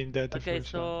used not being dead the Okay,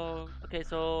 first round.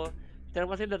 so there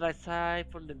was in the right side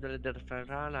from the first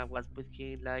round. I was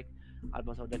picking like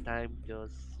almost all the time, Yeah,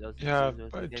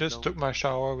 just I get just low. took my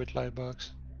shower with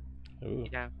Lightbox. Ooh.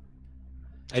 Yeah.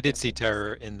 I did see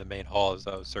Terror in the main hall as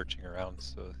I was searching around,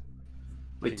 so.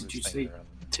 Wait, did you say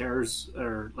Terror's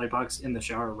or Lightbox in the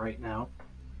shower right now?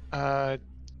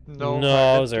 No.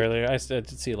 No, it was earlier. I did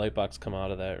see Lightbox come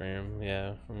out of that room.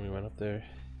 Yeah, when we went up there.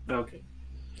 Okay.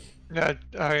 Yeah,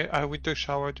 I went to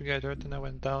shower together, then I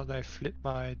went down, I flipped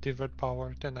my divert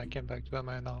power, then I came back to the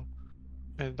mine now.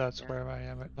 And that's where I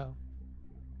am right now.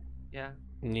 Yeah.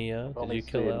 Neo, did you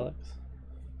kill Alex?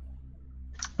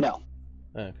 No.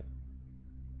 Oh, okay.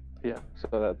 Yeah,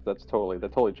 so that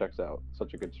totally checks out.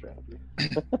 Such a good strategy.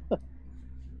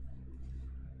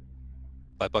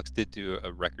 Lightbox did do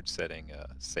a record-setting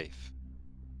safe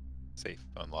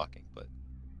unlocking, but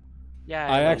yeah.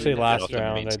 I actually last the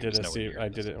round main I screen did is a nowhere near I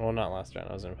this. did it. Well, not last round.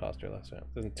 I was an imposter last round.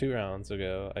 Then 2 rounds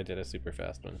ago, I did a super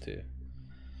fast one too.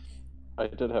 I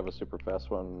did have a super fast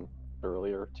one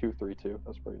earlier, 2-3-2.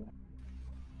 That's pretty nice.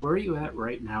 Where are you at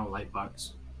right now,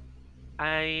 Lightbox?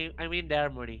 I'm in the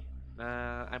armory.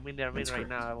 I'm in the armory right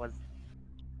now. I was.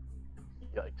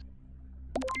 Yikes.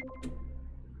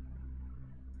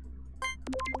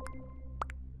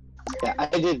 Yeah, I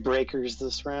did breakers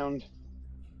this round.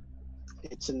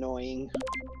 It's annoying.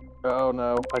 Oh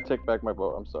no, I take back my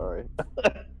vote. I'm sorry.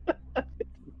 I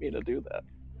didn't mean to do that.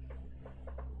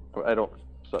 I don't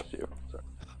sus you. Sorry.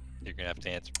 You're gonna have to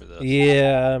answer for this.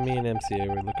 Yeah, me and MCA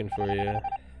were looking for you.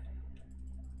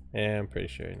 Yeah, I'm pretty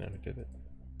sure you never did it.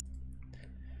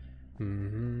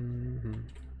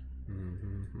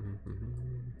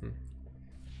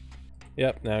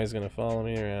 Yep, now he's gonna follow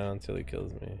me around until he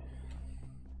kills me.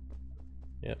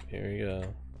 Yep, here we go.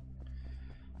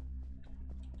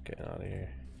 Getting out of here.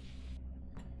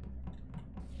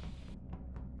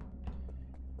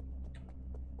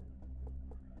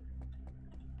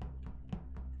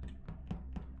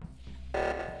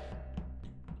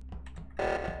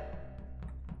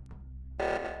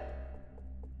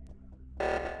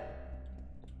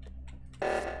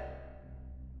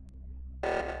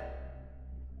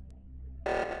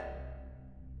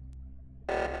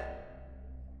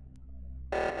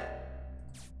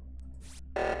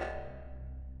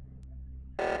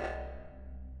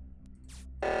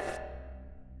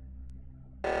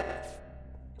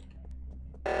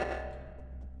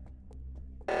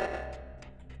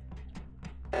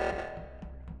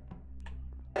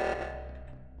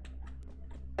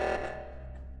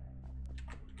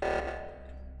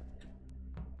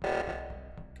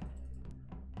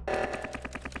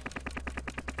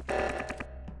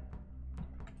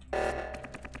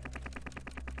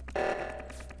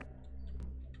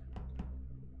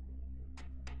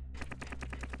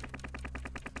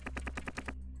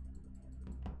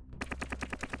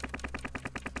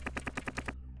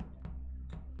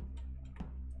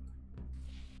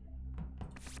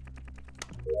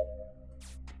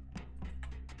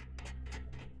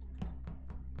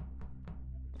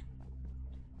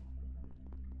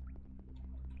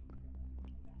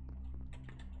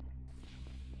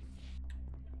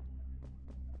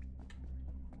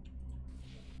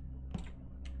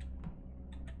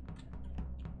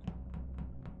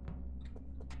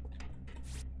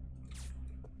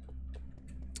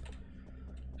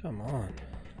 Come on.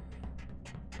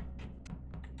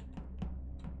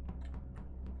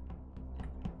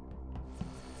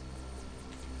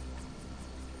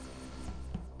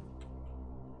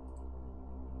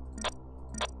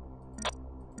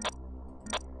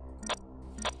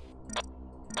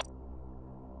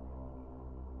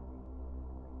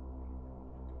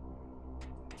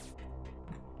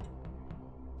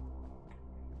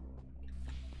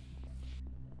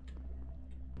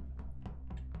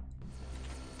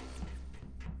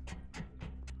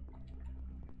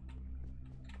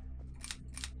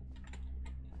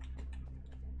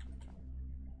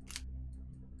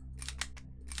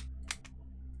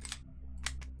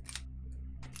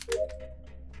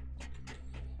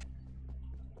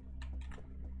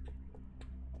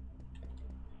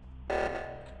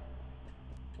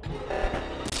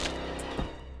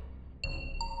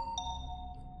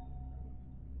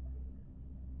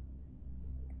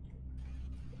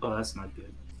 Oh, that's not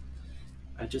good.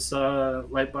 I just saw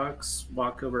Lightbox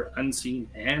walk over Unseen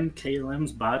and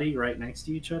KLM's body right next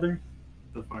to each other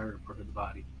before I reported the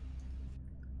body.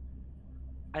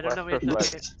 I don't know what you're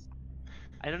talking.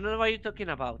 I don't know what you're talking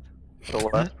about. The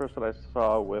last person I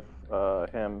saw with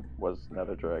him was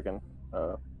Nether Dragon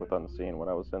with Unseen when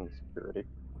I was in security.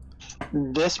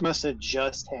 This must have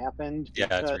just happened. Yeah,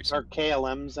 it's because, recent. or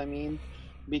KLMs, I mean,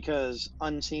 because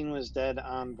Unseen was dead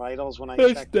on Vitals when I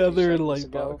That's checked the a few other seconds light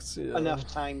ago. box, yeah. Enough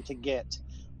time to get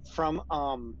from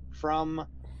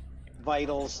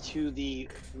Vitals to the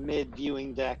mid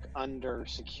viewing deck under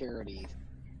security.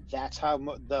 That's how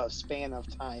the span of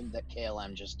time that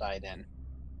KLM just died in.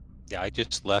 Yeah, I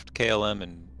just left KLM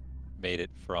and made it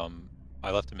from.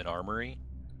 I left him in Armory,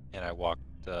 and I walked.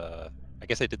 I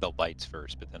guess I did the lights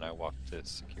first, but then I walked to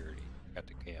security. I got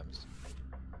to cams.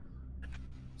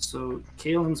 So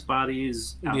KLM's body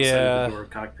is outside Yeah, of the door of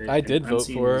cockpit. I did and vote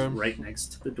Unseen for was him. right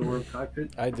next to the door of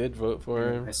cockpit. I did vote for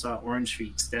and him. I saw Orange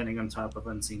Feet standing on top of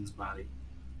Unseen's body.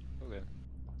 Okay.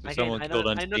 So Again, someone killed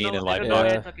I don't Unseen know, and I don't know what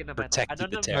Lightbox you're talking about. I protected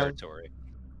don't the know. territory.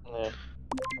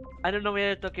 I don't know what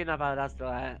you're talking about,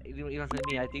 Astro. It wasn't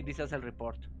me. I think this is a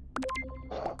report.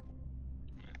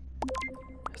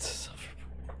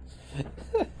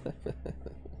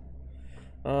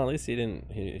 Oh, at least he didn't.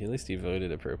 At least he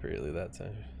voted appropriately that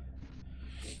time.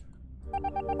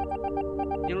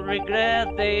 You'll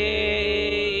regret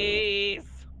this.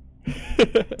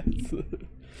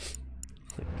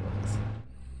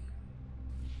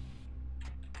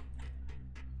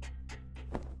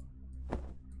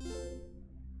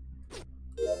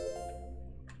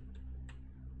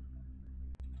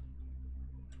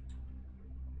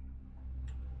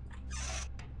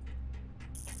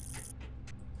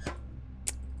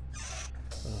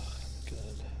 Oh,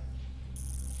 good.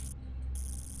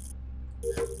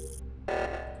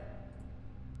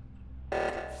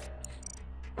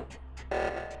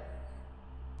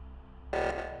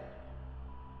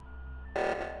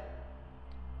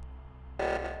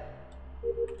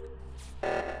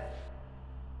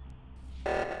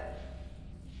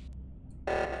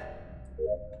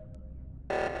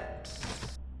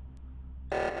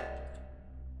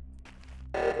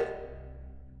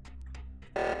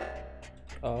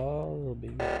 Oh, little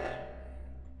baby.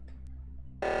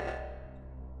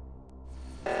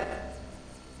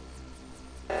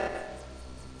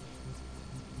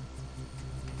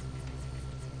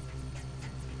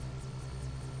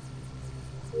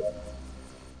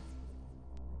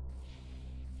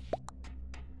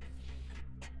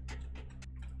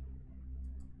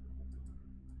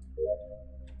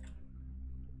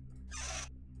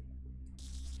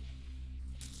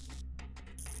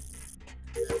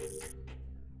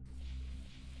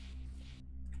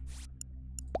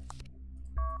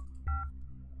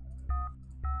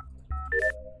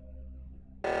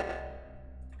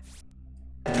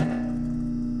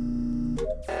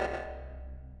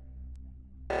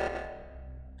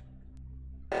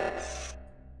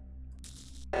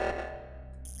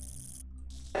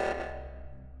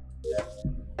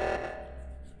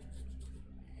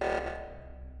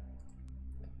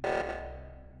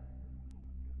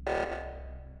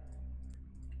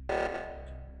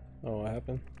 Oh, what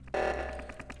happened?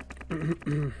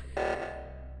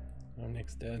 Oh,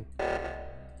 Nick's dead.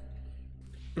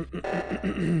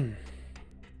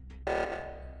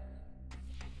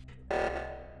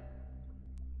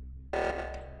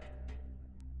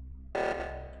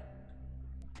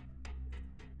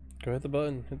 Go hit the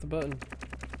button. Hit the button.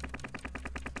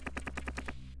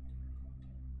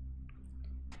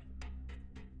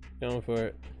 Going for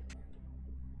it.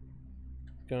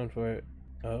 Going for it.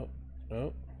 Oh.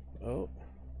 Oh. Oh.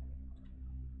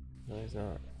 No, he's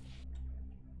not.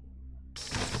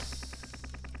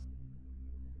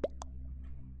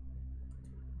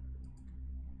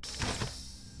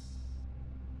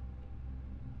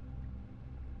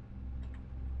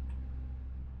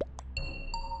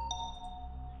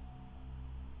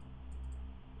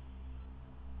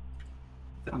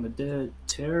 Found a dead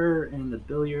terror in the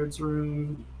billiards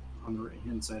room on the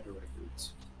right-hand side of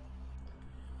records.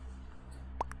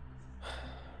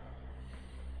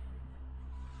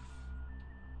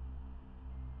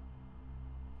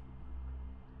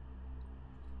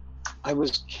 I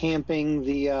was camping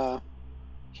the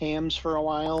cams for a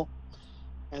while,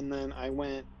 and then I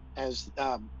went as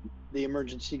the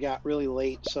emergency got really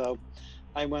late, so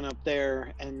I went up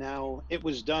there, and now it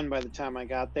was done by the time I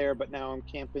got there, but now I'm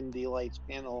camping the lights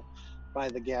panel by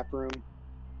the gap room.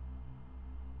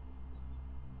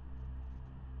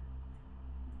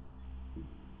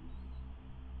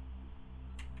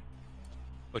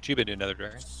 What you been doing, Nether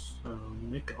Dragon?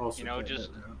 Nick also. You know, just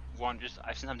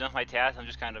since I'm done my task, I'm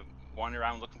just kind of wandering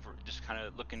around looking for,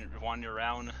 wandering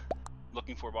around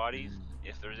looking for bodies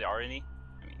if there are any.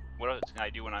 I mean, what else can I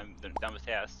do when I'm done with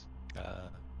tasks?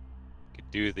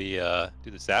 Could do the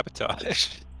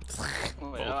sabotage.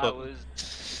 Well, I was.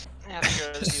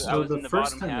 So I was the in the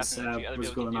first bottom time half, the and sab other was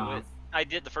people could going do off. it. I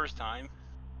did the first time.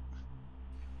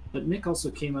 But Nick also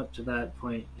came up to that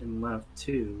point and left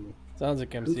too. Sounds like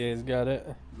MCA's got it.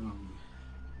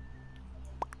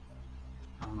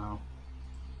 I don't know.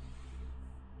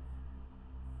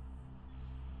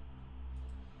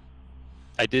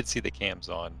 I did see the cams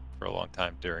on for a long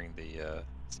time during the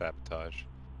sabotage.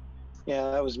 Yeah,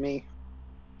 that was me.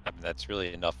 I mean, that's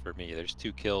really enough for me. There's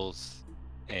 2 kills,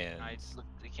 and I look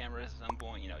at the cameras. I'm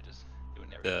going, just doing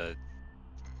everything.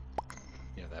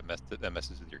 That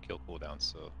messes with your kill cooldown.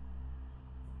 So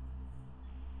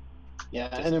yeah,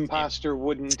 an imposter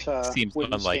wouldn't seems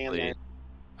wouldn't unlikely. stand there.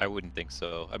 I wouldn't think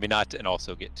so. I mean, not to, and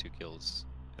also get 2 kills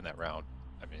in that round.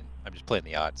 I mean, I'm just playing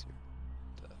the odds here.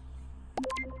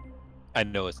 I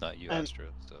know it's not you, Astro.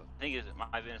 So I think it's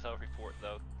my Venezuela report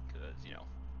though, because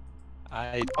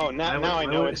now I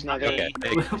know it's not me.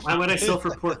 Why would I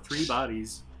self-report 3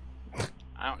 bodies?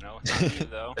 I don't know. It's not you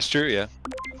though. That's true, yeah.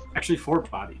 Actually, 4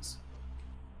 bodies.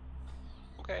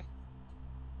 Okay.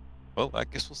 Well, I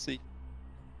guess we'll see.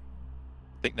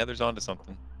 I think Nether's onto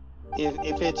something.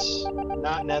 If it's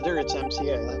not Nether, it's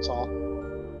MCA. That's all.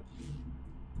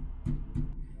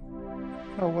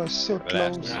 I was so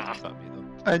close.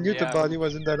 I knew the body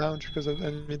was in the lounge because of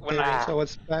enemy table, so I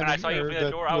was when I saw you spamming open her.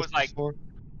 the door, I was like, before.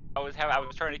 I was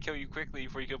trying to kill you quickly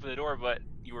before you could open the door, but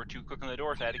you were too quick on the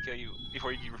door, so I had to kill you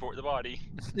before you could report the body.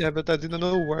 Yeah, but I didn't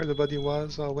know where the body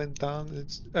was, so I went down.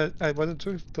 I wasn't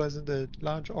sure if it was in the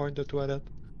lounge or in the toilet.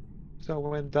 So I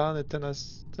went down, and then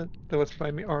there was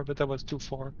flaming orb, but that was too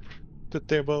far. The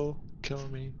table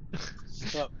killed me.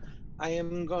 So I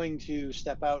am going to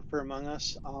step out for Among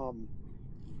Us.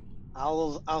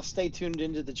 I'll stay tuned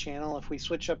into the channel. If we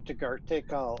switch up to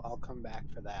Gartic, I'll come back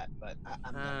for that. But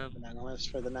I'm done with Among Us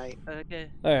for the night. Okay.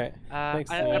 All right. Thanks.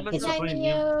 Bye,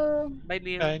 Neo. Bye,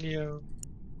 Neo. Bye, Neo.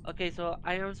 Okay, so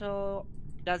I also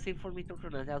that's it for me to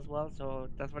pronounce as well. So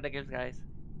that's for the games, guys.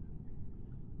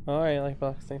 All right,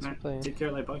 Lightbox. Thanks for playing. Take care,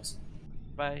 Lightbox.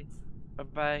 Bye. Bye.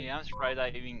 Bye. Yeah, I'm surprised I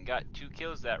even got 2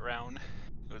 kills that round.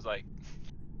 It was like.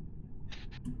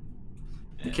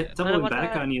 I kept doubling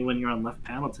back on you when you're on left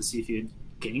panel to see if you had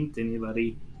ganked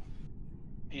anybody.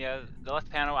 Yeah, the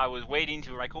left panel, I was waiting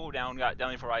till my cooldown got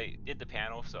done before I did the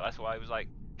panel, so that's why I was like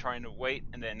trying to wait,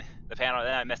 and then then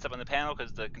I messed up on the panel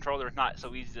because the controller is not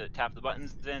so easy to tap the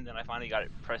buttons in, then I finally got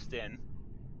it pressed in.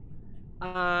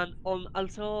 And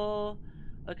also,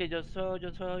 okay, just so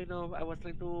you know, I was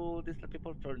trying to distract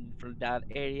people from that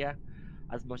area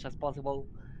as much as possible,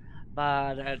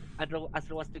 but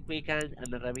Astro was too quick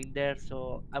and arriving there,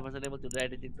 so I wasn't able to do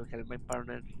anything to help my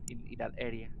partner in that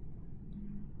area.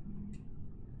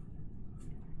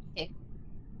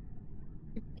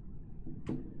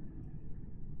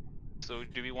 So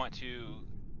do we want to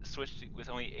switch with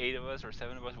only 8 of us or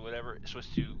 7 of us or whatever,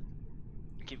 switch to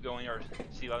keep going or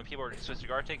see a lot of people, or switch to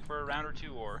Gartic for a round or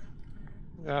 2, or?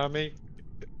 I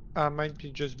might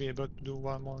just be able to do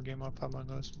one more game of Among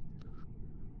Us.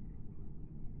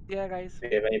 Yeah, guys. Do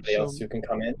you have anybody else who can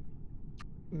come in?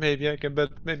 Maybe I can,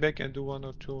 but maybe I can do 1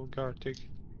 or 2 Gartic.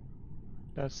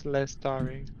 That's less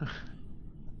tiring.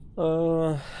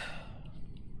 But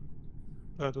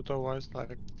otherwise,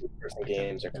 like. Person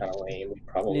games are kind of lame.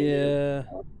 Probably. Yeah.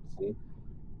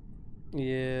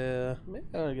 Yeah.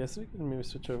 I guess we can maybe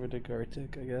switch over to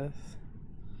Gartic, I guess.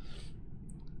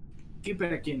 Get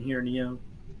back in here, Neo.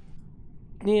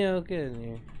 Neo, get in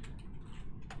here.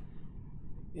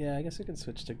 Yeah, I guess we can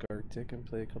switch to Gartic and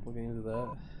play a couple games of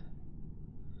that.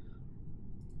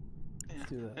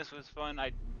 Yeah, this was fun.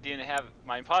 I didn't have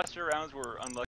my imposter rounds were unlucky.